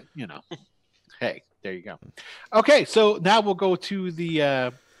that, but hey, there you go. Okay, so now we'll go to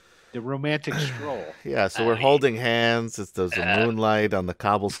the romantic stroll. Yeah, so we're holding hands. There's a moonlight on the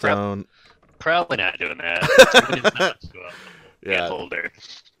cobblestone. Probably not doing that. Get Yeah. older.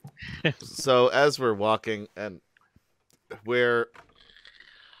 So as we're walking, and we're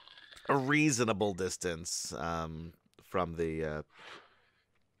a reasonable distance from the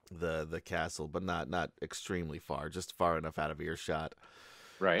castle, but not extremely far, just far enough out of earshot.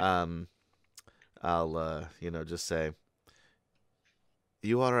 Right. I'll just say,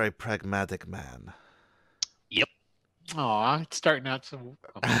 you are a pragmatic man. Aw, it's starting out so.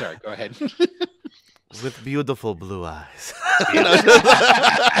 I'm sorry. Go ahead. With beautiful blue eyes.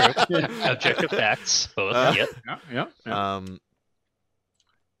 Objective facts, both. Yep. yeah.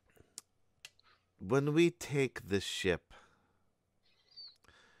 When we take this ship,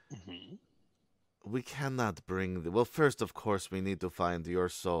 Mhm. we cannot bring well, first, of course, we need to find your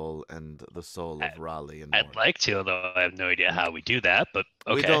soul and the soul of Raleigh. And I'd Morgan. like to, although I have no idea how we do that. But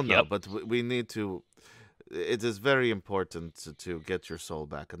okay, We don't know, yep. but we need to. It is very important to get your soul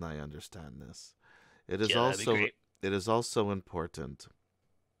back, and I understand this. It is Yeah, that'd be also great. it is also important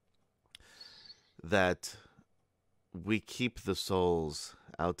that we keep the souls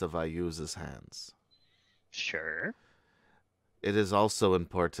out of Ayuza's hands. Sure. It is also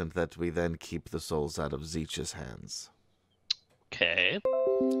important that we then keep the souls out of Zeech's hands. Okay.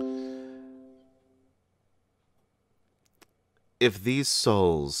 If these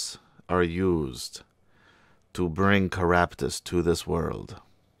souls are used to bring Caraptus to this world,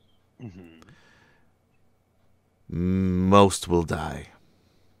 Mhm. most will die.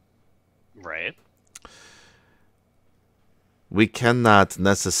 Right. We cannot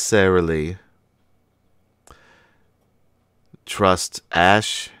necessarily trust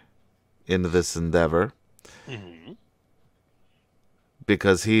Ash in this endeavor Mhm.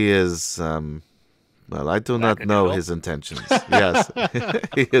 because he is, well, I do not know Wackadoodle? his intentions. Yes,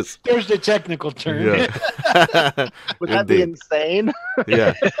 he is. There's the technical term. Yeah. Would that be Indeed. insane?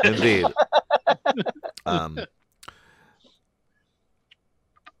 Yeah, indeed.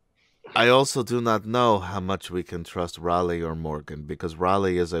 I also do not know how much we can trust Raleigh or Morgan, because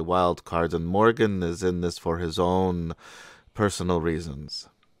Raleigh is a wild card and Morgan is in this for his own personal reasons.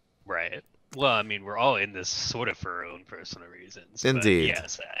 Right. Well, I mean, we're all in this sort of for our own personal reasons. but Indeed.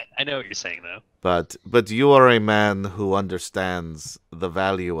 yes, I know what you're saying, though. But you are a man who understands the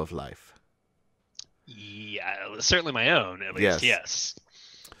value of life. Yeah, certainly my own, at least. Yes.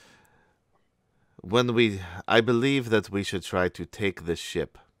 Yes. I believe that we should try to take this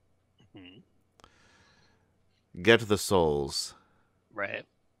ship, Mhm. get the souls, Right.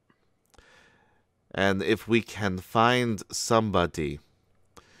 and if we can find somebody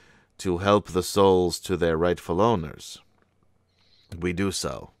to help the souls to their rightful owners, we do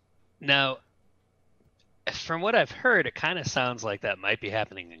so. Now, from what I've heard, it kind of sounds like that might be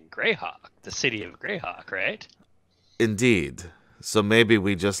happening in Greyhawk, the city of Greyhawk, right? Indeed. So maybe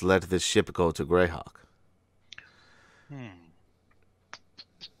we just let this ship go to Greyhawk.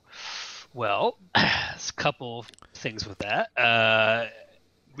 Well, there's a couple things with that.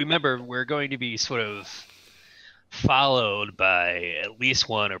 Remember, we're going to be sort of followed by at least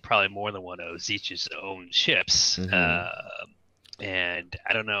one or probably more than one of Zeech's own ships. And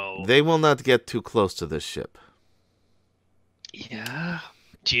I don't know. They will not get too close to this ship. Yeah.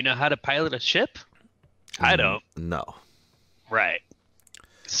 Do you know how to pilot a ship? I don't. No. Right.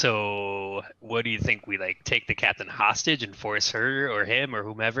 So, what do you think? We take the captain hostage and force her or him or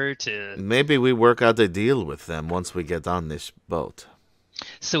whomever to. Maybe we work out a deal with them once we get on this boat.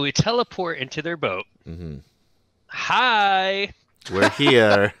 So we teleport into their boat. Hi. We're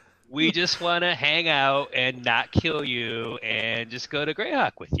here. We just want to hang out and not kill you and just go to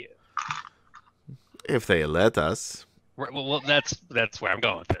Greyhawk with you. If they let us. Well, that's where I'm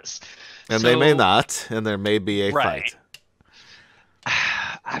going with this. And they may not, and there may be a fight.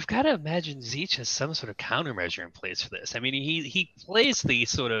 I've got to imagine Zeech has some sort of countermeasure in place for this. I mean, he plays the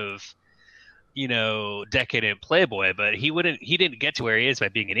sort of, decadent playboy, but he didn't get to where he is by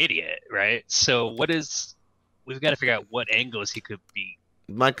being an idiot, right? So we've got to figure out what angles he could be.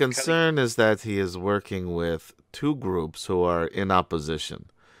 My concern is that he is working with two groups who are in opposition.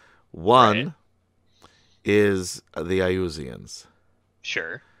 One is the Iusians.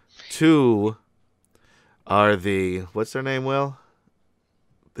 Sure. Two are the, what's their name, Will?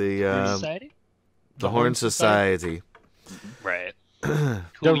 The Horn Society? The Horn Society. Right. The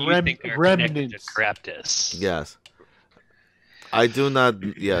Who do you think are connected to remnants. Caraptus? Yes. I do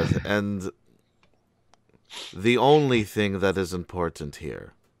not, yes, and the only thing that is important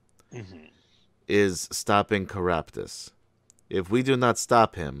here is stopping Caraptus. If we do not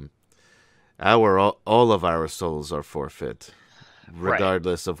stop him, all of our souls are forfeit,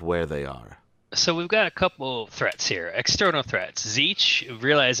 regardless of where they are. So we've got a couple threats here. External threats. Zeech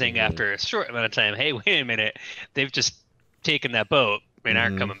realizing after a short amount of time, hey, wait a minute, they've just taken that boat and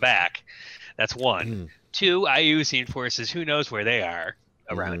aren't coming back. That's one. Two, Iusian forces, who knows where they are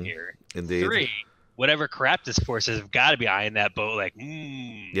around here. Indeed. Three, whatever Caraptus forces have got to be eyeing that boat like,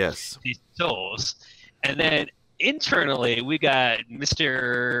 Yes. these souls. And then internally, we got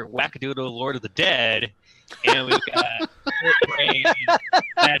Mr. Wackadoodle, Lord of the Dead, and we've got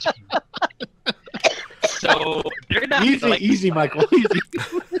Magic. So they're not Easy, Michael. Easy.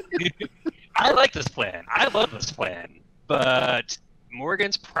 I like this plan. I love this plan. But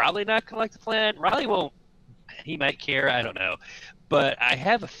Morgan's probably not going to like the plan. Riley won't. He might care. I don't know. But I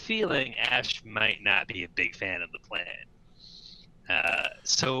have a feeling Ash might not be a big fan of the plan.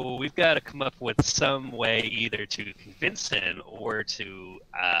 So we've got to come up with some way either to convince him or to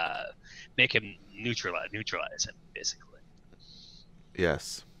make him neutralize him, basically.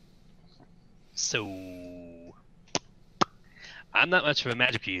 Yes. So I'm not much of a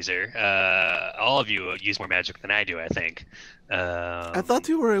magic user. All of you use more magic than I do, I think. I thought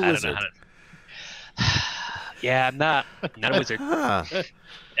you were a wizard. Yeah, I'm not a wizard. That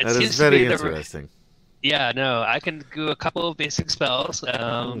is very interesting. Yeah, no, I can do a couple of basic spells,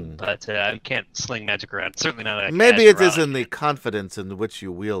 but I can't sling magic around. Certainly not. Like Maybe it is in the confidence in which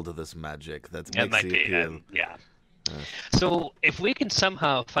you wield this magic that makes you appeal. Yeah. So if we can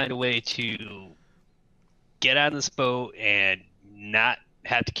somehow find a way to get on this boat and not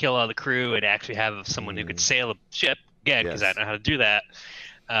have to kill all the crew and actually have someone who could sail a ship, again, because I know how to do that,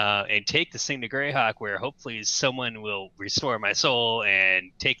 and take this thing to Greyhawk where hopefully someone will restore my soul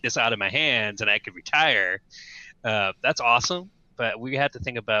and take this out of my hands and I could retire, that's awesome. But we have to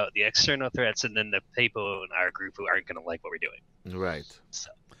think about the external threats and then the people in our group who aren't going to like what we're doing. Right. So,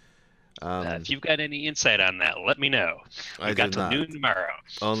 if you've got any insight on that, let me know. We've got till noon tomorrow.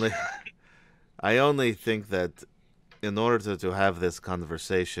 I only think that in order to have this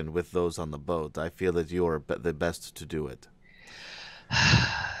conversation with those on the boat, I feel that you are the best to do it.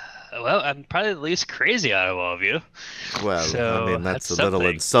 Well, I'm probably the least crazy out of all of you. Well, so I mean, that's a little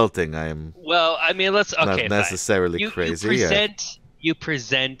insulting. Well, I mean, let's not necessarily crazy. You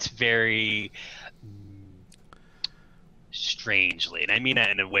present very strangely, and I mean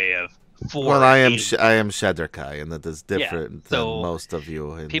that in a way of. Well, I am Shadar-kai, and that is different than most of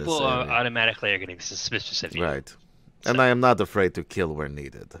you in people this area. Automatically are getting suspicious of you. Right. And I am not afraid to kill where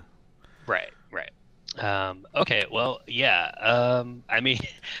needed. Right. Okay, well, yeah. I mean,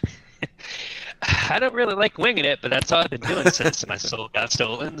 I don't really like winging it, but that's all I've been doing since my soul got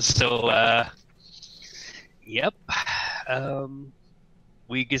stolen. So, yep.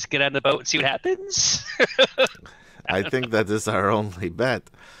 We just get on the boat and see what happens? I think that is our only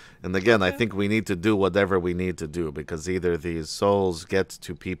bet. And again, I think we need to do whatever we need to do, because either these souls get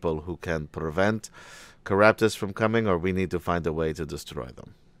to people who can prevent Caraptus from coming, or we need to find a way to destroy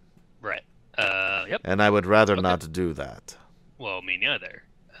them. Right. Yep. And I would rather not do that. Well, me neither.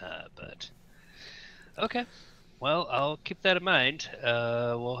 But okay, well, I'll keep that in mind.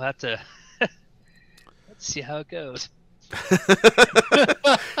 We'll have to let's see how it goes.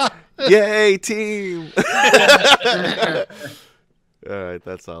 Yay, team! All right,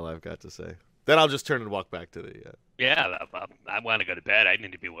 that's all I've got to say. Then I'll just turn and walk back to the. Yeah, I want to go to bed. I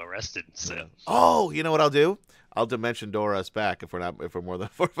need to be well rested. So. Oh, you know what I'll do? I'll dimension door us back if we're more than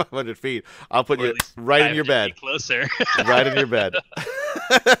 400 or 500 feet. I'll put you right in your bed. Closer. Right in your bed.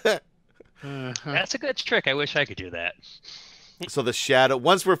 That's a good trick. I wish I could do that. So the shadow.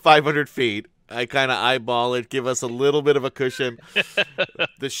 Once we're 500 feet, I kind of eyeball it, give us a little bit of a cushion.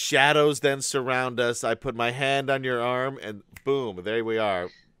 The shadows then surround us. I put my hand on your arm, and boom, there we are.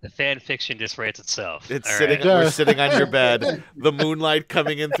 The fan fiction just writes itself. It's All sitting. right. We're sitting on your bed. The moonlight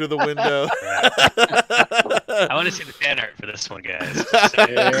coming in through the window. I want to see the fan art for this one, guys.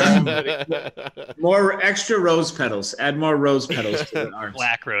 More extra rose petals. Add more rose petals to the art.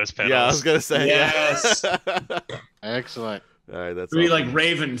 Black rose petals. Yeah, I was gonna say. Yes. Excellent. All right, that's Maybe awesome. like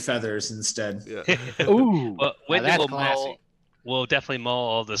raven feathers instead. Yeah. Ooh, Well, Wendy that's will classy. we'll definitely mull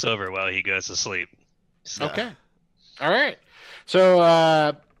all this over while he goes to sleep. So, Okay. All right.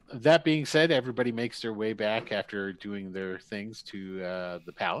 So that being said, everybody makes their way back after doing their things to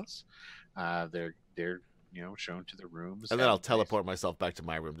the palace. They're shown to the rooms. And then I'll teleport myself back to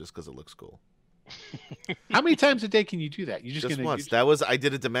my room just because it looks cool. How many times a day can you do that? You Just gonna once. I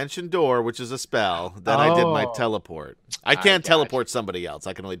did a dimension door, which is a spell. Then I did my Oh. teleport. I can't gotcha. teleport somebody else.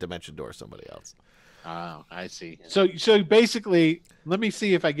 I can only dimension door somebody else. Oh, I see. So basically, let me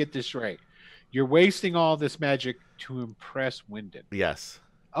see if I get this right. You're wasting all this magic to impress Wyndon. Yes.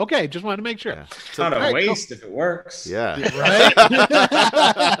 Okay, just wanted to make sure. Yeah. It's not a Right, waste if it works. Yeah. Right?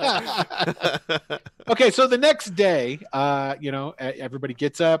 Okay, so the next day, everybody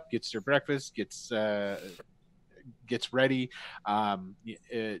gets up, gets their breakfast, gets ready.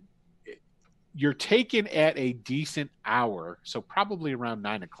 You're taken at a decent hour, so probably around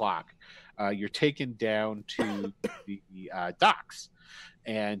 9:00. You're taken down to the docks,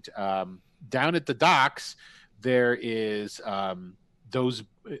 and down at the docks there is those.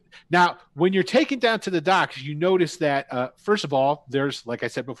 Now, when you're taken down to the docks, you notice that first of all, there's, like I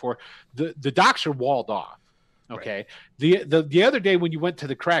said before, the docks are walled off. Okay. Right. The other day when you went to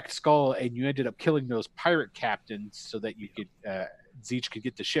the Cracked Skull and you ended up killing those pirate captains so that you could Zeech could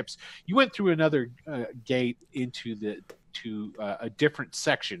get the ships, you went through another gate into a different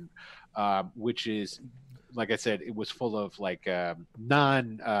section, which is, like I said, it was full of like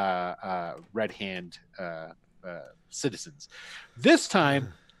non Red Hand citizens. This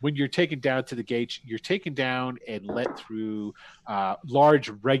time, when you're taken down to the gates, you're taken down and let through large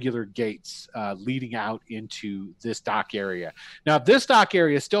regular gates leading out into this dock area. Now, this dock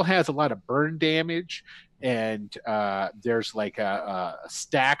area still has a lot of burn damage, and there's like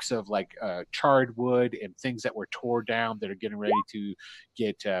stacks of like charred wood and things that were tore down that are getting ready to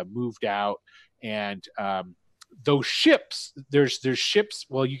get moved out. And those ships, there's ships.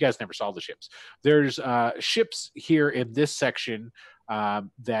 Well, you guys never saw the ships. There's ships here in this section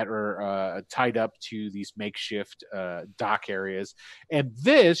that are tied up to these makeshift dock areas. And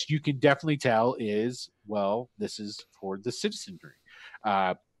this, you can definitely tell is, well, this is for the citizenry.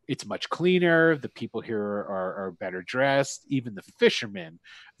 It's much cleaner. The people here are better dressed. Even the fishermen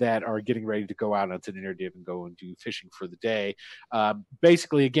that are getting ready to go out onto the Narrative and go and do fishing for the day.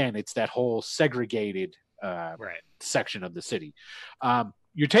 Basically, again, it's that whole segregated section of the city.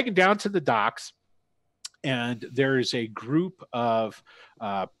 You're taken down to the docks, and there is a group of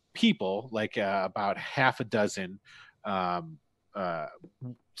people, like about half a dozen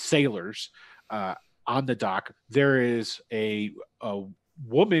sailors on the dock. There is a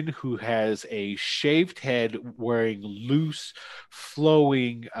woman who has a shaved head, wearing loose,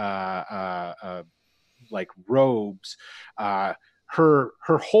 flowing like robes. Her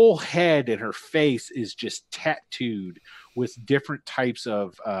whole head and her face is just tattooed with different types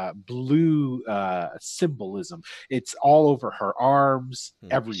of blue symbolism. It's all over her arms,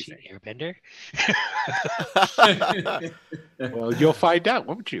 everything. Is she an airbender? Well, you'll find out,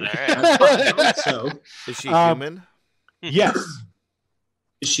 won't you? All right. So, Is she human? Yes.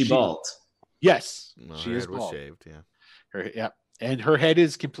 is she bald? Yes. No, she her is head was bald. shaved. Yeah. Yeah. And her head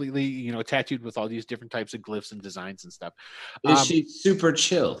is completely, tattooed with all these different types of glyphs and designs and stuff. Is she super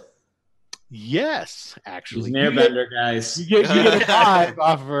chill? Yes, She's actually. an airbender, guys. You get a vibe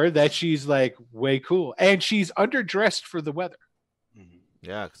off of her that she's like way cool. And she's underdressed for the weather.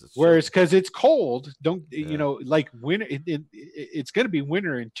 Yeah, because Because it's cold, Yeah. like winter, it's going to be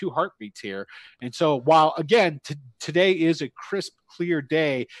winter in 2 heartbeats here. And so while, again, today is a crisp, clear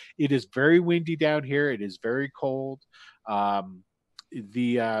day, it is very windy down here. It is very cold.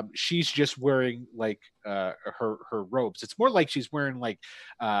 she's just wearing like her robes. It's more like she's wearing like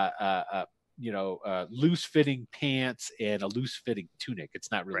loose fitting pants and a loose fitting tunic.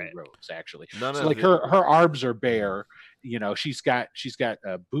 It's not really robes actually. So like her arms are bare. She's got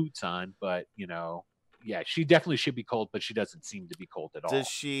boots on, but yeah, she definitely should be cold, but she doesn't seem to be cold at all. Does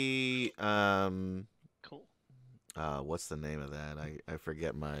she Cool. What's the name of that? I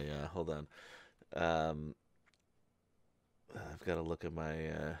forget my hold on. I've got to look at my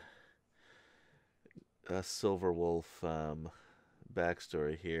Silver Wolf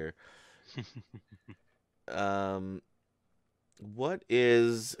backstory here. What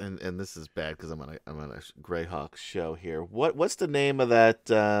is and this is bad because I'm on a Greyhawk show here. What's the name of that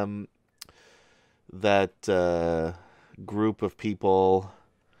group of people?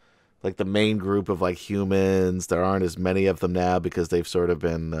 Like the main group of like humans. There aren't as many of them now because they've sort of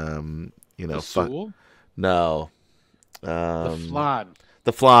been the Soul? No. The Flan.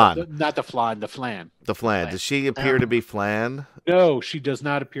 The Flan. Not the Flan, the Flan. The Flan. Does she appear to be Flan? No, she does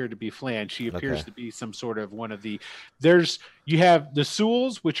not appear to be Flan. She appears to be some sort of one of the. You have the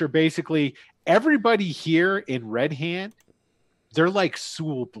Souls, which are basically everybody here in Red Hand. They're like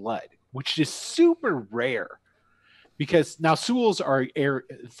Soul blood, which is super rare, because now Souls are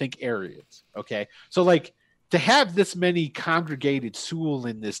Aryans. Okay, so like to have this many congregated Soul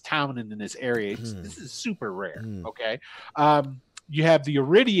in this town and in this area, this is super rare. Okay, you have the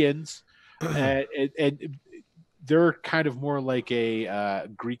Iridians, and they're kind of more like a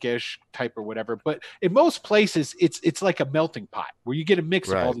Greekish type or whatever. But in most places, it's like a melting pot where you get a mix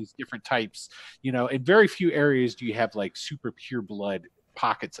of all these different types. In very few areas do you have like super pure blood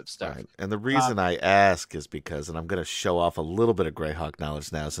pockets of stuff. Right. And the reason I ask is because, and I'm going to show off a little bit of Greyhawk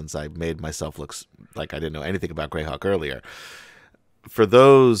knowledge now since I made myself look like I didn't know anything about Greyhawk earlier. For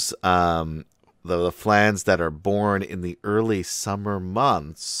those the Flans that are born in the early summer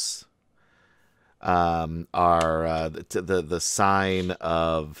months are the sign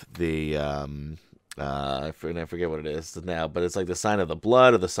of the I forget what it is now, but it's like the sign of the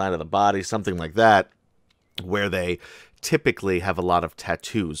blood or the sign of the body, something like that, where they typically have a lot of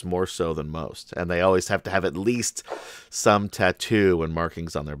tattoos, more so than most, and they always have to have at least some tattoo and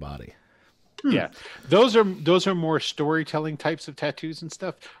markings on their body. Yeah, those are more storytelling types of tattoos and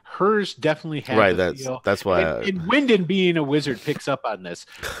stuff. Hers definitely has right. That's why. And Wyndon, being a wizard, picks up on this.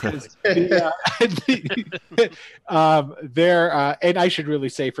 And I should really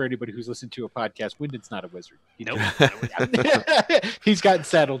say for anybody who's listened to a podcast, Wyndon's not a wizard. He's gotten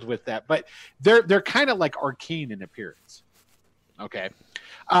settled with that, but they're kind of like arcane in appearance. Okay,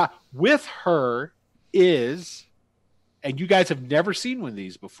 with her is, and you guys have never seen one of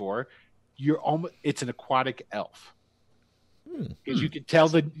these before. It's an aquatic elf, because you can tell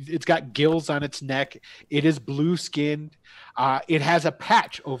that it's got gills on its neck. It is blue skinned. It has a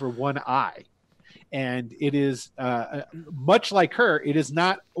patch over one eye, and it is much like her. It is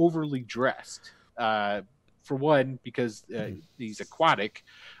not overly dressed. For one, because he's aquatic,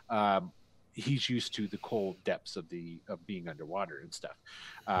 he's used to the cold depths of being underwater and stuff.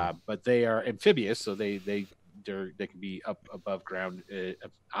 But they are amphibious, so they can be up above ground,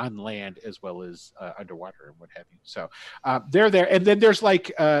 on land, as well as underwater and what have you. So they're there. And then there's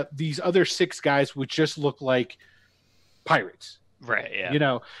like these other 6 guys which just look like pirates. Right,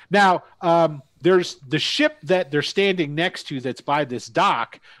 yeah. Now there's the ship that they're standing next to that's by this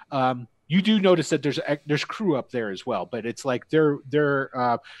dock. You do notice that there's crew up there as well, but it's like they're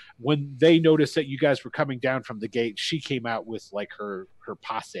when they noticed that you guys were coming down from the gate, she came out with like her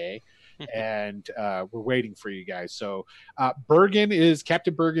posse. And we're waiting for you guys. So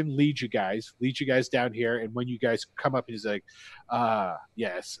Captain Bergen leads you guys down here. And when you guys come up, he's like,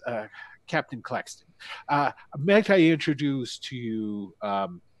 yes, Captain Claxton. May I introduce to you,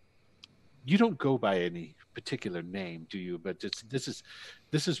 you don't go by any particular name, do you? But this is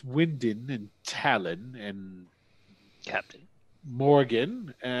Wyndon and Talon and Captain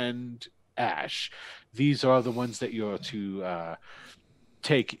Morgan and Ash. These are the ones that you're to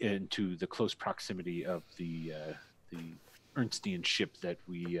take into the close proximity of the Ernstian ship that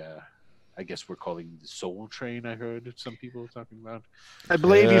we I guess we're calling the Soul Train. I heard some people talking about. I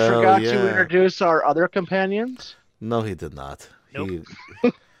believe you forgot to introduce our other companions. No, he did not. Nope.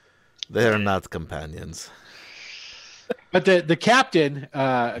 They are not companions. But the captain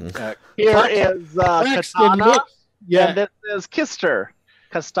here is Katana, and this is Kister.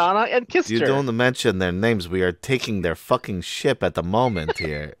 Castana and Kister. You don't mention their names. We are taking their fucking ship at the moment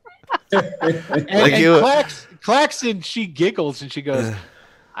here. Claxton, she giggles and she goes,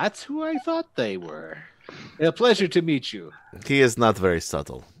 "That's who I thought they were. A pleasure to meet you." He is not very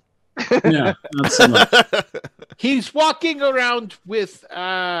subtle. Yeah, not so much. He's walking around with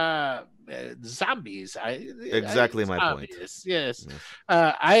zombies. Exactly my point. Yes. Yes.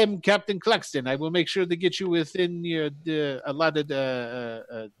 I am Captain Claxton. I will make sure to get you within your allotted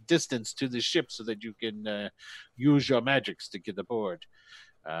distance to the ship so that you can use your magics to get aboard.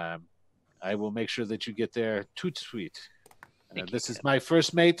 I will make sure that you get there toot sweet. This is my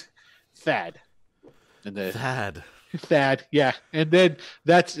first mate, Thad. And Thad, yeah. And then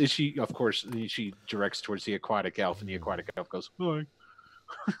she, of course, she directs towards the aquatic elf, and the aquatic elf goes, hi.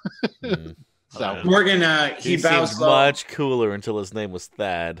 So Morgan, he bows seemed low. much cooler until his name was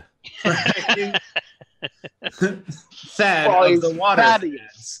Thad. Thad Well, of the water.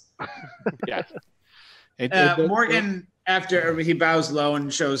 Thaddeus. yeah. Morgan, after he bows low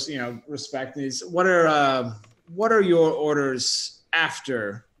and shows respect, he's what are your orders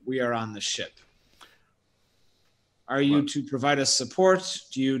after we are on the ship? Are you to provide us support?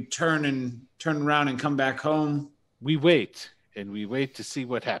 Do you turn around and come back home? We wait to see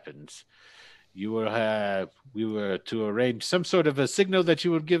what happens. We were to arrange some sort of a signal that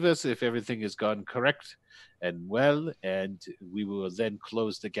you would give us if everything has gone correct and well, and we will then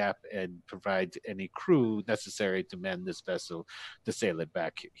close the gap and provide any crew necessary to man this vessel to sail it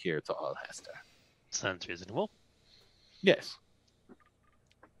back here to Alhastar. Sounds reasonable. Yes.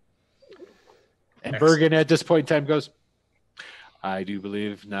 And Bergen at this point in time goes, I do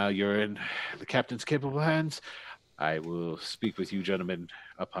believe now you're in the captain's capable hands. I will speak with you gentlemen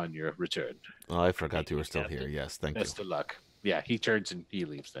upon your return. Oh, I forgot you were still here. Yes, thank you. Best of luck. Yeah, he turns and he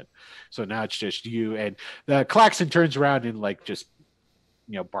leaves then. So now it's just you, and the Claxon turns around and just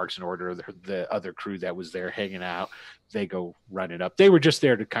barks an order. The other crew that was there hanging out, they go running up. They were just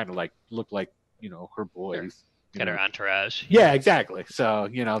there to kind of look like her boys. Got her entourage. Yeah, exactly. So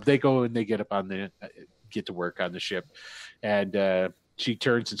they go and they get up on get to work on the ship, and she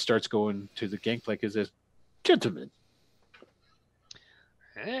turns and starts going to the gangplank and says, "Gentlemen,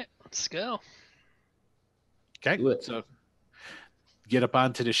 All right, let's go." okay, so get up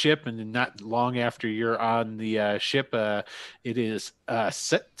onto the ship, and then not long after you're on the ship, it is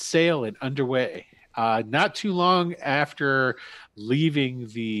set sail and underway. Not too long after leaving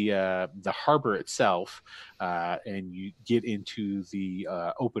the harbor itself, and you get into the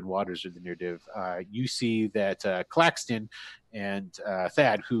open waters of the Nirdiv, you see that Claxton and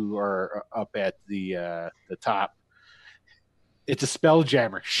Thad, who are up at the top, it's a spell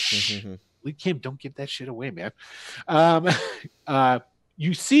jammer. Shh. Kim, don't give that shit away, man.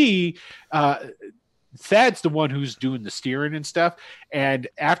 You see Thad's the one who's doing the steering and stuff, and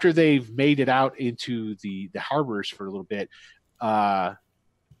after they've made it out into the harbors for a little bit,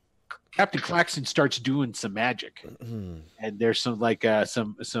 Captain Claxton starts doing some magic, and there's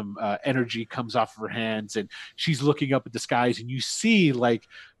some energy comes off of her hands, and she's looking up at the skies, and you see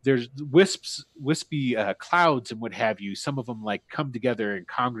there's wispy clouds and what have you. Some of them come together and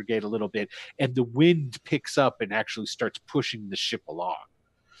congregate a little bit, and the wind picks up and actually starts pushing the ship along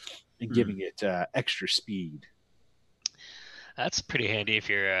and giving it extra speed. That's pretty handy if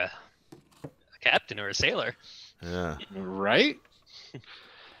you're a captain or a sailor. Yeah. Right?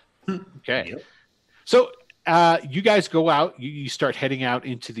 Okay. Yep. So you guys go out, you start heading out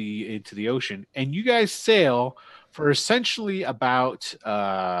into the ocean, and you guys sail for essentially about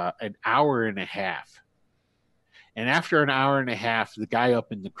an hour and a half. And after an hour and a half, the guy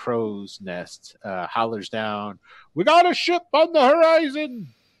up in the crow's nest hollers down, "We got a ship on the horizon!"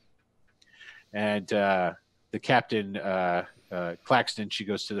 And the captain, Claxton, she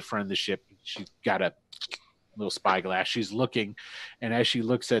goes to the front of the ship. She's got a little spyglass. She's looking, and as she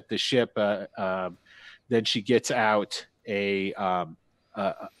looks at the ship, then she gets out a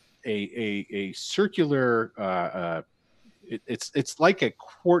circular. It's like a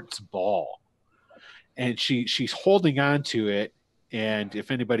quartz ball, and she's holding on to it. And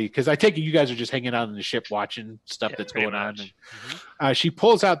if anybody, because I take it you guys are just hanging out on the ship watching stuff that's going on. And, she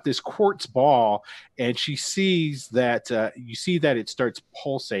pulls out this quartz ball, and she sees that you see that it starts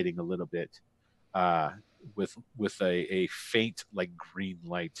pulsating a little bit with a faint green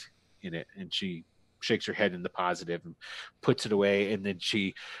light in it. And she shakes her head in the positive and puts it away. And then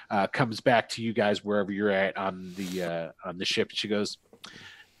she comes back to you guys wherever you're at on the ship. And she goes,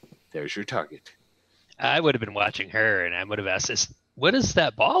 "There's your target." I would have been watching her, and I would have asked this, what does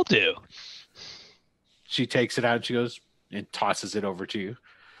that ball do? She takes it out, and she goes and tosses it over to you.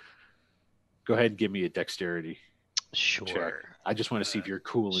 Go ahead and give me a dexterity. Sure. Check. I just want to see if you're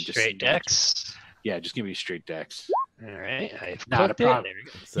cool and straight dex. Yeah, just give me a straight dex. All right, I've not a problem. There we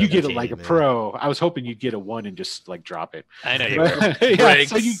go. You get it like a pro. I was hoping you'd get a 1 and just drop it. I know you yeah,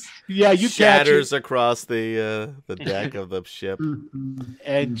 Yeah, you shatters across the deck of the ship.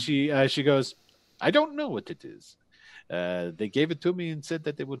 and she goes, I don't know what it is. They gave it to me and said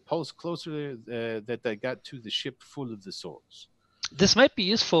that they would pulse closer, that I got to the ship full of the souls. This might be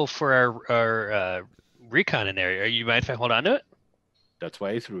useful for our recon in area. Are you mind if I hold on to it? That's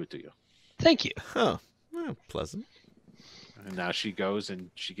why I threw it to you. Thank you. Huh. Well, pleasant. And now she goes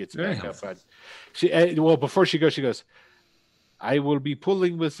and she gets Very back up. Well, before she goes, I will be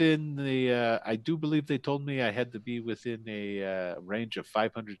pulling within the. I do believe they told me I had to be within a range of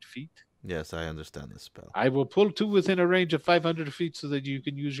 500 feet. Yes, I understand the spell. I will pull to within a range of 500 feet so that you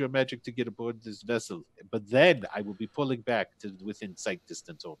can use your magic to get aboard this vessel. But then I will be pulling back to within sight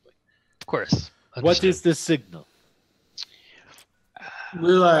distance only. Of course. What Understood. is the signal?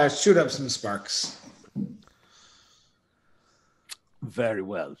 We'll shoot up some sparks. Very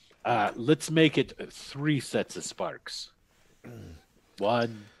well. Let's make it 3 sets of sparks.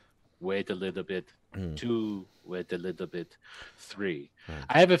 1, wait a little bit. 2, wait a little bit. 3.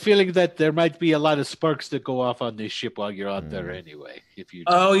 I have a feeling that there might be a lot of sparks that go off on this ship while you're on there anyway. If you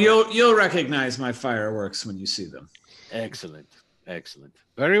You'll recognize my fireworks when you see them. Excellent.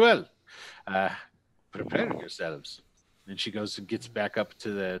 Very well. Prepare yourselves. And she goes and gets back up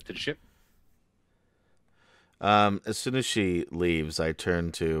to the ship. As soon as she leaves, I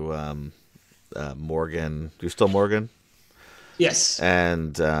turn to Morgan. You still Morgan? Yes.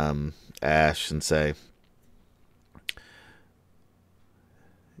 And Ash and say,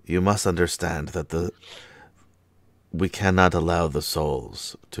 you must understand that we cannot allow the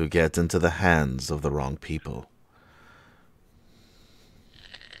souls to get into the hands of the wrong people.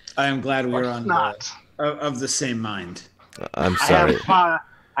 I am glad we're on not. Of the same mind. I'm sorry.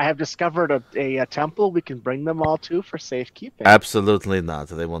 I have discovered a temple we can bring them all to for safekeeping. Absolutely not.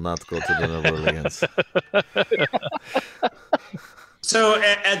 They will not go to the Neverlands. So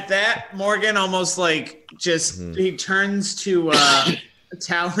at that, Morgan almost like just he turns to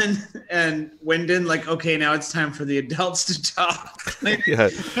Talon and Wyndon like, okay, now it's time for the adults to talk. Yeah.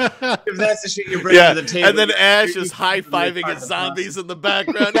 If that's the shit you're bringing to the table. And then Ash is high-fiving at zombies in the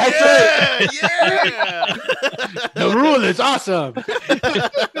background. That's Yeah! The rule is awesome.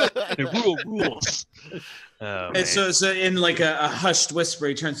 The rules. Oh, And man. so in like a hushed whisper,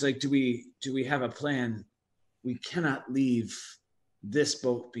 he turns like, do we have a plan? We cannot leave this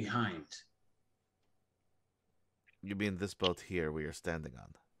boat behind. You mean this boat here we are standing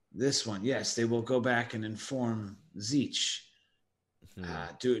on? This one, yes, they will go back and inform Zeech.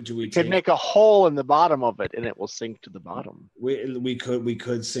 Do we We could make a hole in the bottom of it, and it will sink to the bottom. we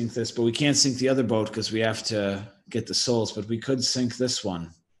could sink this, but we can't sink the other boat because we have to get the souls. But we could sink this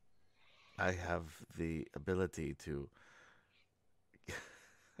one. I have the ability to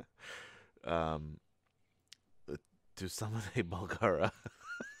to summon a Bulgara.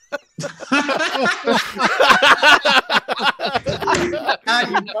 You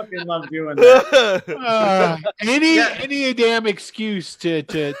fucking love doing that. Any damn excuse to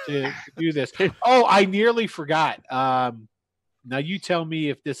do this. Oh, I nearly forgot. Now you tell me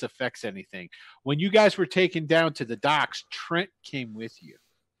if this affects anything. When you guys were taken down to the docks, Trent came with you,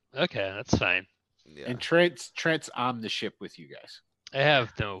 Okay, that's fine. Yeah. and Trent's on the ship with you guys. I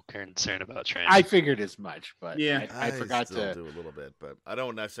have no concern about Trent. I figured as much, but Yeah. I forgot still to. do a little bit, but I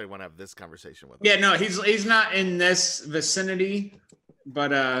don't necessarily want to have this conversation with him. Yeah, no, he's not in this vicinity,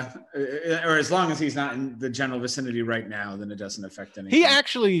 but or as long as he's not in the general vicinity right now, then it doesn't affect anything. He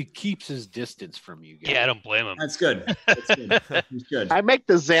actually keeps his distance from you guys. Yeah, I don't blame him. That's good. That's good. He's good. I make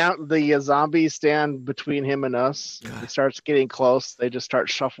the zombies stand between him and us. He starts getting close. They just start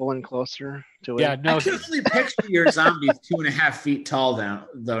shuffling closer to it. Yeah, I no, can only picture your zombies 2.5 feet tall now.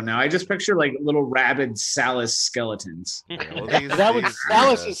 I just picture like little rabid Salus skeletons. Yeah, well,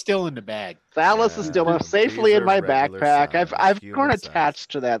 Salus is still in the bag. Thalys is still safely These in my are regular backpack. size, I've human grown size. attached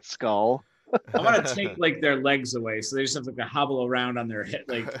to that skull. I want to take like their legs away, so they just have like a hobble around on their head,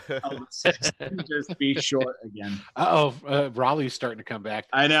 like just be short again. Raleigh's starting to come back.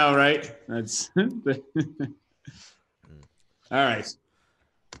 I know, right? That's all right.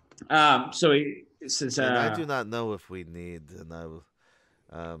 So he says, And I do not know if we need, and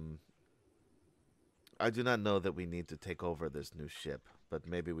I do not know that we need to take over this new ship, but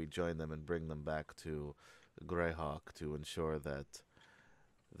maybe we join them and bring them back to Greyhawk to ensure that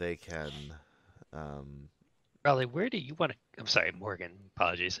they can. Raleigh, where do you want to? I'm sorry, Morgan.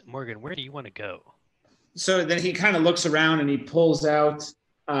 Apologies, Morgan. Where do you want to go? So then he kind of looks around and he pulls out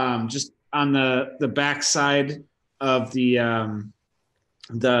just on the back side of the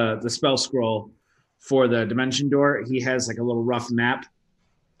spell scroll for the dimension door. He has like a little rough map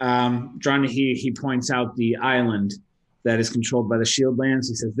drawn. He points out the island that is controlled by the Shield Lands.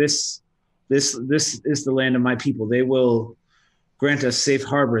 He says, this is the land of my people. They will grant us safe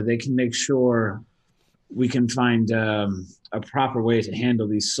harbor. They can make sure we can find a proper way to handle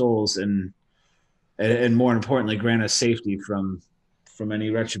these souls and more importantly, grant us safety from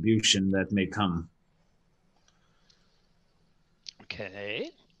any retribution that may come. Okay.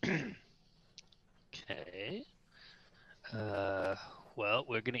 Okay. Well,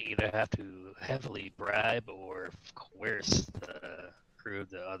 we're going to either have to heavily bribe or coerce the crew of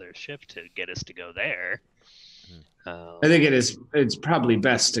the other ship to get us to go there. I think it's probably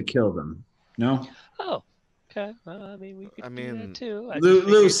best to kill them. No? Oh, okay. Well, I mean, we could do that too.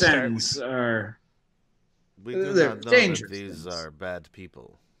 Loose ends are... We do They're not know that dangerous these things. are bad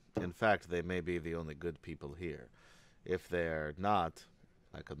people. In fact, they may be the only good people here. If they're not,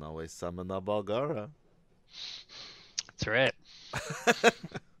 I can always summon a Bulgara. That's right.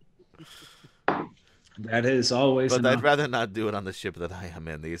 That is always But enough. I'd rather not do it on the ship that I am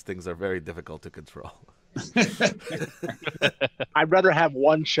in. These things are very difficult to control. I'd rather have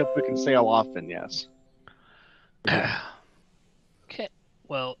one ship we can sail often, yes. Okay.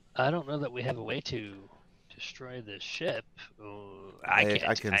 Well, I don't know that we have a way to destroy the ship. I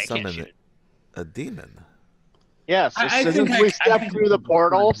can can't summon shoot it. a demon. Yes, I as soon think as I- we I step think through the we can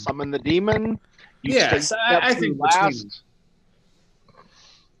portal, find- summon the demon. You Yes, step I through think last,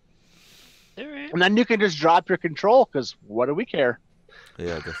 All right. and then you can just drop your control, because what do we care?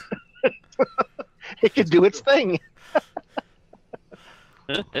 Yeah, I guess. It can do its thing.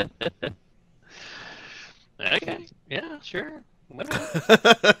 Okay. Yeah, sure. Whatever.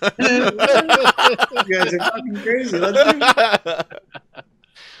 You guys are fucking crazy. Let's do it.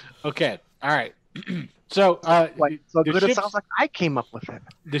 Okay. All right. So Like, so the good it ship's- sounds like I came up with it.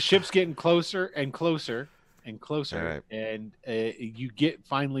 the ship's getting closer and closer and closer, All right. and you get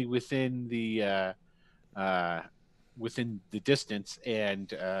finally within the distance, and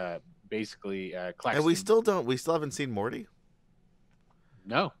basically Claxton. And we still haven't seen Morty?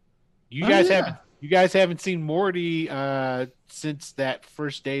 No, you Oh, guys yeah. haven't. You guys haven't seen Morty since that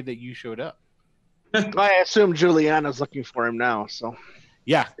first day that you showed up. I assume Juliana's looking for him now, so.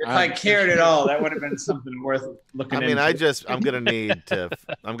 Yeah, If I cared at all, that would have been something worth looking I mean, into. I'm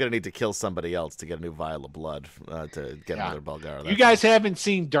gonna need to kill somebody else to get a new vial of blood to get Yeah. another Bulgara. You guys haven't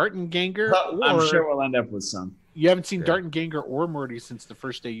seen Dartenganger, But I'm or sure we'll end up with some. you haven't seen Yeah. Dartenganger or Morty since the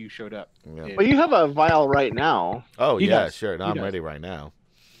first day you showed up. Yeah. But you have a vial right now. Oh He yeah, does. sure. No, He I'm does. ready right now.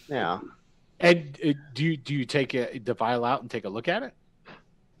 Yeah. And do you take the vial out and take a look at it?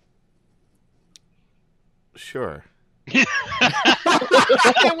 Sure. it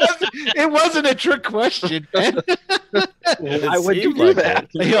wasn't a trick question. Man. Why would you seemed do like that?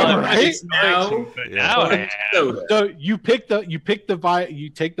 Yeah, right? Now, But Yeah. now I am. soda. So you pick the vial, you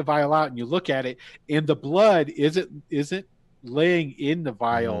take the vial out and you look at it, and the blood isn't laying in the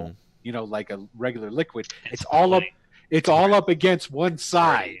vial, Mhm. you know, like a regular liquid. It's all up against one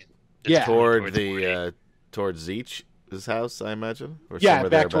side. It's Yeah. Toward towards the Morty. towards Zeech's house, I imagine. Or Yeah, somewhere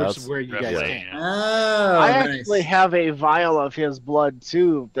back thereabouts. towards where you guys Roughly, came. yeah. Oh, I nice. actually have a vial of his blood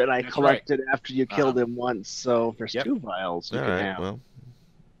too that I That's collected after you killed him once. So there's Yep. 2 vials you All can right. have. Well,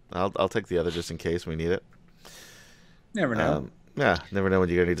 I'll take the other just in case we need it. Never know. Yeah, never know when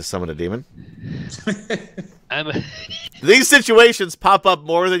you're gonna need to summon a demon. I'm. These situations pop up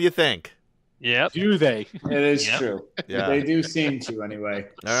more than you think. Yep. Do they? It is Yep. true. Yeah. They do seem to, anyway.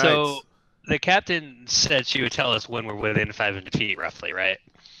 All right. So the captain said she would tell us when we're within 500 feet, roughly, right?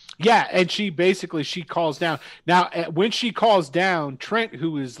 Yeah, and she calls down. Now, when she calls down, Trent,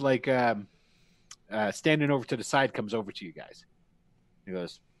 who is like standing over to the side, comes over to you guys. He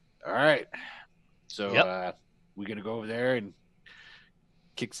goes, "All right, so Yep. we gonna go over there and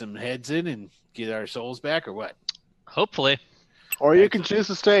kick some heads in and get our souls back, or what?" Hopefully. Or you can choose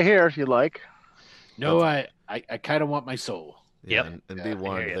to stay here if you like. No, I kind of want my soul. Yeah, Yep. and Yeah, be I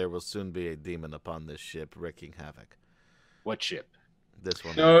warned, hear ya. there will soon be a demon upon this ship wreaking havoc. What ship? This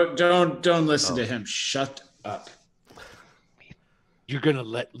one. No, don't listen Oh. to him. Shut up. You're gonna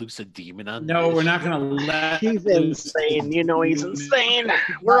let loose a demon on? No, this we're not ship? going to let. He's insane. You know he's insane.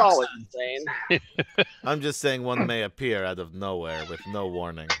 We're all insane. I'm just saying one may appear out of nowhere with no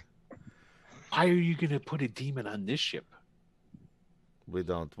warning. Why are you gonna put a demon on this ship? We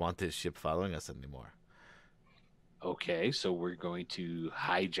don't want this ship following us anymore. Okay, so we're going to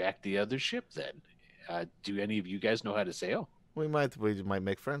hijack the other ship then. Do any of you guys know how to sail? We might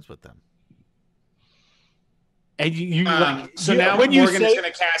make friends with them. And you So you- now when you Morgan's say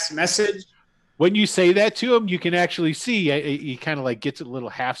going to cast message. when you say that to him, you can actually see he kind of like gets a little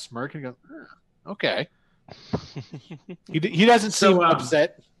half smirk and goes, "Huh, "Okay." He doesn't So, seem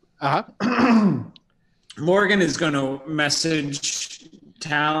upset. Uh huh. Morgan is going to message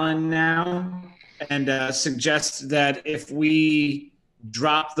Talon now and suggest that if we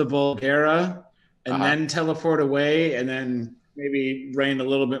drop the Bulgara and then teleport away and then maybe rain a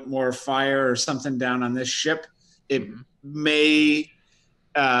little bit more fire or something down on this ship, it may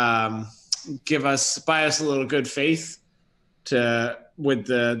buy us a little good faith with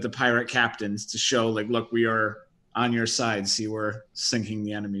the pirate captains to show, like, look, we are on your side. See, we're sinking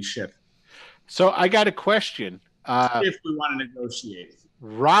the enemy ship. So I got a question. If we want to negotiate.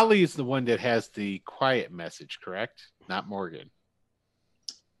 Raleigh is the one that has the quiet message, correct? Not Morgan.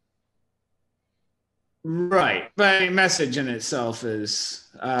 Right. But message in itself is,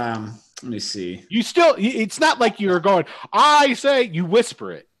 let me see. It's not like you're going, I say, you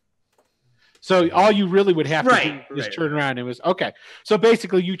whisper it. So all you really would have to do is turn around. It was okay. So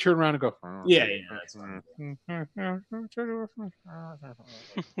basically, you turn around and go. Yeah.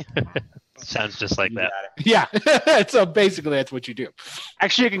 Sounds just like that. Yeah. So basically, that's what you do.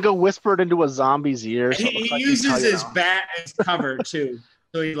 Actually, you can go whisper it into a zombie's ear. So He uses his bat as cover too.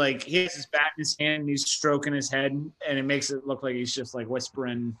 So he has his bat in his hand and he's stroking his head, and it makes it look like he's just like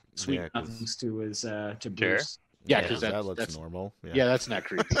whispering sweet nothings to his to Bruce. Yeah, because that looks normal. Yeah, that's not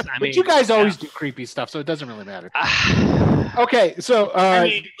creepy. But you guys always do creepy stuff, so it doesn't really matter. Okay, so I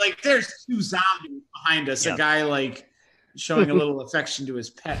mean, like, there's two zombies behind us. A guy like showing a little affection to his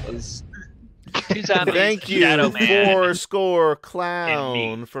pet is. Two zombies, Thank you, Fourscore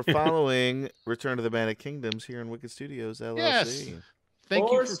Clown, for following Return to the Bandit Kingdoms here in Wicked Studios LLC. Yes.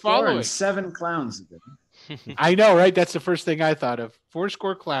 Thank you for following. 7 clowns. I know, right? That's the first thing I thought of.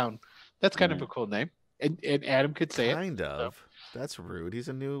 Fourscore Clown. That's kind of a cool name. And Adam could say Kind of. That's rude. He's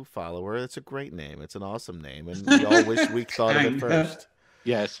a new follower. It's a great name. It's an awesome name. And we all wish we thought of it first.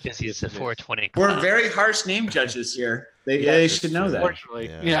 Yes. Because he's a 420 We're clown. very harsh name judges here. They should know that. Unfortunately.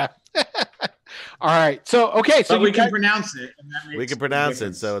 Yeah. All right. So, okay. So but we can pronounce it. And that We can pronounce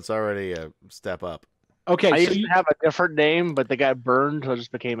it, so it's already a step up. Okay. I used to have a different name, but they got burned, so it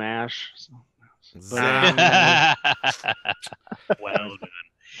just became Ash. So. Well done.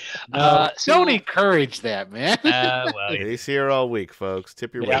 Don't encourage that, man. He's here all week, folks.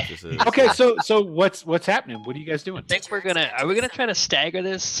 Tip your waitresses. Okay, so what's happening? What are you guys doing? I think are we gonna try to stagger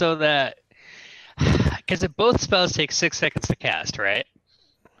this so that, because both spells take 6 seconds to cast, right?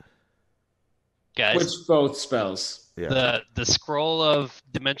 Guys, which both spells? Yeah. The scroll of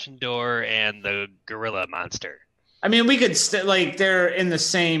Dimension Door and the Gorilla Monster. I mean, we could like they're in the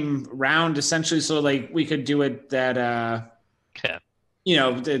same round essentially, so like we could do it that Okay. You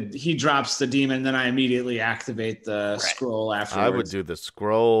know, he drops the demon, then I immediately activate the scroll afterwards. I would do the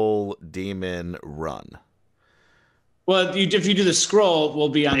scroll demon run. Well, if you do the scroll, we'll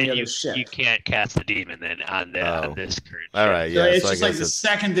be on the other ship. You can't cast the demon then on this current ship. All right, So yeah. it's just like the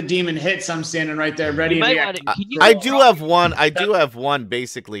second the demon hits, I'm standing right there ready to react. I do have one. I do have one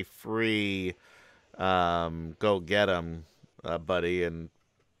basically free. Go get him, buddy,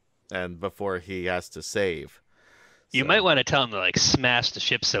 and before he has to save. You might want to tell him to like smash the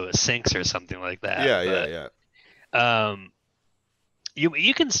ship so it sinks or something like that. Yeah.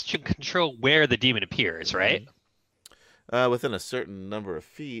 You can control where the demon appears, right? Within a certain number of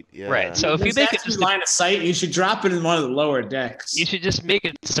feet. Yeah. Right. So if you make it just line of sight, you should drop it in one of the lower decks. You should just make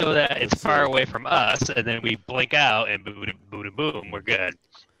it so that it's far away from us, and then we blink out, and boom, we're good.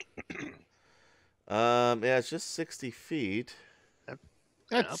 Yeah, it's just 60 feet.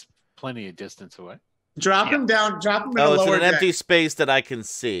 That's plenty of distance away. Drop him down. Drop him in Oh, a it's lower an deck. empty space that I can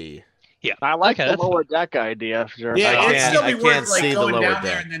see. Yeah, I like the lower deck idea. Sure. Yeah, it'd still be worth see like the going lower down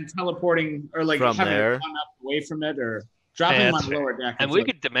there deck. and then teleporting, or like From having there. it run up away from it, or dropping him on the lower deck. And we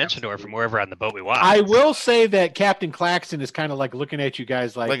could dimension door from wherever on the boat we want. I will say that Captain Claxton is kind of like looking at you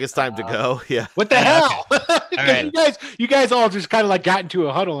guys like it's time to go. Yeah. What the hell? right. You guys all just kind of like got into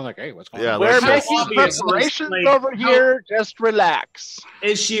a huddle and like, hey, what's going on? We're let's just- making preparations over here. Just relax.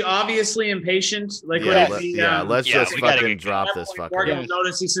 Is she obviously impatient? Like, Yeah, what is let's yeah, just we gotta fucking get drop At that this point, fucker. Morgan will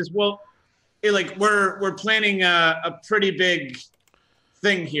notice. He says, "Well, like we're planning a pretty big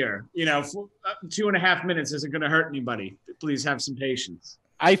thing here. You know, 2.5 minutes isn't going to hurt anybody. Please have some patience."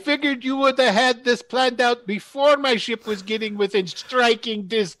 I figured you would have had this planned out before my ship was getting within striking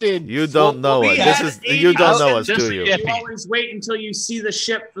distance. You don't know we it. had This is you don't know us, just do you? Yeah. You always wait until you see the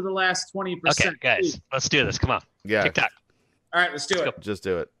ship for the last 20%. Okay, guys, let's do this. Come on. Yeah. TikTok. All right, let's do it. Just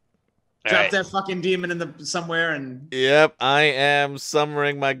do it. All Drop right. that fucking demon in somewhere and. Yep, I am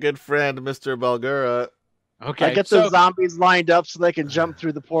summoning my good friend, Mr. Bulgura. Okay, I get the zombies lined up so they can jump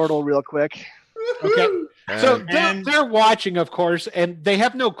through the portal real quick. Okay. So And- they're watching, of course, and they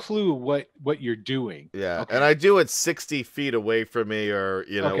have no clue what you're doing. Yeah, Okay. and I do it 60 feet away from me, or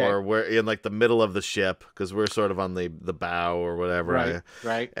Okay. or we're in like the middle of the ship because we're sort of on the bow or whatever. Right,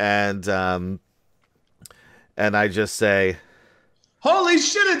 right. And I just say, Holy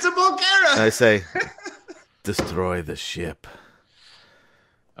shit! It's a Bulgara. I say, destroy the ship.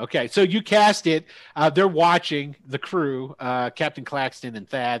 Okay, so you cast it. They're watching the crew. Captain Claxton and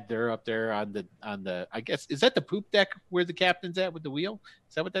Thad. They're up there on the. I guess is that the poop deck where the captain's at with the wheel?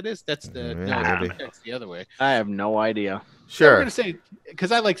 Is that what that is? That's the. No, Yeah, the maybe. poop deck's the other way. I have no idea. I'm Sure, gonna say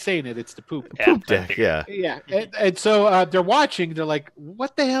because I like saying it. It's the poop. poop deck. Yeah, Yeah, and so they're watching. They're like,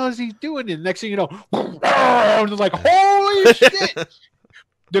 "What the hell is he doing?" And the next thing you know, and they're like, "Holy shit!"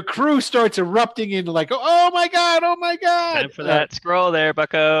 The crew starts erupting into like, "Oh my god! Oh my god!" Time for that scroll there,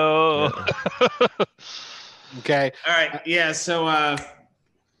 Bucko. Okay. All right. Yeah. So,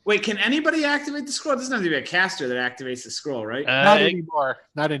 wait, can anybody activate the scroll? It doesn't have to be a caster that activates the scroll, right? Not anymore.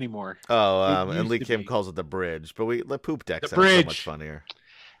 Not anymore. Oh, It and Lee used to Kim be. calls it the bridge, but the poop deck The sounds so bridge. much funnier.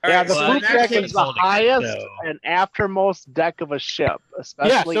 All Yeah, right, the so poop in that deck case- is the holding it, highest so- and aftermost deck of a ship, Yeah,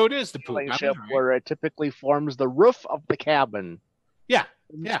 especially so it is the poop. sailing I'm ship right. where it typically forms the roof of the cabin. Yeah,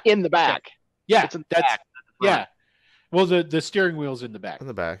 yeah. In the back. Yeah, It's in the that's back. yeah. Well, the steering wheel's in the back. In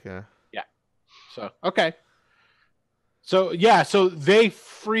the back, yeah. So okay. So yeah, so they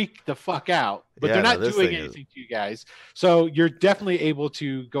freak the fuck out, but Yeah, they're no, not this doing thing is- anything to you guys. So you're definitely able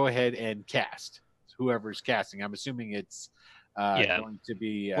to go ahead and cast whoever's casting. I'm assuming it's Yeah. going to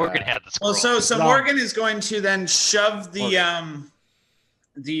be. We're gonna have the scroll. Well, so No. Morgan is going to then shove the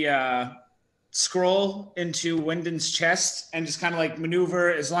scroll into Wyndon's chest and just kind of like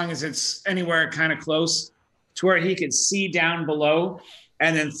maneuver as long as it's anywhere kind of close to where he can see down below,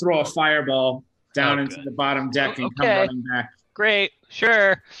 and then throw a fireball down Oh, into good. the bottom deck and come Okay. running back. Great,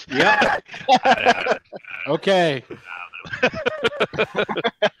 sure. Yep. Okay.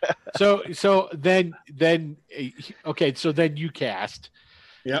 so then okay, so then you cast.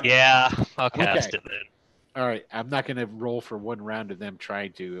 Yep. Yeah, I'll cast Okay. it then. All right, I'm not going to roll for one round of them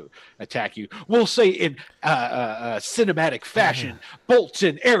trying to attack you. We'll say in cinematic fashion, bolts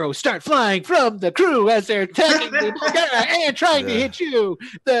and arrows start flying from the crew as they're attacking the Bulgara and trying to Yeah. hit you.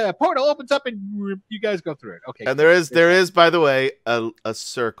 The portal opens up and you guys go through it. Okay. And there is, by the way, a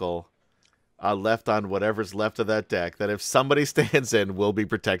circle left on whatever's left of that deck that if somebody stands in will be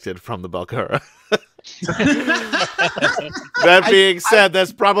protected from the Bulgara. That being said,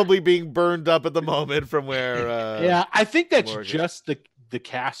 that's probably being burned up at the moment from where. Yeah, I think that's Morgan. just the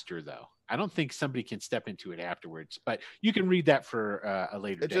caster, though. I don't think somebody can step into it afterwards, but you can read that for a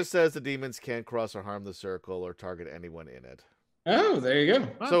later It date. just says the demons can't cross or harm the circle or target anyone in it. Oh, there you go.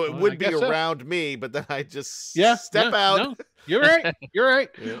 So it Well, would I be guess so. around me, but then I just Yeah, step yeah, out. no, you're right. You're right.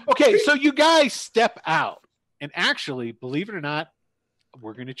 Yeah. Okay, so you guys step out, and actually, believe it or not,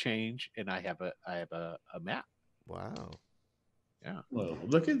 we're going to change, and I have a map. Wow. Well,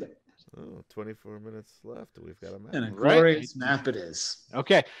 look at that. Oh, 24 minutes left. We've got a map. And a Right. glorious map it is.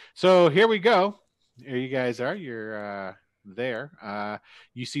 Okay, so here we go. Here you guys are. You're there.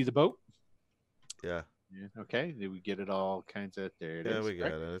 You see the boat? Yeah. Yeah. Okay. Did we get it all kinds of there? It Yeah, is, we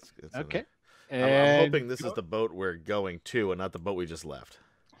got right? it. It's in Okay. there. I'm hoping And this is the boat we're going to and not the boat we just left.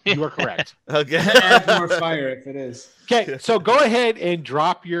 you are correct. Okay. Add more fire if it is. Okay, so go ahead and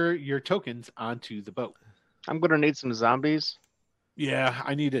drop your tokens onto the boat. I'm gonna need some zombies. Yeah,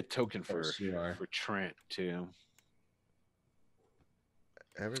 I need a token for course you are. Trent too.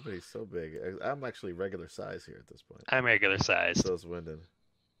 Everybody's so big. I'm actually regular size here at this point. I'm regular size. So is Wyndon.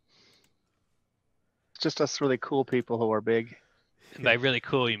 It's just us really cool people who are big. And by really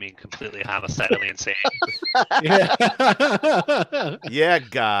cool, you mean completely homicidally insane. Yeah. Yeah,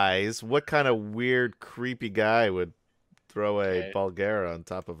 guys. What kind of weird, creepy guy would throw a Okay. Bulgara on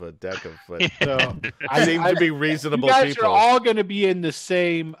top of a deck of what So seem to be you reasonable guys people? are all going to be in the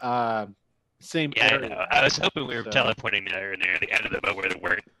same same Yeah, I area. know. I was hoping we were So- teleporting there and near the end of the boat where they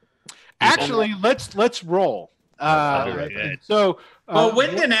weren't. Actually, let's roll. That'd be really good. So Well,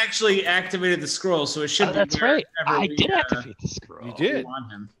 Wyndon actually activated the scroll, so it should Oh, be that's right. wherever I we, did activate the scroll. you did. we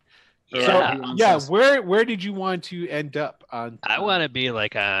want him. Yeah. So He wants yeah, us. where did you want to end up on? I want to be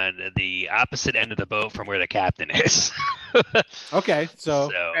like on the opposite end of the boat from where the captain is. Okay, so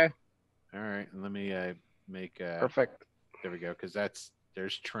Okay. all right, let me make Perfect. there we go because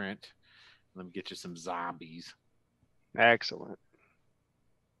there's Trent. Let me get you some zombies. Excellent.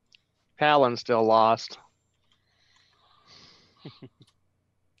 Palin's still lost.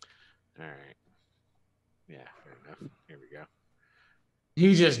 All right. Yeah, fair enough. Here we go.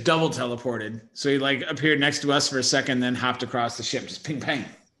 He just double teleported. So he like appeared next to us for a second, then hopped across the ship, just ping pang.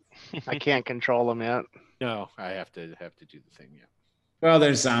 I can't control him yet. No, I have to do the thing. Yeah. Well,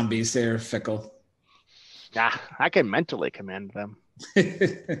 they're zombies. They're fickle. Nah, I can mentally command them.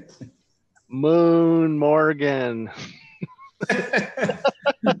 Moon Morgan.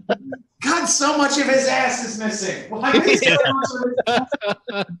 God, so much of his ass is missing. Why is so much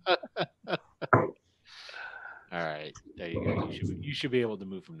of his All right, there you go. You should be able to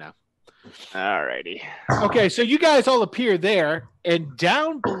move him now. Alrighty. Okay, so you guys all appear there, and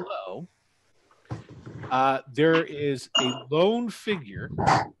down below, there is a lone figure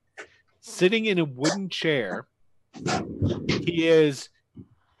sitting in a wooden chair. He is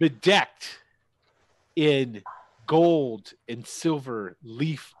bedecked in gold and silver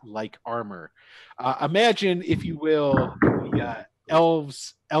leaf-like armor. Imagine, if you will, the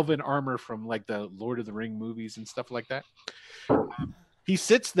elven armor from like the Lord of the Ring movies and stuff like that. He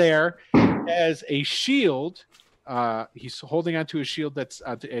sits there as a shield. He's holding onto a shield that's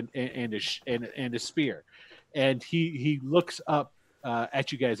and a spear, and he looks up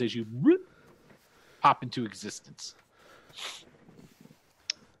at you guys as you pop into existence.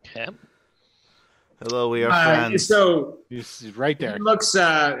 Okay. Hello, we are friends. So He's right there. he looks.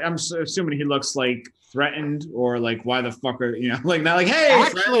 I'm assuming he looks like threatened, or like, why the fuck are like, not like, hey,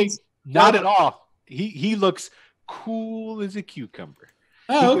 Actually, friends. not at all. He looks cool as a cucumber.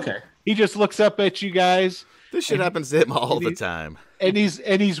 Oh, okay. He just looks up at you guys, This shit happens to him all the time. and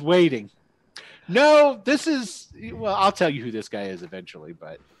he's waiting. No, this is, well, I'll tell you who this guy is eventually,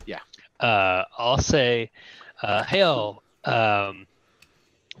 but yeah. I'll say, hail.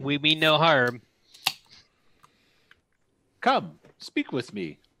 We mean no harm. Come, speak with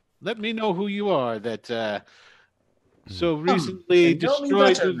me. Let me know who you are that so recently and tell me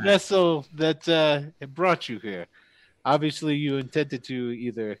destroyed better, the man. vessel that brought you here. Obviously, you intended to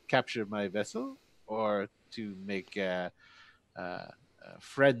either capture my vessel or to make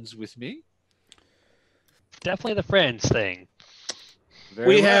friends with me. Definitely the friends thing. Very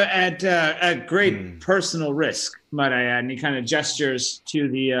We well. have at great personal risk, might I add, and he kind of gestures to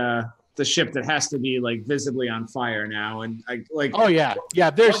the ship that has to be like visibly on fire now, and like. Oh yeah.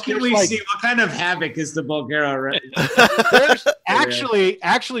 There's, What can there's we like, see? What kind of havoc is the Bulgara? there's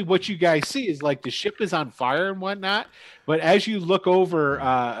actually what you guys see is like the ship is on fire and whatnot, but as you look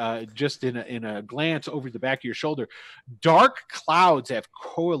over just in a glance over the back of your shoulder, dark clouds have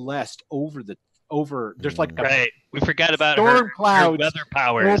coalesced over there's like a Right. We forgot about Storm her clouds weather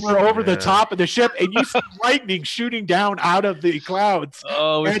powers. over the Yeah. top of the ship, and you see lightning shooting down out of the clouds.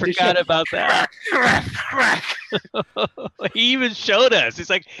 Oh, we And the forgot ship- about that. He even showed us. He's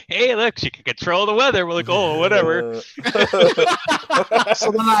like, hey, look, she can control the weather. We're like, oh, whatever.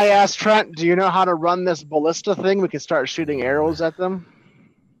 So then I asked Trent, do you know how to run this ballista thing? We can start shooting arrows at them.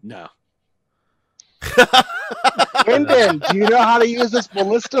 No. Wyndon, do you know how to use this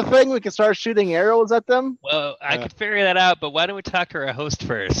ballista thing? We can start shooting arrows at them. Well, I could figure that out, but why don't we talk to our host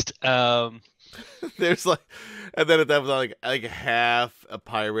first? There's like, and then at that like half a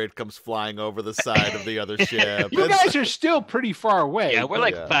pirate comes flying over the side of the other ship. You It's- guys are still pretty far away. Yeah, we're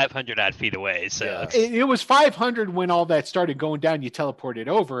like Yeah. 500 odd feet away. So Yeah. It was 500 when all that started going down. You teleported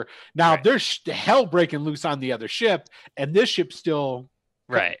over. Now Right. there's hell breaking loose on the other ship, and this ship's still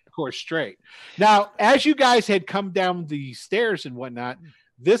right. course straight. Now, as you guys had come down the stairs and whatnot,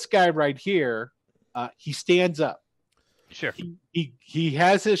 this guy right here, he stands up. Sure. He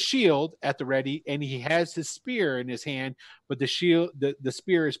has his shield at the ready, and he has his spear in his hand, but the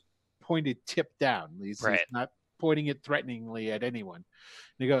spear is pointed tip down. He's Right. not pointing it threateningly at anyone. And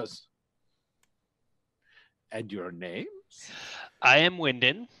he goes, "And your names?" I am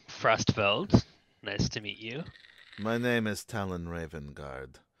Wyndon Frostfeld. Nice to meet you. My name is Talon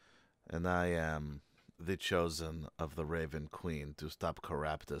Ravengard, and I am the chosen of the Raven Queen to stop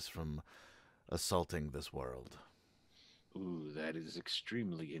Caraptus from assaulting this world. Ooh, that is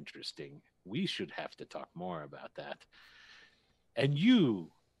extremely interesting. We should have to talk more about that. And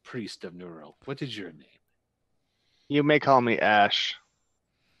you, priest of Neural, what is your name? You may call me Ash.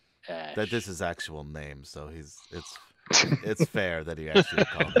 Ash. That is his actual name, so it's fair that he actually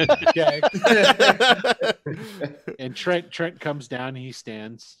called me that. Okay. And Trent comes down. He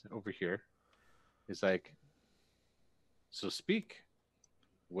stands over here. He's like, "So speak.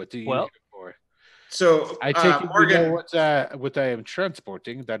 What do you Well- here for?" So I take it you Morgan, know what I am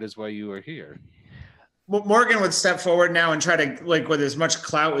transporting. That is why you are here. Morgan would step forward now and try to, like, with as much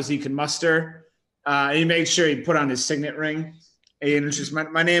clout as he can muster. He made sure he put on his signet ring. He introduced,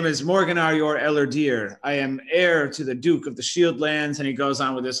 my name is Morgan Arior Ellerdeer. I am heir to the Duke of the Shieldlands, and he goes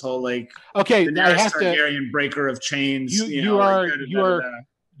on with this whole like Okay, the I Daenerys have to. Targaryen breaker of chains. You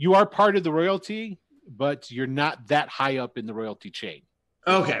are part of the royalty, but you're not that high up in the royalty chain.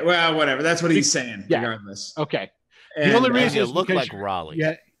 Okay, well, whatever. That's what he's saying, Yeah. regardless. Okay. And, The only And reason you is look because like Raleigh.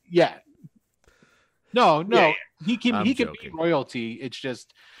 Yeah. No. Yeah. He can I'm be joking. royalty. It's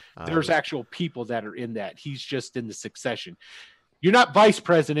just there's Um, actual people that are in that. He's just in the succession. You're not vice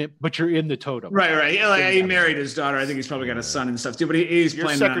president, but you're in the totem. Right. Yeah, like, he married his daughter. I think he's probably got a son and stuff too. But he's You're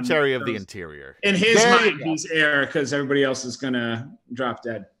playing Secretary on of the those- Interior. In his There you mind, go. he's heir because everybody else is gonna drop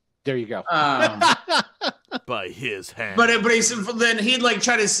dead. There you go. By his hand. But then he'd like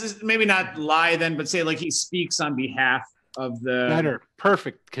try to maybe not lie then, but say like he speaks on behalf of the Better.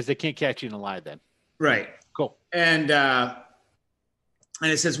 Perfect. Because they can't catch you in a lie then. right. Cool. And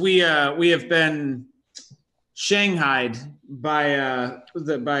it says we have been shanghaied by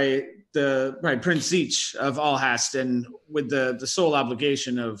Prince Zeech of Alhast, and with the sole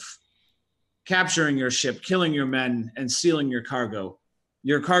obligation of capturing your ship, killing your men, and stealing your cargo.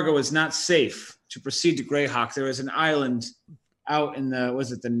 Your cargo is not safe to proceed to Greyhawk. There is an island out in the what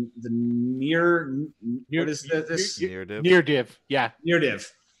is this Near div. Yeah. near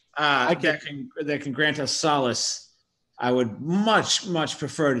div that can grant us solace. I would much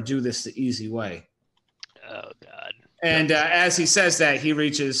prefer to do this the easy way. Oh God. And as he says that, he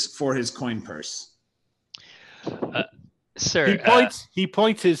reaches for his coin purse. Sir, He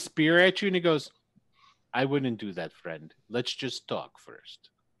points his spear at you and he goes, I wouldn't do that, friend. Let's just talk first.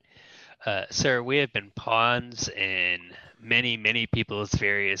 sir, we have been pawns in many people's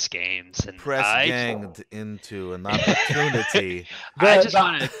various games, and Press I ganged into an opportunity. just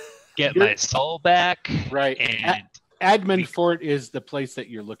want to get my soul back. Right. And Admin Fort is the place that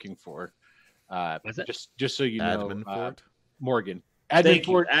you're looking for. Was it? Just so you know, Admin Fort? Morgan. Thank Admin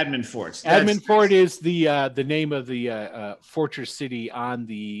Fort. you, Admin Fort. Admin Fort is the name of the fortress city on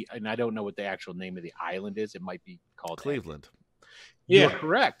the, and I don't know what the actual name of the island is. It might be called Cleveland. You're Yeah.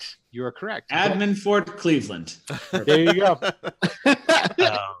 correct. You are correct. Admin Fort, Cleveland. There you go.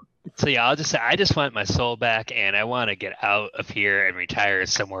 So yeah, I'll just say I just want my soul back, and I want to get out of here and retire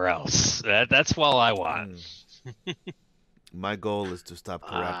somewhere else. That's all I want. My goal is to stop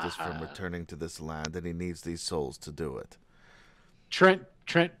Caraptus from returning to this land, and he needs these souls to do it. Trent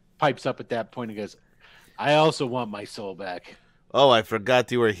pipes up at that point and goes, I also want my soul back. Oh, I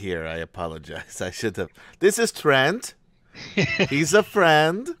forgot you were here. I apologize. I should have. This is Trent. He's a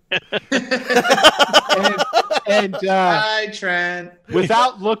friend. And Hi, Trent.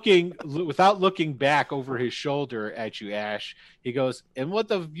 without looking back over his shoulder at you, Ash, he goes, and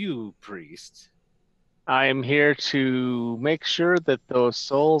what of you, priest? I am here to make sure that those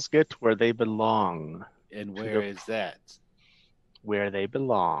souls get where they belong. And where is that? Where they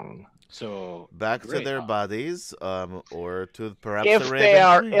belong. So Back to Great. their bodies, or to perhaps If the they Raven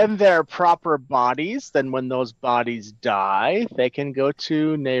are Queen. in their proper bodies, then when those bodies die, they can go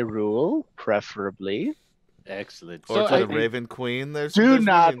to Nerul, preferably. excellent. Or So to the Raven Queen. There's Do there's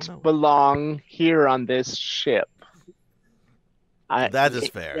not really no- belong here on this ship. That is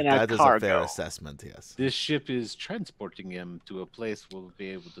fair. in a That is a fair cargo. assessment, yes. this ship is transporting him to a place we'll be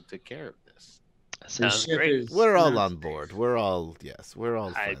able to take care of this. Sounds ship great. is We're all not- on board. We're all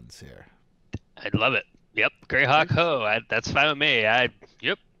I- friends here. I'd love it. Yep, Greyhawk Ho. That's fine with me. All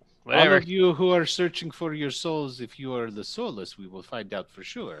Whatever. of you who are searching for your souls, if you are the soulless, we will find out for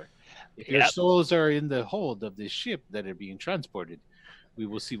sure. If your Yep. souls are in the hold of this ship that are being transported, we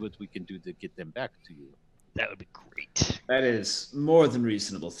will see what we can do to get them back to you. That would be great. That is more than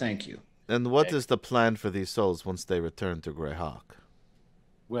reasonable. Thank you. And what is the plan for these souls once they return to Greyhawk?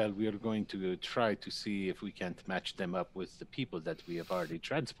 Well, we are going to try to see if we can't match them up with the people that we have already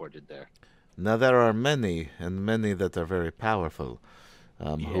transported there. Now there are many, and many that are very powerful,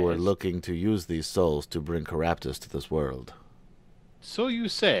 who are Yes. looking to use these souls to bring Caraptus to this world. So you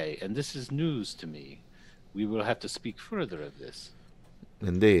say, and this is news to me. We will have to speak further of this.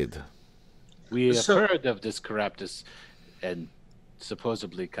 Indeed. We have So- heard of this Caraptus and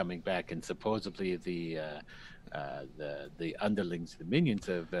supposedly coming back, and supposedly the underlings, the minions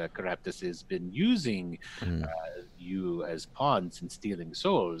of Caraptus, has been using you as pawns in stealing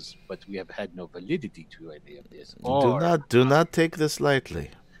souls, but we have had no validity to any of this. Do not take this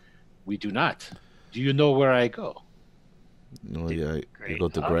lightly. We do not. Do you know where I go? No, you go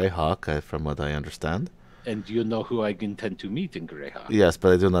to Greyhawk? Greyhawk, from what I understand. And do you know who I intend to meet in Greyhawk? Yes,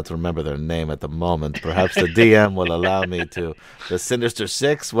 but I do not remember their name at the moment. Perhaps the DM will allow me to. The Sinister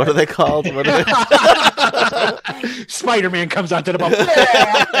Six? What are they called? What are they... Spider-Man comes onto the boat.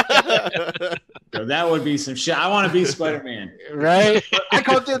 So that would be some shit. I want to be Spider-Man. Right? I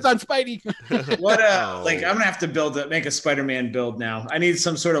call dibs on Spidey. What Oh. like I'm gonna have to make a Spider-Man build now. I need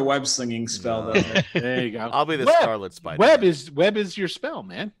some sort of web slinging spell though. There you go. I'll be the Web. Scarlet Spider. Web is your spell,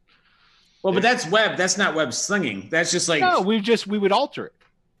 man. Well, but that's web. That's not web slinging. That's just like No, we would alter it.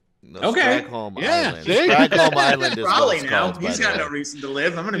 No, Okay. Scragholm Yeah, Island. see? Scragholm Island is what Raleigh it's now. called, by He's the got way. no reason to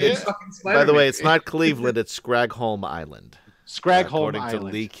live. I'm gonna be Yeah. fucking Spider-Man. By the way, it's not Cleveland, it's Scragholm Island. Scragholm according Island. to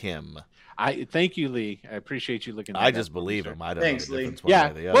Lee Kim. I thank you, Lee. I appreciate you looking. I that just up, believe sir. him. I don't Thanks, know the Lee. difference one Yeah. way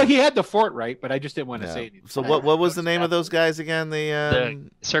or the Well, other. he had the fort right, but I just didn't want to Yeah. say anything. So what was the name of those guys again? The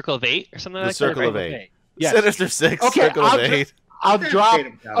Circle of Eight or something The like Circle that. of right? Eight. Yes. Sinister Six, Okay, Circle of Eight. I'll drop.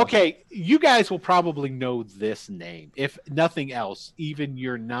 Tatum, Okay, you guys will probably know this name. If nothing else, even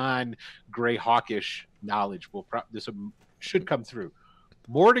your non-Grey Hawkish knowledge should come through.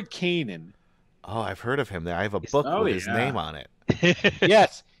 Mordekainen. Oh, I've heard of him. I have a book Oh, with his yeah. name on it.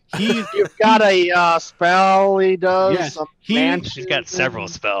 Yes, he's You've got a spell he does. Yes, some he- mansion- She's got several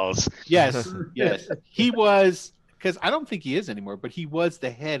spells. yes. He was, because I don't think he is anymore, but he was the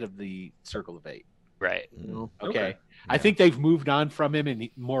head of the Circle of Eight. Right. Okay. I think they've moved on from him, and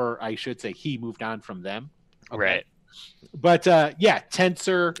I should say, he moved on from them. Okay. Right. But yeah,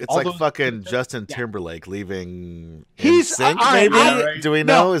 Tensor. It's all like those- fucking Justin Yeah. Timberlake leaving He's- NSYNC, all right, maybe? all right. Do we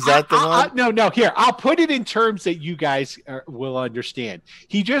know? Is that the one? No. Here, I'll put it in terms that you guys will understand.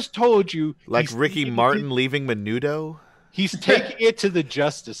 He just told you, Like he's Ricky taking Martin leaving Menudo? He's taking it to the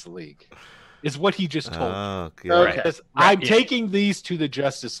Justice League, is what he just told me. Oh, Okay. God. Because Right, I'm yeah. taking these to the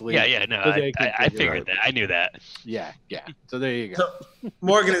Justice League. Yeah. No, So they can I figure figured out. that. I knew that. Yeah. So there you go.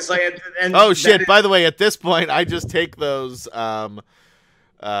 Morgan is like, and Oh that shit! is- By the way, at this point, I just take those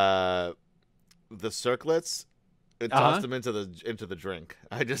the circlets and Uh-huh. toss them into the drink.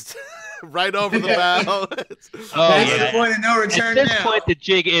 I just right over the bow. Oh, that's yeah. the point of no At return this now. point, the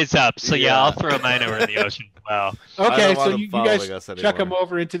jig is up. So yeah, Yeah. I'll throw mine over in the ocean as well. I Okay, don't so want him you following guys us chuck him anymore.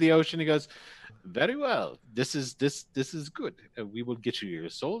 over into the ocean. He goes, "Very well. This is good. We will get you your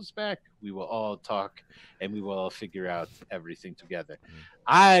souls back. We will all talk, and we will all figure out everything together.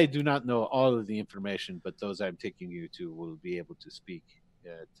 I do not know all of the information, but those I'm taking you to will be able to speak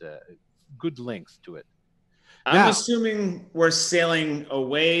at good length to it. I'm Now- assuming we're sailing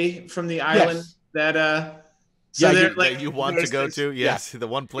away from the island Yes. that Yeah, they're, you- That you want to there's go this- to? Yes, the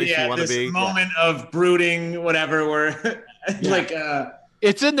one place yeah, you want to this be. moment of brooding, whatever. Where like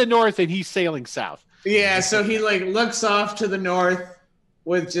It's in the north, and he's sailing south. yeah, so he like looks off to the north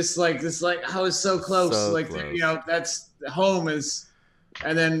with just like this, like oh, it's so close, So like close. you know, that's home is,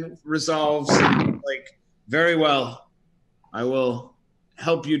 and then resolves like very well. I will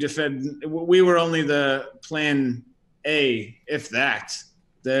help you defend. We were only the plan A, if that.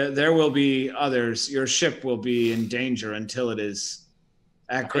 There will be others. Your ship will be in danger until it is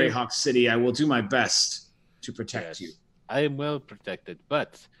at Greyhawk City. I will do my best to protect Yes. you. I am well protected,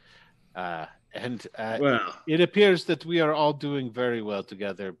 but Well, it appears that we are all doing very well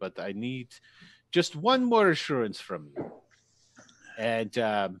together, but I need just one more assurance from you. And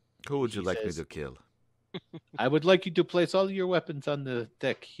Who would you He like me says- to kill? I would like you to place all your weapons on the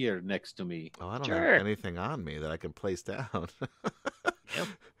deck here next to me. Oh, I don't Sure. have anything on me that I can place down.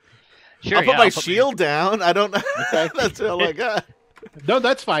 Sure. I'll put yeah, my I'll put shield down. I don't know. Okay. That's all I got. No,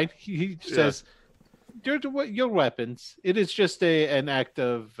 that's fine. He Yeah. says, your weapons. It is just an act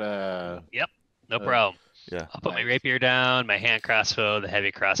of. No problem. Yeah. I'll put my Nice. rapier down, my hand crossbow, the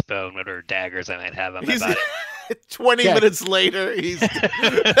heavy crossbow, and whatever daggers I might have on my He's body. 20 Okay. minutes later,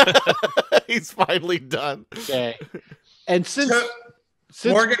 he's finally done. Okay. And since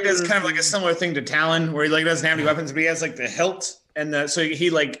Morgan does we're- kind of like a similar thing to Talon, where he like doesn't have any weapons, but he has like the hilt, and so he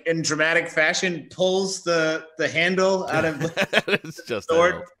like in dramatic fashion pulls the handle out of the It's just a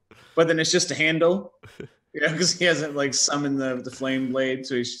sword, help. but then it's just a handle, because he hasn't like summoned the flame blade,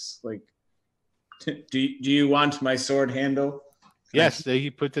 so he's just like, do you want my sword handle? Yes, he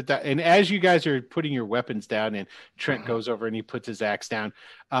puts it down. And as you guys are putting your weapons down, and Trent goes over and he puts his axe down,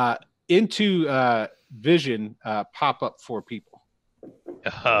 into vision pop up 4 people.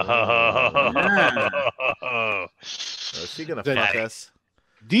 Is she gonna That- fuck us?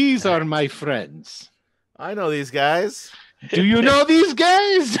 These are my friends. I know these guys. Do you know these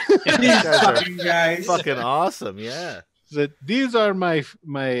guys? These guys are Fucking guys. fucking awesome. Yeah. These are my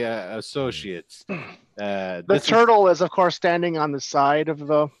associates. The This is- turtle is, of course, standing on the side of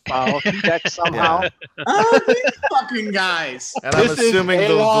the deck somehow. Oh, these fucking guys. And I'm This is assuming the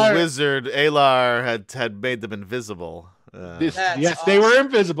Alar. wizard Alar had made them invisible. That's yes, they were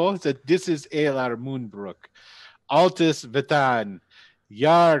invisible. So this is Alar Moonbrook, Altus Vitan,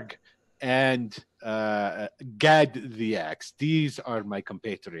 Yarg, and Gad the Axe. These are my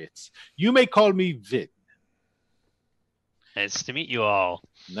compatriots. You may call me Vid. Nice to meet you all.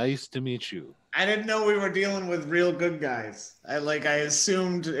 Nice to meet you. I didn't know we were dealing with real good guys. I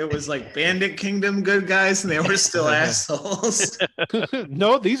assumed it was like Bandit Kingdom good guys, and they were still assholes.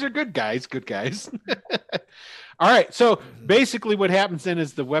 No, these are good guys. Good guys. All right. So basically, what happens then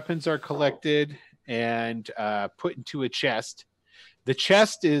is the weapons are collected and put into a chest. The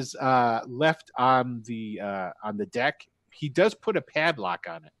chest is left on the deck. He does put a padlock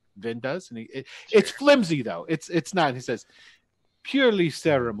on it. Vin does, and it's flimsy though. It's not. He says purely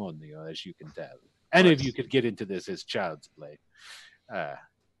ceremonial, as you can tell. Any of you could get into this as child's play.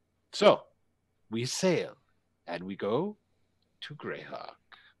 So we sail and we go to Greyhawk,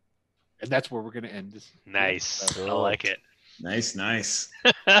 and that's where we're going to end this. Nice. I like it. Nice.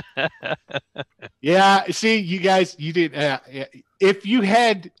 Yeah. See, you guys, you did. If you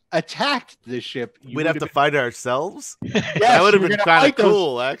had attacked the ship, We'd have to fight ourselves. Yes, That would have you were been gonna kind of fight those-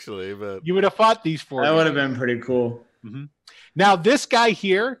 cool, actually. But You would have fought these four. That guys. would have been pretty cool. Now, this guy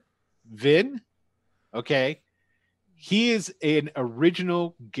here, Vin, okay, he is an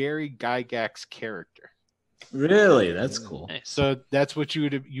original Gary Gygax character. Really? That's cool. Nice. So that's what you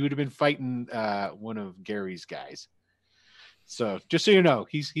would have been fighting one of Gary's guys. So just so you know,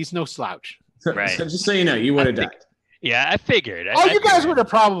 he's no slouch. Right. So just so you know, you would have died. Yeah, I figured. Oh, you guys would have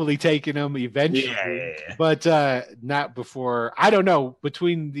probably taken him eventually, Yeah. but not before. I don't know,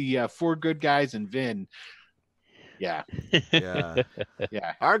 between the four good guys and Vin. Yeah, yeah,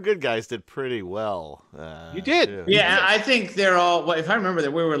 yeah. our good guys did pretty well. You did. too. Yeah, I think they're all. Well, if I remember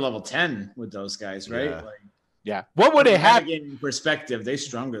that, we were level 10 with those guys, right? Yeah. Yeah. What would have happened? In perspective, they're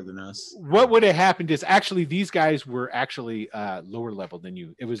stronger than us. What would have happened is actually these guys were actually lower level than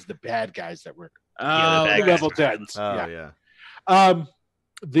you. It was the bad guys that were Oh, the bad guys level were- 10s. Oh yeah. yeah.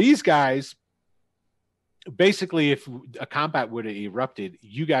 These guys, basically, if a combat would have erupted,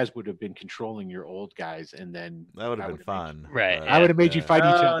 you guys would have been controlling your old guys, and then That would I have been would've made fun. Right, but, I would have made you yeah. fight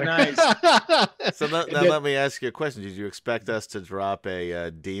each Oh, other. nice. So now, And now then- let me ask you a question. Did you expect us to drop a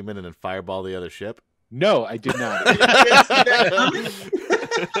demon and then fireball the other ship? No, I did not.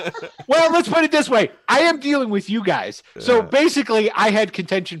 Well, let's put it this way. I am dealing with you guys. So Yeah. basically, I had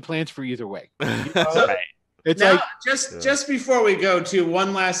contention plans for either way. Right. It's Now, like, just before we go to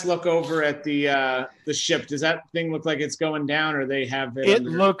one last look over at the ship, does that thing look like it's going down, or they have it? it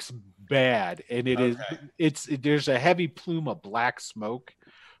under- looks bad. And Okay. there's a heavy plume of black smoke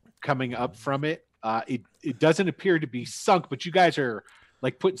coming up from it. It doesn't appear to be sunk, but you guys are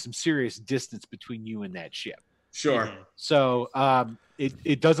like putting some serious distance between you and that ship. Sure. Mhm. So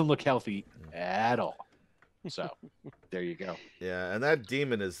it doesn't look healthy at all. So there you go. Yeah, and that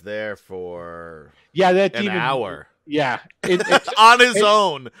demon is there for Yeah, that an demon. hour Yeah, it's on his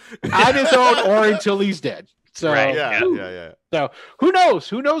own. on his own or until he's dead. So Right. Yeah, yeah, yeah. who knows?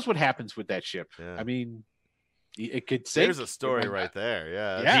 Who knows what happens with that ship? Yeah. I mean, it could sink. There's a story right there.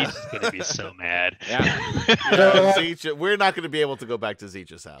 Yeah. Yeah. He's gonna be so mad. Yeah. Yeah, Zeech- we're not going to be able to go back to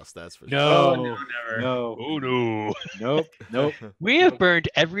Zeech's house. That's for sure. No, Oh, no, never. no, Oh no. nope. We have burned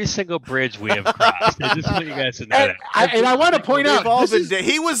every single bridge we have crossed. I just want you guys to know And that. I want to point We've out, all this been is-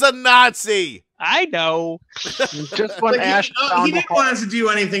 he was a Nazi. I know. Just when Like, Ash he found the didn't want us to do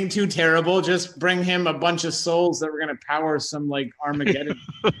anything too terrible. Just bring him a bunch of souls that were going to power some like Armageddon.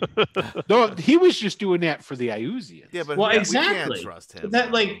 no, he was just doing that for the Iusians. Yeah, but Well, we exactly. can't trust him.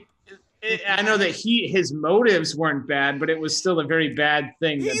 That like, I know that his motives weren't bad, but it was still a very bad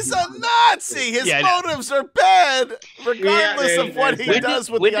thing. that He's he- a Nazi. His Yeah, I know. motives are bad, regardless Yeah, of what he Wyndon-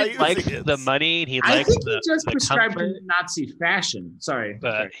 does with Wyndon the likes Iusians. the money and he I likes think the, he just the prescribed comfort, Nazi fashion. Sorry.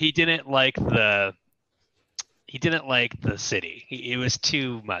 but he didn't like the city. It was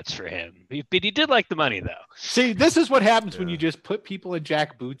too much for him. But he did like the money though. See, this is what happens when Yeah. you just put people in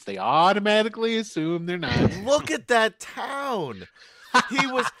jack boots. They automatically assume they're not. Look at that town.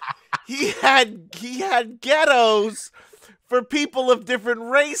 He had ghettos for people of different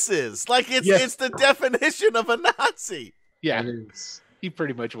races. Like it's Yes. it's the definition of a Nazi. Yeah, That is he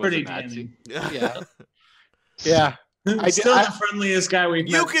pretty much was pretty a Nazi. damning. Yeah. Yeah. Still I- the friendliest guy we've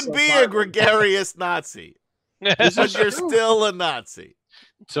You met can so be far. a gregarious Nazi, This but is you're true. still a Nazi.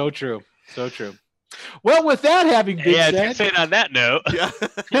 So true. So true. Well, with that having been Yeah, said, say it on that note.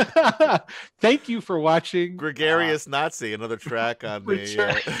 Yeah. thank you for watching. Gregarious Nazi, another track on the.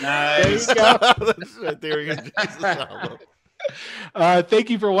 Return. Nice. There you go. That's right there in Jesus' album. Thank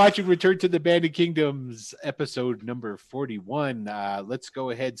you for watching Return to the Bandit Kingdoms episode number 41. Let's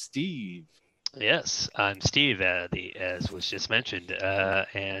go ahead, Steve. Yes, I'm Steve, as was just mentioned,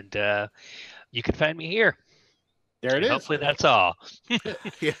 and you can find me here. There it is. Hopefully that's all.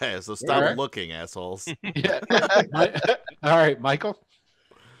 Yeah, so stop Alright. looking, assholes. Yeah. All right, Michael.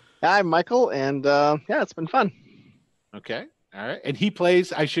 I'm Michael, and yeah, it's been fun. Okay. All right. And he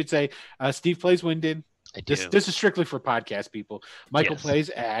plays, I should say, Steve plays Wyndon. I do. This is strictly for podcast people. Michael Yes. plays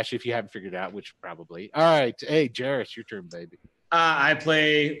Ash, if you haven't figured it out, which probably. All right. Hey, Jarrus, your turn, baby. I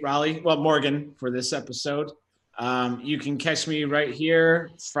play Morgan for this episode. You can catch me right here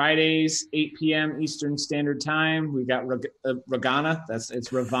Fridays, 8 p.m. Eastern Standard Time. We got Ragana.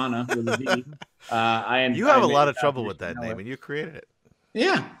 It's Ravana with a V. You have a lot of trouble with that name, and you created it.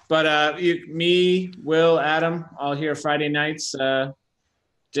 Yeah, but me, Will, Adam, all here Friday nights.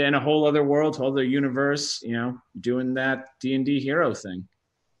 In a whole other world, whole other universe. Doing that D&D hero thing.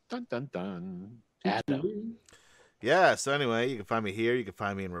 Dun dun dun. Adam. Yeah, so anyway, you can find me here. You can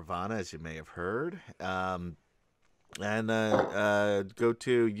find me in Ravana, as you may have heard. And go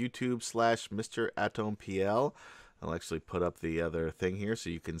to YouTube/Mr. AtomPL. I'll actually put up the other thing here so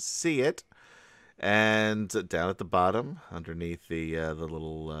you can see it. And down at the bottom, underneath the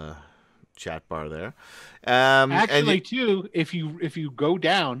little chat bar there. Actually, too, if you go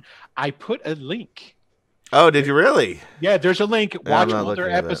down, I put a link. Oh, did you really? Yeah, there's a link. Watch not other looking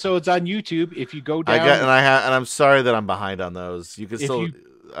at episodes on YouTube. If you go down, and I'm sorry that I'm behind on those. You can still.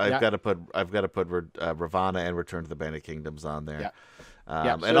 I've got to put Ravana and Return to the Bandit Kingdoms on there. Yeah.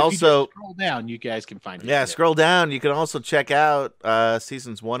 So and if also you just scroll down, you guys can find it. Yeah, scroll down. You can also check out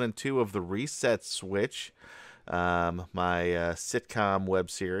seasons 1 and 2 of the Reset Switch, my sitcom web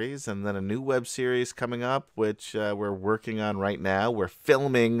series, and then a new web series coming up, which we're working on right now. We're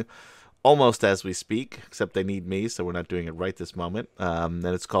filming almost as we speak, except they need me, so we're not doing it right this moment. And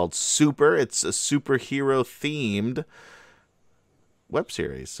it's called Super. It's a superhero themed web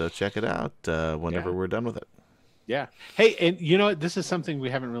series, so check it out whenever we're done with it. Yeah. Hey, and you know what? This is something we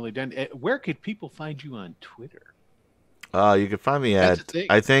haven't really done. Where could people find you on Twitter? You can find me at,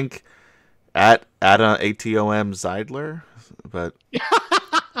 I think, at ATOM Zeidler, but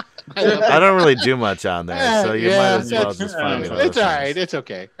I don't really do much on there, so you might as well just find me. It's all right. It's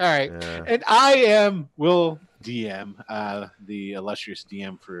okay. All right. Yeah. And I am Will DM, the illustrious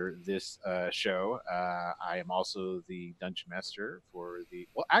DM for this show. I am also the Dungeon Master for the...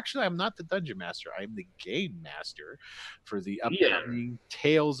 Well, actually, I'm not the Dungeon Master. I'm the Game Master for the upcoming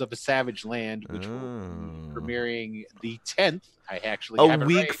Tales of a Savage Land, which will be premiering the 10th. I actually have a it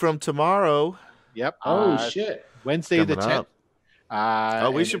week right. from tomorrow. Yep. Shit. Wednesday the Coming 10th. up.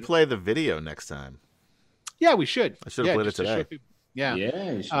 We should play the video next time. Yeah, we should. I should have played it today.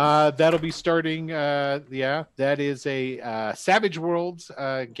 Yeah. That'll be starting. That is a Savage Worlds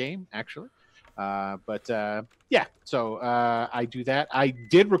game, actually. So I do that. I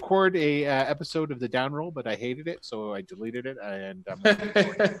did record a episode of the Down Roll, but I hated it, so I deleted it. And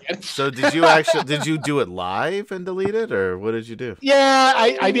So did you do it live and delete it, or what did you do? Yeah,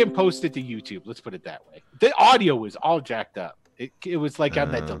 I didn't post it to YouTube. Let's put it that way. The audio was all jacked up. It was like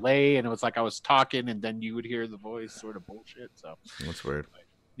on that delay, and it was like I was talking, and then you would hear the voice, sort of bullshit. So That's weird.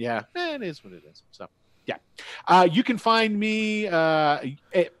 Yeah, it is what it is. So yeah, you can find me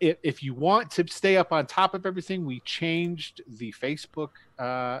if you want to stay up on top of everything. We changed the Facebook.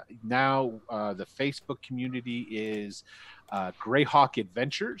 Now the Facebook community is Greyhawk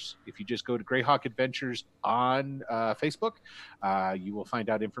Adventures. If you just go to Greyhawk Adventures on Facebook, you will find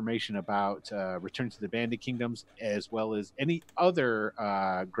out information about Return to the Bandit Kingdoms, as well as any other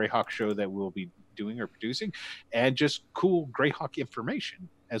Greyhawk show that we'll be doing or producing, and just cool Greyhawk information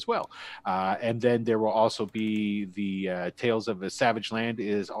as well. And then there will also be the Tales of a Savage Land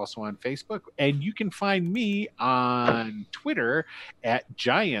is also on Facebook, and you can find me on Twitter at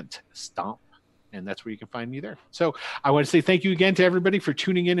Giant Stomp. And that's where you can find me there. So I want to say thank you again to everybody for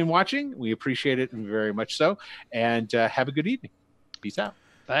tuning in and watching. We appreciate it very much so. And have a good evening. Peace out.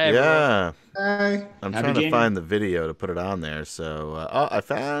 Bye, everyone. Yeah. Bye. I'm trying to find the video to put it on there. So, I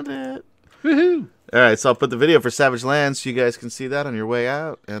found it. Woohoo! All right, so I'll put the video for Savage Lands so you guys can see that on your way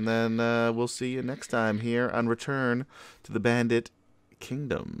out. And then we'll see you next time here on Return to the Bandit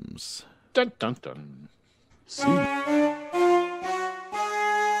Kingdoms. Dun, dun, dun. See you.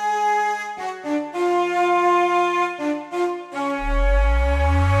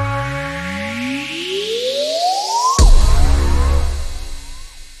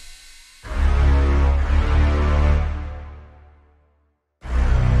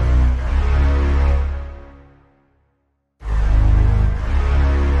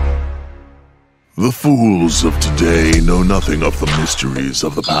 The fools of today know nothing of the mysteries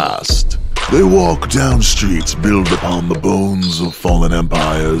of the past. They walk down streets built upon the bones of fallen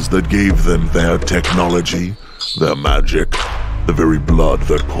empires that gave them their technology, their magic, the very blood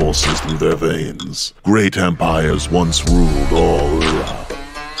that courses through their veins. Great empires once ruled all around.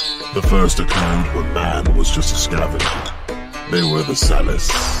 The first occurred when man was just a scavenger. They were the Salis,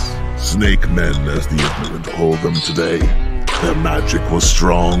 Snake men, as the ignorant call them today. Their magic was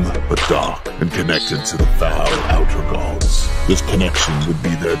strong, but dark, and connected to the foul outer gods. This connection would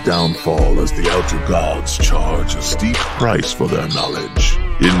be their downfall, as the outer gods charge a steep price for their knowledge.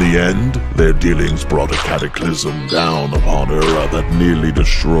 In the end, their dealings brought a cataclysm down upon Ura that nearly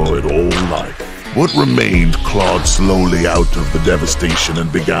destroyed all life. What remained clawed slowly out of the devastation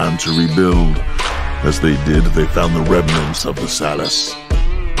and began to rebuild. As they did, they found the remnants of the Salus.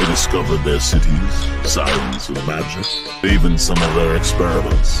 They discovered their cities, science and magic, even some of their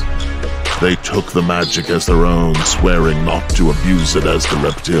experiments. They took the magic as their own, swearing not to abuse it as the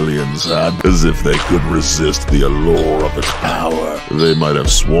reptilians had, as if they could resist the allure of its power. They might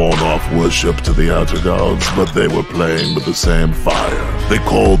have sworn off worship to the outer gods, but they were playing with the same fire. They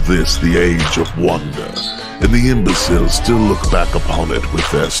called this the Age of Wonder, and the imbeciles still look back upon it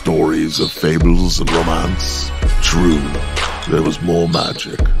with their stories of fables and romance. True, there was more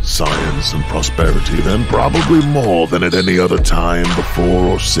magic, science, and prosperity then, probably more than at any other time before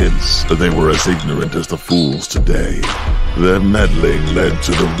or since. They were as ignorant as the fools today. Their meddling led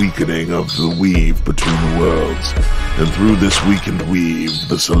to the weakening of the weave between the worlds, and through this weakened weave,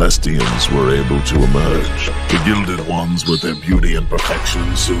 the Celestians were able to emerge. The Gilded Ones, with their beauty and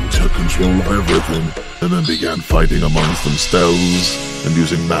perfection, soon took control of everything, and then began fighting amongst themselves and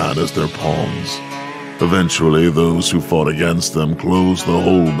using man as their pawns. Eventually, those who fought against them closed the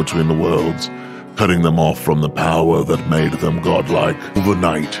hole between the worlds, cutting them off from the power that made them godlike.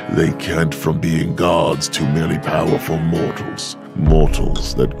 Overnight, they went from being gods to merely powerful mortals.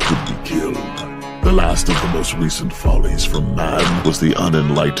 Mortals that could be killed. The last of the most recent follies from man was the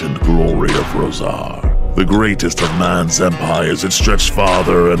unenlightened glory of Rozar. The greatest of man's empires, it stretched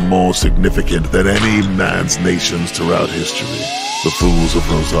farther and more significant than any man's nations throughout history. The fools of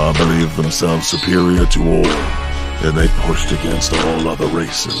Rozar believed themselves superior to all, and they pushed against all other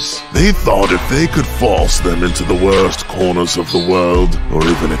races. They thought if they could force them into the worst corners of the world, or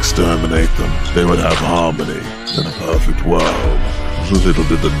even exterminate them, they would have harmony and a perfect world. Little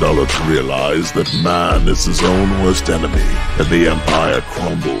did the Daleks realize that man is his own worst enemy, and the Empire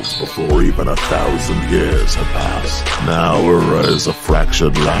crumbled before even 1,000 years had passed. Now Ura is a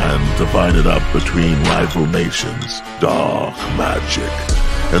fractured land divided up between rival nations, dark magic,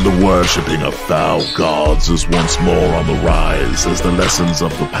 and the worshipping of foul gods is once more on the rise as the lessons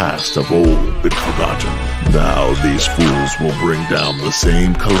of the past have all been forgotten. Now these fools will bring down the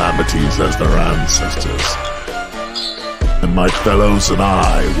same calamities as their ancestors. And my fellows and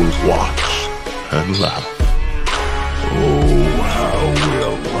I will watch and laugh. Oh, how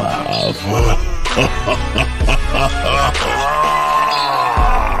we'll laugh.